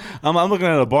 I'm looking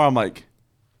at a bar. I'm like,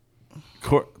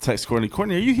 text Courtney.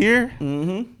 Courtney, are you here?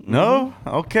 Mm-hmm. No?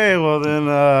 Okay, well then,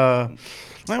 I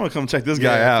want to come check this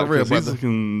guy Yeah, out for real, because he's brother.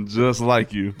 looking just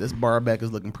like you. This bar back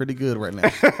is looking pretty good right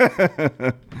now.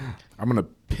 I'm going to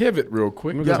pivot real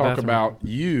quick and go to the talk bathroom. about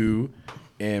you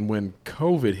and when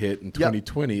COVID hit in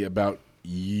 2020 about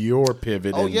your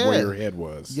pivot and where your head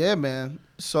was. Yeah, man.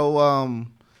 So,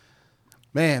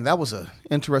 man, that was a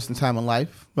interesting time in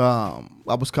life. I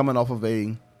was coming off of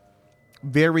a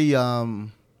very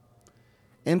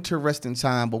interesting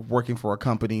time of working for a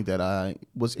company that I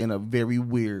was in a very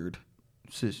weird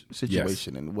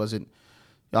situation, and it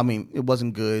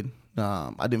wasn't good.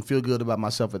 I didn't feel good about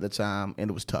myself at the time,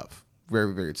 and it was tough,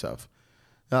 very, very tough.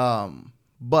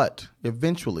 But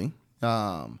eventually,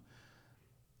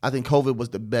 I think COVID was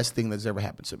the best thing that's ever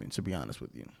happened to me, to be honest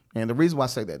with you. And the reason why I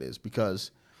say that is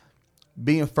because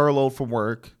being furloughed from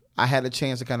work, I had a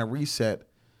chance to kind of reset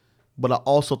But I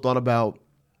also thought about,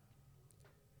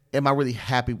 am I really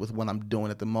happy with what I'm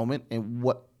doing at the moment, and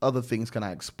what other things can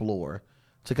I explore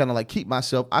to kind of like keep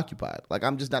myself occupied? Like,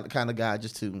 I'm just not the kind of guy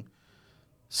just to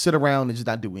sit around and just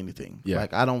not do anything. Yeah.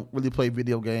 Like, I don't really play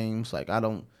video games. Like,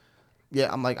 I'm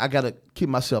like, I got to keep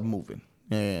myself moving.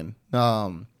 And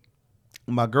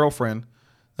my girlfriend,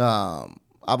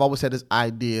 I've always had this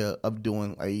idea of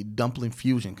doing a dumpling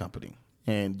fusion company.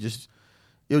 And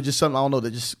it was just something, I don't know,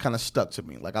 that just kind of stuck to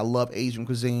me. Like, I love Asian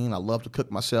cuisine. I love to cook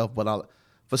myself. But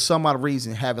for some odd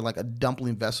reason, having like a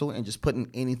dumpling vessel and just putting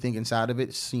anything inside of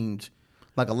it seemed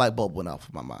like a light bulb went off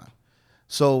in my mind.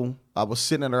 So I was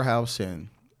sitting at her house, and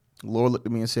Laura looked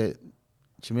at me and said,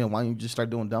 Jamil, why don't you just start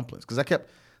doing dumplings? Because I kept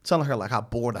telling her like how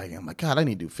bored I am. Like, God, I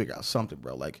need to figure out something,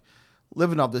 bro. Like,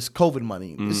 living off this COVID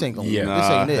money, this ain't gonna yeah. this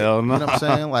ain't it. Hell no. You know what I'm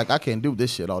saying? Like, I can't do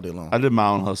this shit all day long. I did my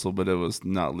own hustle, but it was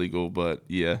not legal. But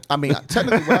yeah, I mean,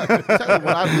 technically what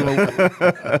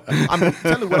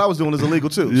I was doing is illegal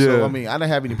too. So Yeah. I mean, I didn't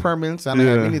have any permits. I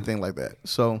didn't have anything like that.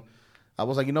 So I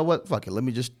was like, you know what? Fuck it. Let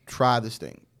me just try this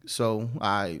thing. So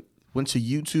I went to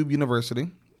YouTube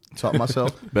University, taught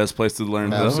myself. best place to learn.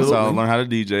 That's Absolutely. how I learn how to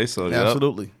DJ. So yeah,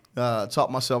 Absolutely.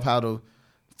 Taught myself how to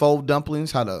fold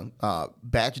dumplings, how to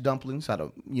batch dumplings, how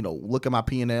to, look at my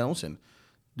P&Ls and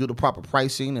do the proper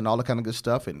pricing and all that kind of good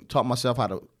stuff, and taught myself how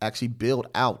to actually build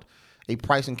out a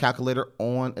pricing calculator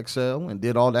on Excel and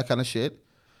did all that kind of shit.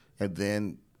 And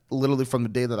then literally from the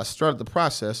day that I started the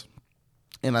process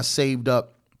and I saved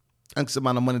up X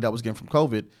amount of money that I was getting from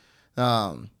COVID,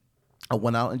 I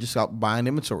went out and just started buying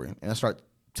inventory and I started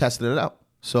testing it out.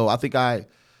 So I think I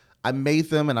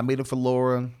made them, and I made it for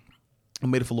Laura. I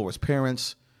made it for Laura's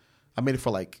parents. I made it for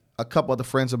like a couple other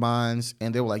friends of mine,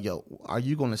 and they were like, yo, are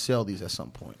you going to sell these at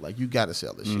some point? Like, you got to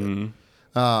sell this shit.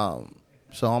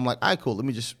 So I'm like, all right, cool. Let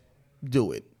me just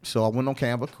do it. So I went on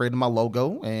Canva, created my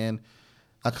logo, and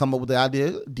I come up with the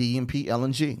idea,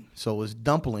 DMP-LNG. So it's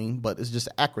dumpling, but it's just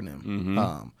an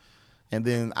acronym. And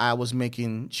then I was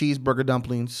making cheeseburger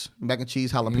dumplings, mac and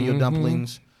cheese jalapeno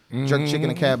dumplings, jerk chicken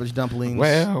and cabbage dumplings.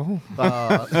 Well,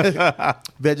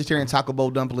 Vegetarian taco bowl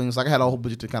dumplings. Like, I had a whole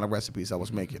bunch of kind of recipes I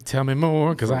was making. tell me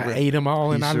more, because I ate them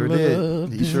all and I Sure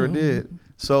loved did. He sure did.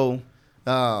 So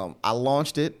I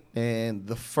launched it, and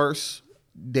the first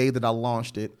day that I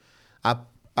launched it,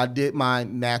 I did my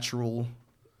natural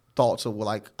thoughts of what,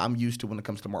 like, I'm used to when it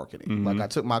comes to marketing. Like, I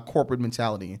took my corporate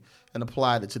mentality and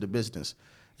applied it to the business.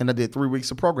 And I did 3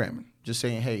 weeks of programming, just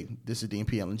saying, hey, this is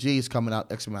DMP-LNG. It's coming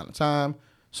out X amount of time.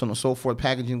 So on and so forth.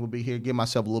 Packaging will be here. Give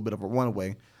myself a little bit of a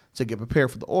runway to get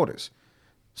prepared for the orders.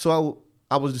 So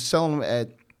I was just selling them at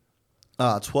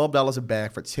 $12 a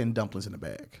bag for 10 dumplings in a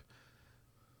bag.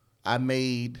 I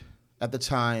made, at the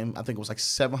time, I think it was like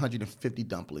 750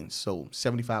 dumplings, so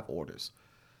 75 orders.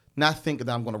 Not thinking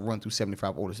that I'm going to run through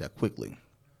 75 orders that quickly.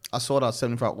 I sold out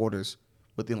 75 orders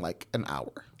within like an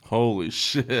hour. holy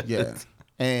shit. Yeah.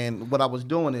 And what I was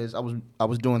doing is I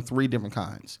was doing 3 different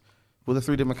kinds. With the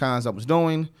 3 different kinds I was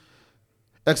doing,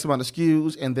 X amount of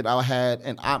SKUs, and then I had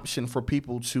an option for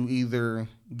people to either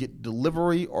get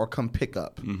delivery or come pick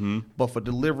up. Mm-hmm. But for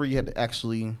delivery, you had to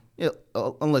actually,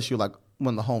 unless you're like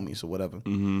one of the homies or whatever.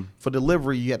 Mm-hmm. For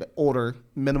delivery, you had to order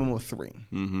minimum of 3.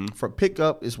 Mm-hmm. For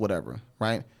pickup, is whatever,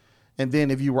 right? And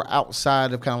then if you were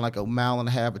outside of kind of like a 1.5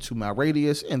 mile or 2 mile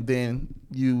radius, and then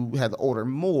you had to order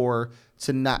more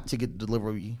to get the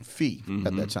delivery fee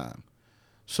at that time.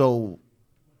 So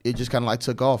it just kind of like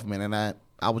took off, man. And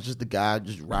I was just the guy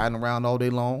just riding around all day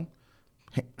long,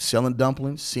 selling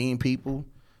dumplings, seeing people,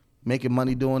 making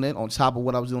money doing it on top of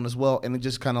what I was doing as well. And it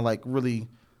just kind of like really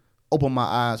opened my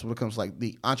eyes when it comes to like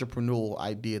the entrepreneurial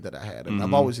idea that I had. And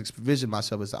I've always envisioned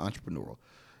myself as an entrepreneur.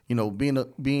 You know, being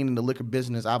in the liquor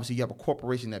business, obviously you have a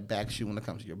corporation that backs you when it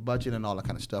comes to your budget and all that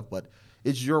kind of stuff. But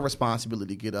it's your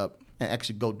responsibility to get up and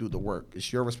actually go do the work.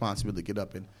 It's your responsibility to get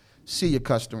up and see your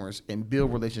customers and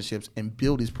build relationships and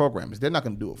build these programs. They're not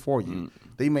going to do it for you.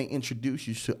 They may introduce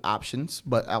you to options,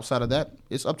 but outside of that,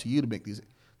 it's up to you to make these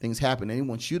things happen. And they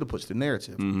want you to push the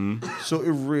narrative. So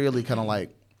it really kind of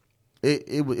like,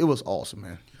 it was awesome,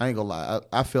 man. I ain't going to lie.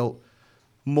 I felt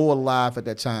more alive at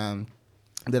that time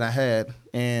than I had.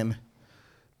 And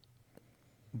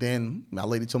then my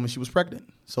lady told me she was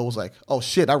pregnant. So it was like, oh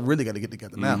shit, I really got to get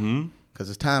together now. Because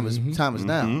it's time is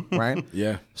now, right?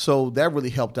 Yeah. So that really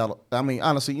helped out. I mean,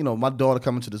 honestly, you know, my daughter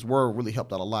coming to this world really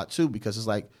helped out a lot too, because it's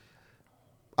like,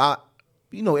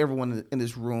 everyone in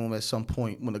this room at some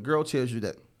point, when a girl tells you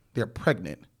that they're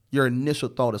pregnant, your initial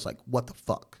thought is like, what the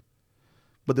fuck?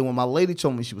 But then when my lady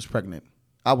told me she was pregnant,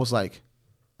 I was like,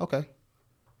 okay,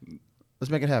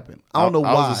 let's make it happen. I don't know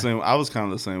why. I was kind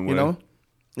of the same way. You know,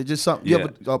 it's just something. Yeah.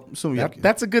 But assume you have kids.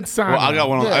 That's a good sign. Well, I got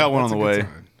one. Yeah, I got one on That's the a way. good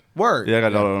sign. Word. Yeah, I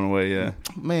got a daughter on the way. Yeah,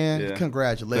 Man, Yeah.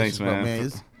 congratulations, Thanks, bro, man. man.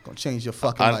 It's gonna change your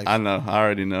fucking life. I know. I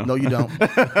already know. No, you don't. No,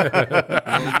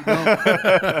 you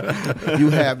don't. You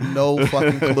have no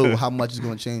fucking clue how much it's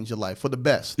gonna change your life for the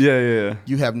best. Yeah.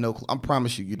 You have no clue. I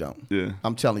promise you, you don't. Yeah.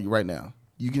 I'm telling you right now.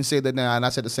 You can say that now, and I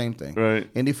said the same thing. Right.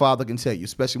 Any father can tell you,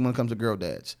 especially when it comes to girl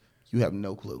dads. You have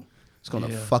no clue. It's gonna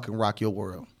fucking rock your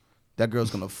world. That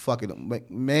girl's gonna fucking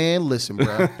man. Listen,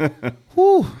 bro.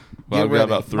 Whew. Well, Get I've got ready.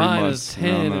 about 3 Mine months. is I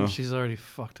don't 10 know. and she's already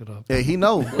fucked it up. Yeah, he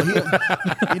know.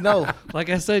 He know. Like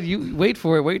I said, you wait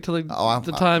for it. Wait till Oh,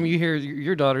 the time you hear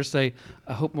your daughter say,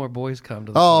 "I hope more boys come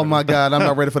to the Oh party." my God, I'm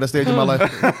not ready for that stage in my life.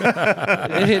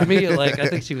 It hit me at I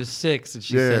think she was 6, and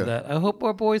she Yeah. said that. I hope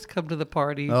more boys come to the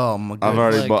party. Oh my God. I've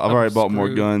already Like, bought. I've I'm already bought more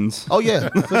screwed. guns. Oh yeah,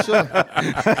 for sure.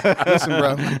 Listen,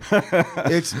 bro,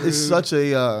 it's such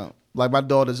a like my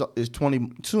daughter is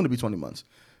 20, soon to be 20 months,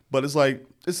 but it's like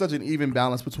it's such an even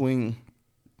balance between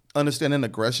understanding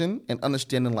aggression and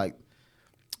understanding like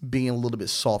being a little bit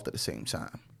soft at the same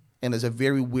time, and it's a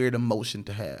very weird emotion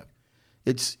to have.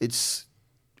 It's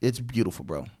beautiful,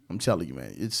 bro. I'm telling you,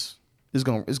 man. It's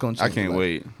gonna change. I your can't life.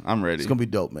 wait. I'm ready. It's gonna be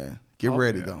dope, man. Get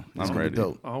ready though. It's I'm gonna ready. be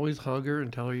dope. Always hug her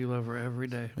and tell her you love her every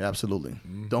day. Absolutely.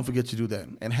 Don't forget to do that.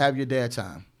 And have your dad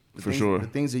time. For sure. The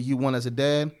things that you want as a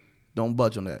dad, don't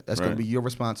budge on that. That's going Right. to be your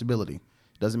responsibility.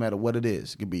 Doesn't matter what it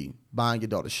is. It could be buying your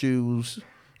daughter shoes.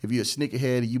 If you're a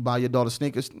sneakerhead and you buy your daughter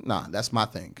sneakers, nah, that's my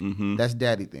thing. That's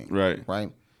daddy thing. Right.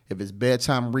 Right? If it's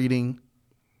bedtime reading,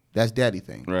 that's daddy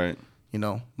thing. Right. You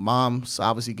know, moms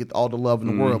obviously get all the love in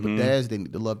the world, but dads, they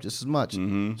need the love just as much.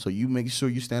 So you make sure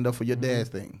you stand up for your dad's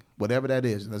thing. Whatever that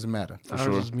is, it doesn't matter. Ours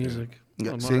sure. is music.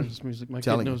 Yeah, Mine see? is music.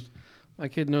 Telling you. My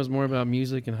kid knows more about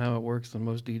music and how it works than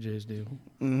most DJs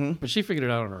do. But she figured it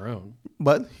out on her own.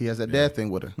 But he has that dad thing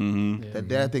with her. Mm-hmm. That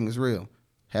dad thing is real.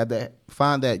 Have that.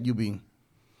 Find that. You be.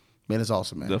 Man, it's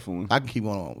awesome, man. Definitely. I can keep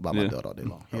going on about my Yeah. daughter all day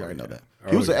long. He already know that. Oh,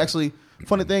 He was yeah. actually.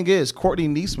 Funny thing is, Courtney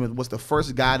Neesmith was the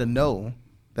first guy to know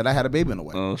that I had a baby in the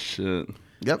way. Oh shit.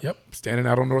 Yep. Standing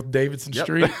out on North Davidson Yep.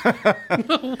 Street.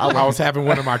 I was having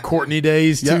one of my Courtney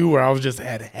days too, Yep. where I was just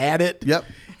had it. Yep.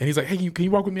 And he's like, "Hey, can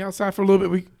you walk with me outside for a little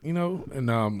bit?" And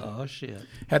Oh shit!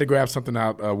 had to grab something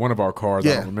out one of our cars. I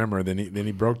Yeah. don't remember. And then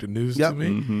he broke the news Yep. to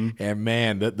me. And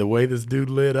man, the way this dude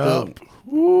lit up.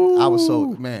 I was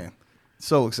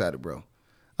so excited, bro.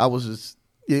 I was just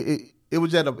it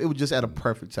was just at a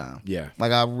perfect time. Yeah.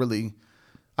 Like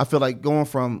I feel like going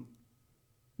from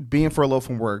being furloughed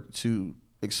from work to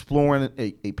exploring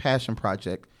a passion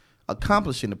project,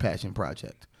 accomplishing the passion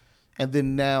project, and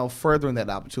then now furthering that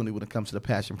opportunity when it comes to the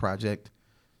passion project,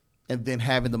 and then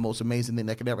having the most amazing thing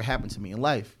that could ever happen to me in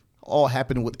life, all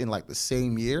happening within like the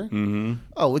same year. Mm-hmm.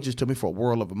 Oh, it just took me for a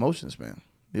whirl of emotions, man.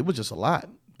 It was just a lot,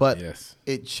 but Yes.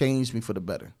 it changed me for the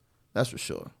better. That's for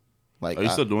sure. Like, Are you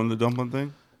still doing the dumpling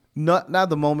thing? not at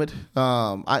the moment.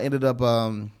 I ended up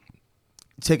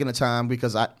taking the time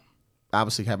because I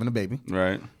obviously having a baby.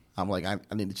 Right. I'm like, I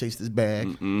need to chase this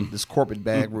bag, this corporate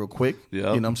bag real quick. Yep. You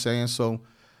know what I'm saying? So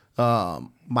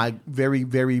my very,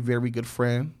 very, very good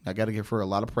friend, I got to give her a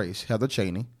lot of praise, Heather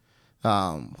Cheney,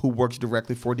 who works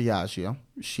directly for Diageo.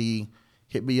 She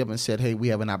hit me up and said, hey, we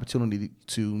have an opportunity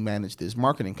to manage this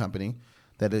marketing company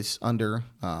that is under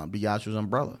Diageo's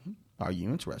umbrella. Are you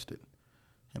interested?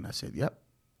 And I said, yep,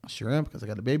 I sure am, because I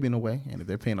got a baby in the way. And if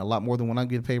they're paying a lot more than what I'm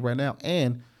getting paid right now,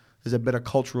 and there's a better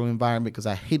cultural environment because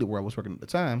I hated where I was working at the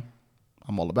time,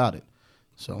 I'm all about it.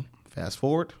 So fast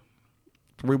forward,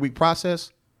 3-week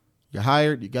process, you're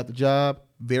hired, you got the job,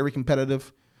 very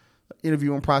competitive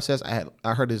interviewing process.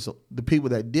 I heard the people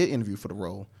that did interview for the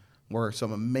role were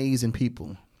some amazing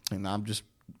people, and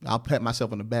I'll pat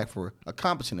myself on the back for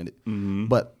accomplishing it. Mm-hmm.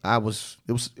 But it was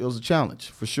a challenge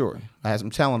for sure. I had some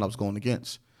talent I was going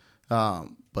against,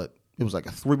 but it was like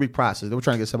a 3-week process. They were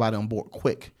trying to get somebody on board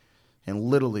quick, and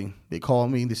literally they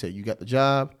called me. They said, "You got the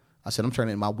job." I said, "I'm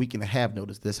turning in my week and a half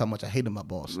notice. That's how much I hated my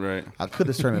boss." Right. I could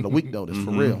have turned in a week notice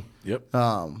for real. Yep.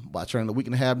 But I turned in a week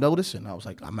and a half notice, and I was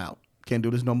like, "I'm out. Can't do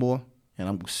this no more." And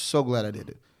I'm so glad I did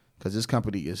it because this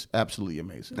company is absolutely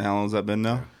amazing. How long has that been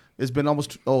now? It's been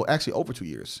actually over 2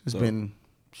 years. It's been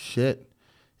shit.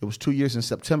 It was 2 years in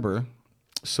September,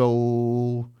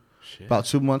 so about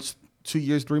 2 months, 2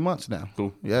 years, 3 months now.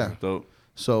 Cool. Yeah. Dope.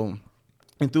 So,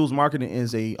 Enthused Marketing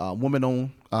is a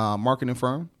woman-owned marketing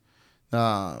firm.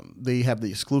 They have the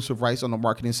exclusive rights on the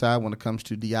marketing side when it comes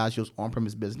to Diageo's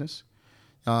on-premise business.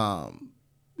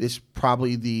 It's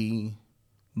probably the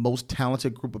most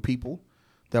talented group of people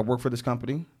that work for this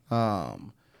company.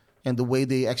 And the way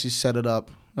they actually set it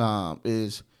up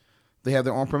is they have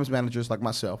their on-premise managers like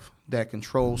myself that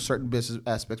control certain business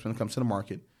aspects when it comes to the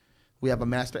market. We have a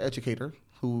master educator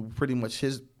who pretty much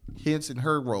his his and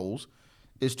her roles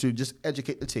is to just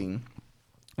educate the team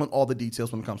on all the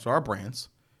details when it comes to our brands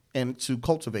and to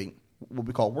cultivate what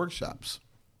we call workshops.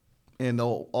 And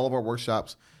all of our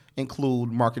workshops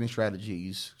include marketing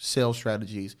strategies, sales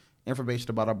strategies, information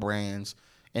about our brands,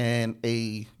 and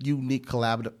a unique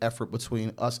collaborative effort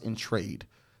between us and trade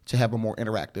to have a more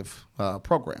interactive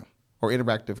program or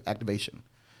interactive activation.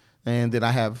 And then I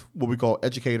have what we call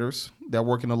educators that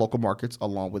work in the local markets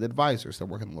along with advisors that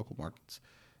work in the local markets.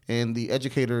 And the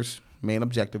educators' main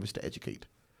objective is to educate,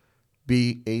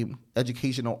 be a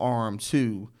educational arm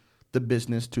to the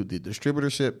business, to the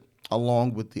distributorship,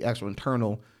 along with the actual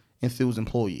internal enthused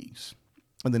employees.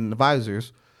 And then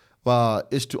advisors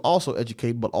is to also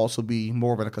educate, but also be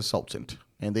more of a consultant.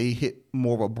 And they hit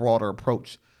more of a broader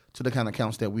approach to the kind of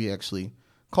accounts that we actually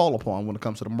call upon when it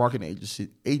comes to the marketing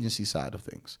agency side of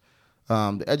things.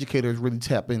 The educators really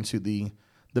tap into the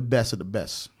best of the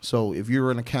best. So if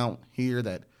you're an account here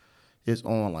that is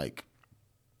on like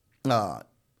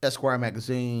Esquire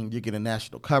magazine, you're getting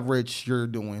national coverage, you're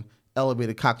doing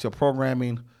elevated cocktail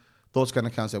programming, those kind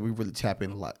of accounts that we really tap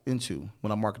in a lot into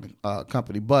when I'm marketing a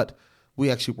company. But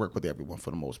we actually work with everyone for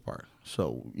the most part.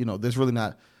 So, there's really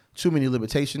not too many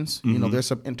limitations. Mm-hmm. There's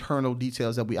some internal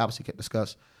details that we obviously can't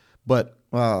discuss. But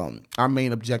our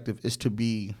main objective is to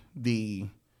be the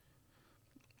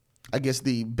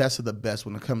best of the best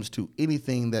when it comes to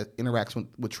anything that interacts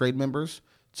with trade members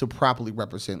to properly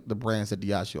represent the brands that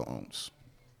Diageo owns.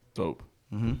 Dope.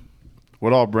 Mm-hmm.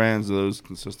 What all brands do those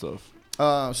consist of?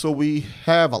 So we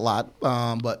have a lot,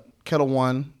 but Kettle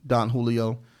One, Don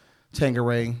Julio,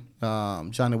 Tanqueray,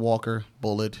 Johnny Walker,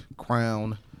 Bullet,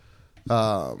 Crown.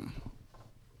 I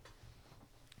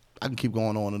can keep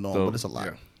going on and on, Dope. but it's a lot.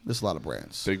 Yeah. There's a lot of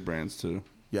brands. Big brands too.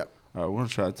 Yep. All right, we're gonna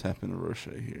try to tap into Roche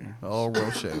here. Oh,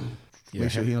 Roche. Make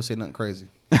sure he don't say nothing crazy.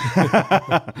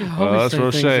 That's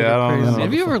Roche. I don't know.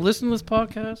 Have you ever listened to this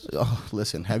podcast? Oh,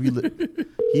 listen. Have you?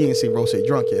 He ain't seen Roche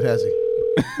drunk yet, has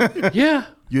he? Yeah.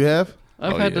 You have?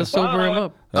 I've had to sober him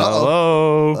up.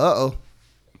 Hello. Uh-oh.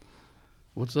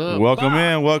 What's up? Welcome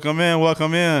in. Welcome in.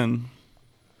 Welcome in.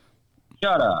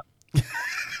 Shut up.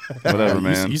 Whatever,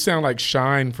 man. You sound like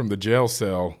Shine from the jail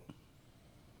cell.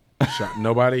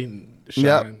 Nobody? Shine?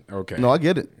 Yep. Okay. No, I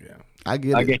get it. Yeah. I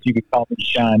get I it. guess you could call me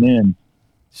Shine In.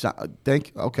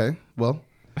 Thank you. Okay. Well,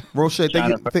 Roche,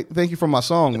 thank you for my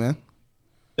song, man.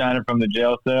 Shining from the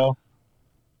jail cell.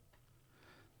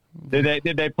 Did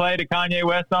they play the Kanye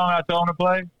West song I told them to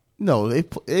play? No, they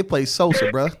play Sosa,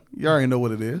 bro. You already know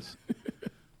what it is.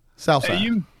 Southside.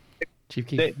 Hey, Chief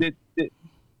Keef.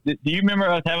 do you remember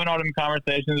us having all them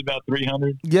conversations about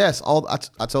 300? Yes,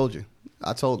 I told you.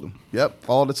 I told them. Yep,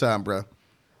 all the time, bro.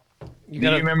 Do you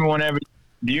remember whenever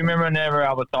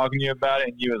I was talking to you about it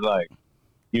and he was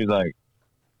like,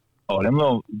 oh, them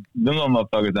little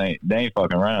motherfuckers they ain't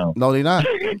fucking around. No, they not.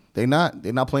 They're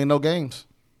not playing no games.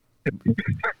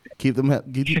 Keep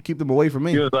them away from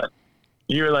me.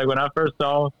 You were like when I first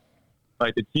saw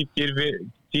like the Chief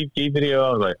Keef video, I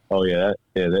was like, oh yeah,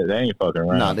 they ain't fucking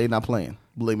around. Nah, they not playing.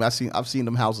 Believe me, I've seen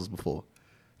them houses before.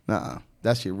 Nah,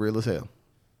 that shit real as hell.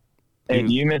 Hey,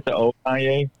 do you miss the old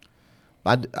Kanye?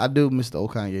 I do miss the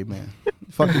old Kanye, man.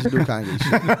 Fuck this new Kanye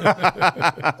shit.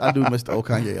 I do miss the old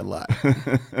Kanye a lot.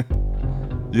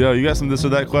 Yo, you got some this or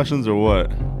that questions or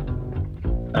what?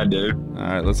 I do. All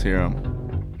right, let's hear them.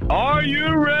 Are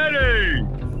you ready?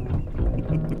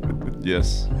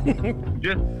 Yes.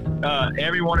 Just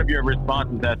every one of your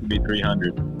responses has to be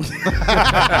 300.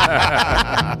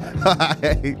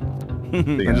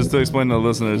 And just to explain to the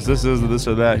listeners, this is the this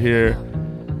or that here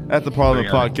at the Parliament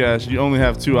Podcast. You only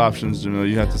have two options, Jamil.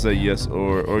 You have to say yes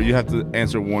or you have to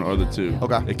answer one or the two.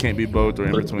 Okay. It can't be both or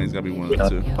in between. It's got to be one of the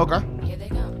two. Okay.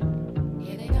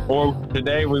 Or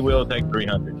today we will take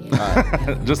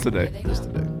 300. Just today. Just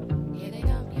today.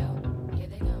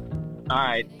 All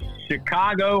right.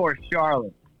 Chicago or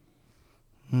Charlotte?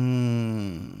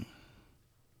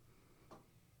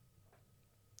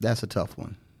 That's a tough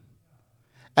one.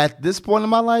 At this point in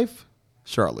my life,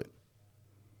 Charlotte.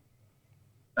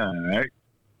 All right.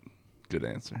 Good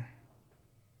answer.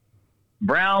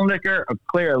 Brown liquor or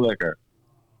clear liquor?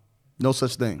 No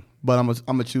such thing. But I'm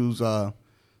gonna choose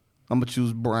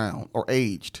brown or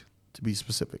aged to be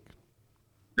specific.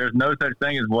 There's no such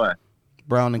thing as what?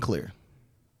 Brown and clear.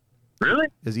 Really?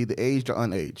 Is either aged or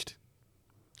unaged.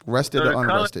 Rested So or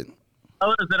unrested.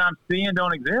 Colors that I'm seeing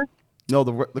don't exist? No,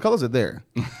 the colors are there.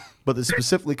 But they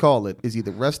specifically call it is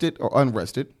either rested or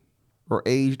unrested or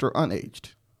aged or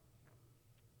unaged.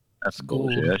 That's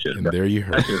bullshit. That's just And there you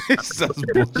heard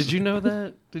it. Did you know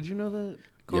that?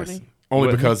 Courtney? Yes.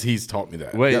 Only because he's taught me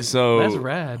that. Wait, Yep. so That's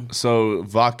rad. So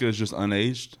vodka is just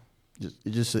unaged?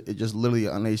 It's just literally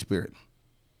an unaged spirit.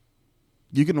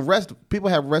 You can arrest people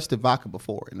have arrested vodka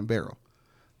before in a barrel,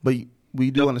 but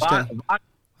we do understand,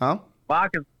 huh?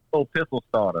 Vodka's a little pistol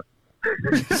starter.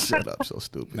 Shut up, so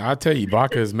stupid. Now I tell you,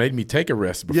 vodka has made me take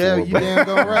arrests before. Yeah, you damn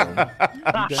go right.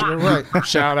 You damn right.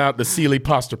 Shout out to Sealy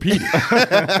Posturpedic.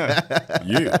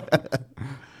 Yeah.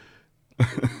 All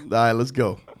right, let's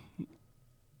go.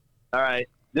 All right.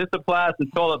 This applies to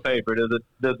toilet paper. Does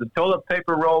the toilet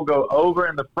paper roll go over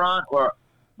in the front or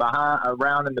behind,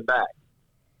 around in the back?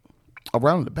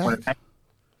 Around the back.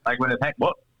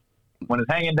 When it's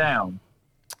hanging down.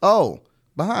 Oh,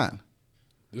 behind.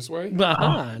 This way?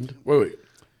 Behind. Wait.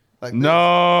 Like No.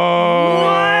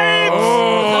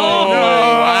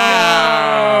 Oh,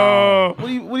 wow. What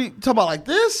are you talking about? Like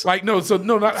this? Like, no, so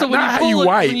no, not, So when not you how you pull it-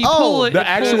 wipe. when you pull it, the it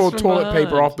pulls actual from toilet behind.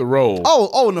 paper off the roll.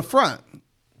 Oh, in the front.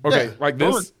 Okay, yeah. like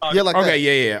this? Yeah, like Okay, that.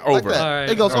 yeah, Like over. that. All right.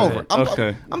 It goes All over. right. Okay.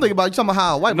 I'm thinking about you talking about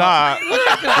how I wipe. Nah.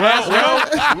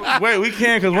 well, wait, we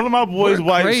can't because one of my boys We're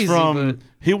wipes crazy, from. but-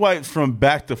 He wipes from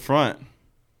back to front.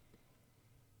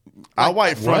 I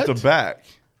wipe front what? to back.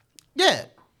 Yeah.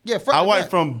 Front I to wipe back.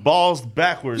 from balls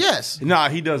backwards. Yes. Nah,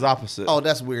 he does opposite. Oh,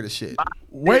 that's weird as shit.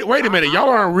 Wait a minute. Y'all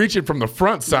aren't reaching from the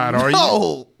front side, are you?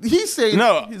 No, he's saying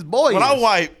no. his boy. When I is.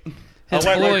 wipe, His I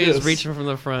wipe boy like is this. reaching from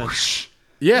the front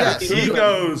Yeah. He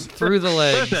goes. through the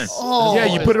legs. Listen, Oh, Yeah,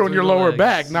 you put it on Through your the lower legs.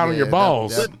 back, not on your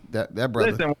balls. That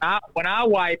brother. listen. When I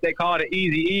wipe, they call it an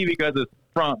easy E because it's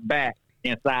front, back,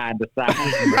 and side to side.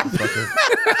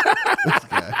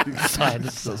 Side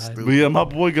to So side. But stupid. yeah, my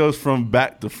boy goes from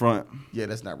back to front. Yeah,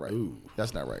 that's not right.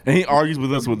 That's not right. And he argues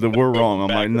with us that we're wrong. I'm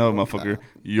like, no, motherfucker,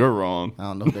 you're wrong. I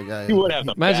don't know if that guy. You would have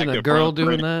to Imagine back a and girl front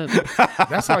doing pretty- that.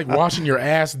 That's like washing your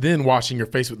ass, then washing your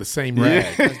face with the same rag.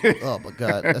 Oh my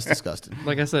god, that's disgusting.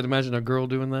 Like I said, imagine a girl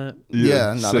doing that.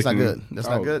 Yeah, no, that's not sickening. good. That's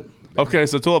not Oh. good. Okay,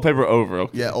 so toilet paper over.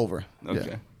 Okay. Yeah, over.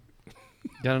 Okay.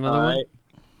 Got another All one? right.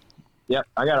 Yep,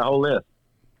 I got a whole list.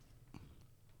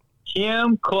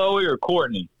 Kim, Chloe, or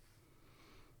Courtney?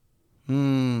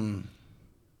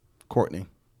 Courtney,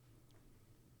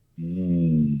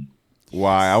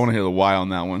 Why? I want to hear the why on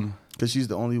that one. because she's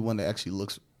the only one that actually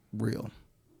looks real.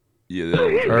 Yeah, that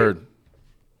Heard.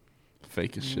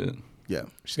 fake as shit. Yeah,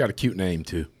 She's got a cute name,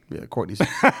 too. yeah. Courtney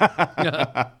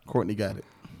got it.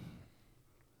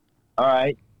 All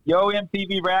right. Yo,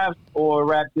 MTV Raps or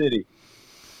Rap City?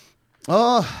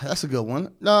 Oh, that's a good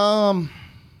one.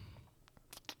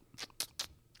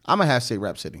 I'm gonna have to say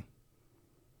Rap City.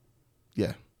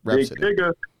 Yeah, Rap Big City.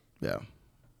 Figure. Yeah,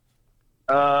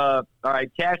 All right.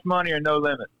 Cash Money or No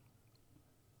Limit?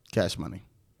 Cash Money.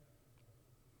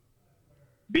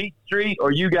 Beat Street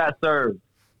or You Got Served?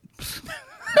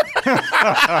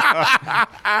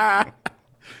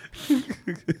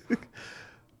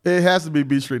 It has to be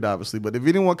Beat Street, obviously. But if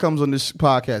anyone comes on this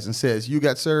podcast and says you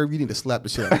got served, you need to slap the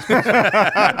shit out of this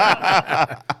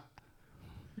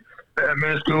person.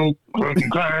 Man, school.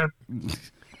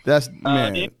 That's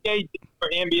man. NBA or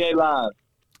NBA Live?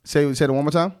 Say it one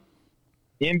more time.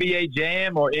 NBA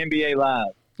Jam or NBA Live?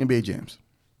 NBA Jams.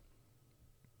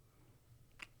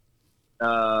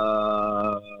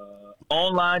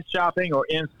 Online shopping or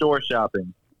in-store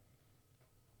shopping?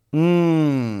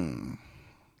 I'm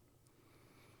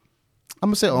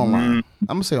gonna say online. I'm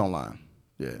gonna say online.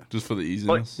 Yeah, Just for the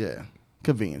easiness. yeah.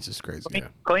 Convenience is crazy. Yeah.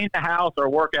 Clean the house or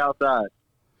work outside?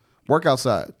 Work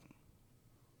outside.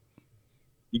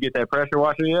 You get that pressure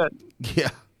washer yet? Yeah,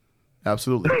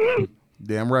 absolutely.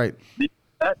 Damn right. Do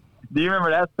you remember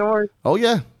that story? Oh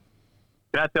yeah.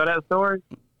 Can I tell that story?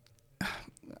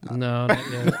 No,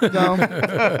 not yet. No,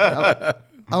 I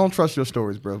don't trust your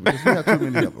stories, bro. Because we have too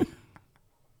many of them.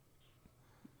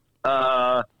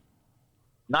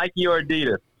 Nike or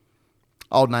Adidas?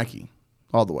 All Nike,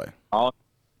 all the way.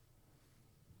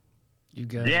 You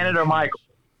got Janet or Michael?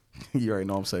 You already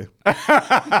know what I'm saying. I'm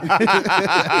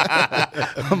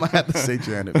gonna have to say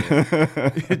Janet,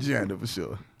 man. Janet for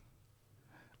sure.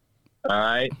 All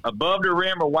right. Above the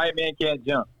rim or White Man Can't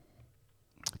Jump?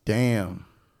 Damn,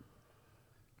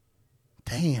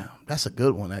 that's a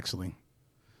good one, actually.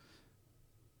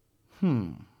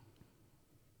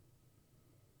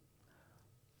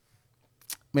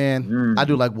 Man, I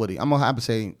do like Woody. I'm gonna have to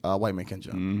say White Man Can't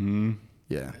Jump. Mm-hmm.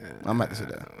 Yeah, I'm gonna have to say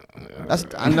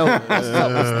that. I know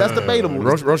that's debatable.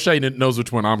 Roche knows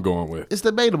which one I'm going with. It's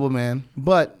debatable, man,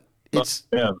 but it's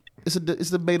Yeah. it's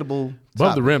debatable. Above the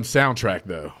topic. Rim soundtrack,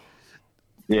 though.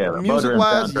 Yeah. above the Music rim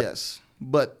wise, soundtrack. yes,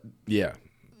 but Yeah.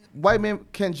 White Man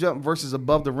Can't Jump versus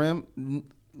Above the Rim.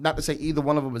 Not to say either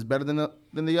one of them is better than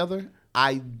the other.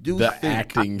 I do The think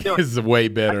acting is way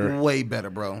better. way better,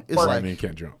 bro. It's White like Man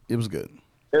Can't Jump. it was good.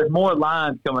 There's more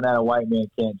lines coming out of White Man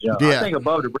Can't Jump. Yeah. I think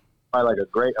Above the Rim probably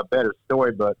like a better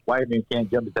story, but White Man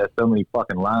Can't Jump has so many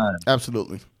fucking lines.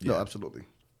 Absolutely. No, absolutely.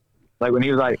 Like when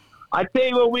he was like, I tell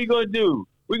you what we gonna do.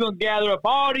 We're gonna gather up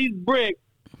all these bricks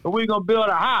and we're gonna build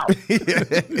a house.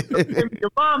 Your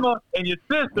mama and your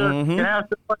sister can have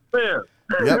someone live.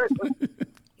 Yep.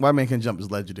 White Man Can't Jump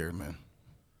is legendary, man.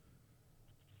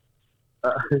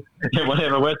 And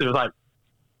whenever Webster was like,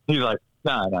 he's like,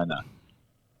 nah. He's like, nah.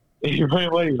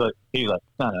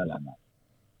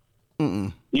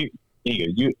 You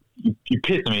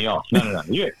pissing me off. No.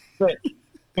 You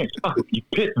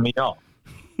pissing me off.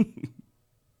 This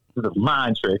is a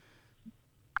mind trick.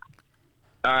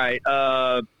 All right.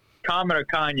 Common or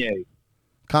Kanye?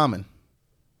 Common.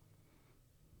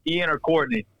 Ian or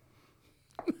Courtney?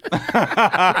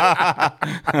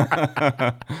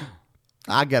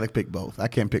 I gotta pick both. I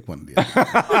can't pick one of the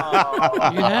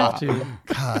other. You have to.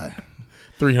 God.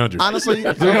 300. Honestly,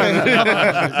 that's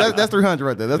 300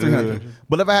 right there. That's 300.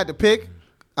 But if I had to pick,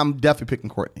 I'm definitely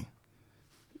picking Courtney.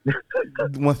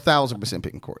 1,000%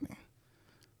 picking Courtney.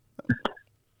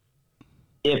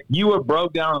 If you were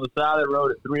broke down on the side of the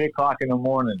road at 3 o'clock in the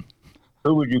morning,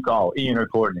 who would you call, Ian or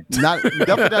Courtney? Definitely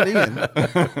not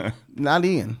Ian. Not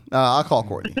Ian. I'll call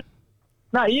Courtney.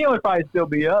 Nah, Ian would probably still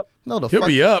be up. No, He'll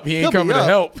be up. He ain't coming to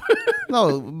help.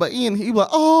 No, but Ian, he was like,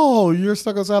 oh, you're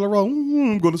stuck on the side of the road.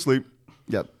 I'm going to sleep.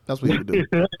 Yep, that's what he would do.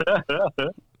 All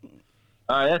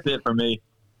right, that's it for me.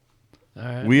 All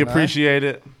right. We appreciate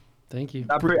it. Thank you.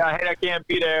 I hate I can't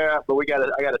be there, but I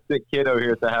got a sick kid over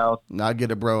here at the house. No, I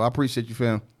get it, bro. I appreciate you,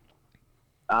 fam.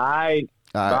 All right.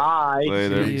 All right. Bye.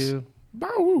 Later. See you.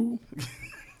 Bow.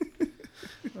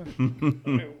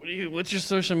 What's your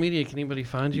social media? Can anybody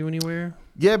find you anywhere?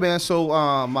 Yeah, man. So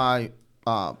my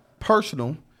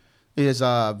personal is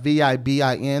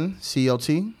VIBIN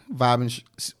CLT, Vibing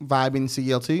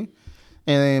CLT. And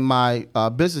then my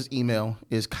business email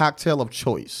is Cocktail of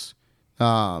Choice.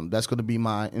 That's going to be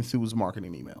my Enthused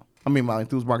Marketing email. My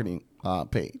Enthused Marketing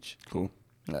page. Cool.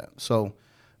 Yeah. So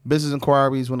business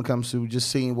inquiries when it comes to just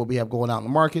seeing what we have going out in the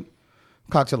market,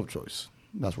 Cocktail of Choice.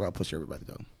 That's where I push everybody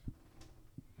though.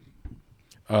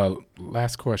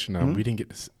 Last question. We didn't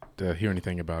get to hear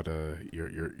anything about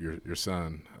your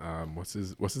son. What's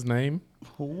his name?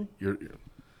 Who? Your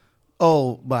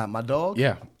Oh, my dog?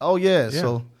 Yeah. Oh, yeah. Yeah.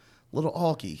 So little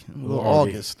Augie, little Augie.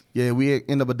 August. Yeah, we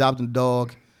ended up adopting a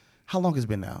dog. How long has it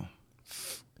been now?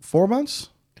 4 months?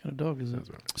 What kind of dog is it?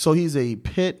 So he's a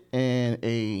pit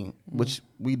and which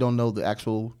we don't know the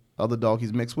actual other dog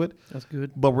he's mixed with. That's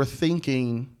good. But we're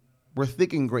thinking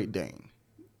Great Dane.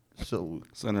 So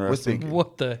It's interesting. thinking.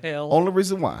 What the hell? Only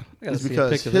reason why I gotta is see a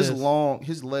because pic of this.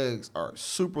 his legs are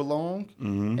super long,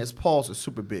 and his paws are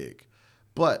super big,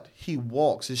 but he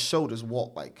walks. His shoulders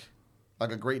walk like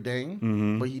a Great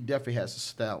Dane, but he definitely has the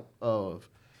stout of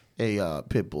a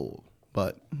pit bull.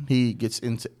 But he gets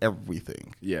into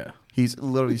everything. Yeah. He's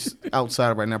literally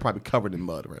outside right now, probably covered in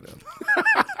mud right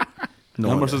now.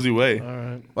 How much does he weigh? All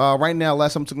right. Right now,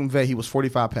 last time I took him to vet, he was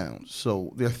 45 pounds.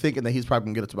 So they're thinking that he's probably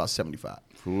going to get up to about 75.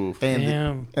 Oof. And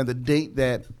Damn. the date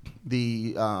that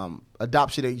the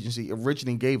adoption agency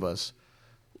originally gave us,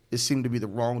 it seemed to be the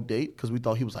wrong date because we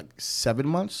thought he was like 7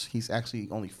 months. He's actually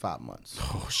only 5 months.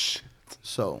 Oh, shit.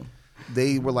 So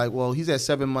they were like, well, he's at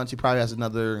 7 months. He probably has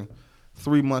another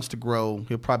 3 months to grow.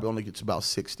 He'll probably only get to about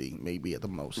 60, maybe at the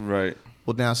most. Right.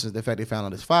 Well, now since the fact they found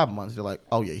out it's 5 months, they're like,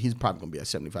 oh, yeah, he's probably going to be at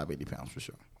 75, 80 pounds for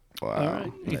sure. Wow. All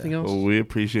right. Anything else? Well, we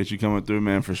appreciate you coming through,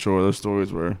 man, for sure. Those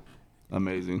stories were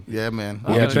amazing. Yeah, man.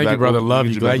 Yeah, thank you, brother. Love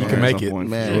you. Glad you can make it.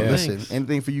 Man, Yeah. listen, Thanks.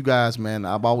 anything for you guys, man.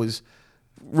 I've always,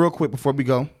 real quick before we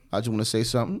go, I just want to say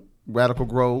something. Radical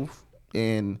Grove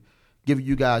and give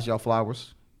you guys y'all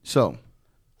flowers. So,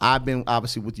 I've been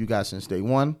obviously with you guys since day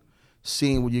one,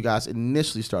 seeing where you guys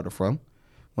initially started from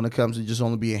when it comes to just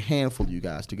only be a handful of you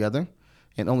guys together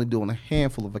and only doing a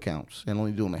handful of accounts and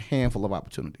only doing a handful of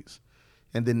opportunities.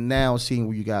 And then now seeing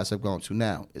where you guys have gone to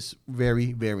now, it's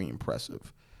very, very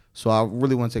impressive. So I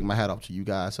really want to take my hat off to you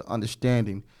guys for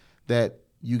understanding that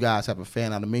you guys have a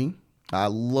fan out of me. I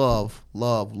love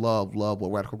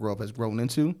what Radical Grove has grown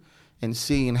into and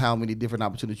seeing how many different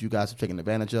opportunities you guys have taken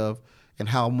advantage of and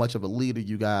how much of a leader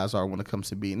you guys are when it comes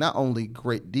to being not only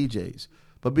great DJs,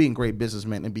 but being great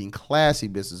businessmen and being classy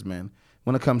businessmen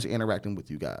when it comes to interacting with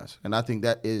you guys. And I think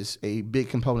that is a big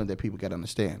component that people got to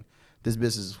understand. This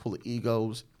business is full of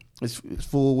egos. It's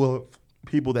full of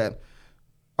people that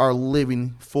are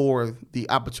living for the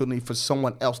opportunity for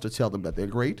someone else to tell them that they're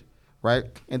great, right?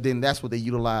 And then that's what they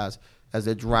utilize as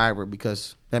their driver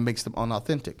because that makes them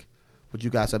unauthentic. What you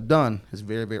guys have done is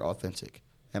very, very authentic.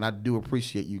 And I do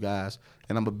appreciate you guys,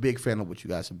 and I'm a big fan of what you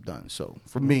guys have done. So,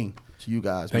 from me to you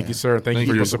guys, Thank man, you, sir. Thank you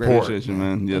for you. your support. Appreciate you,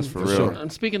 man. Yes, for real. sure.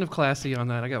 And speaking of classy on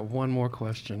that, I got one more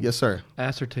question. Yes, sir.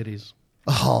 Ass or titties?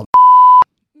 Oh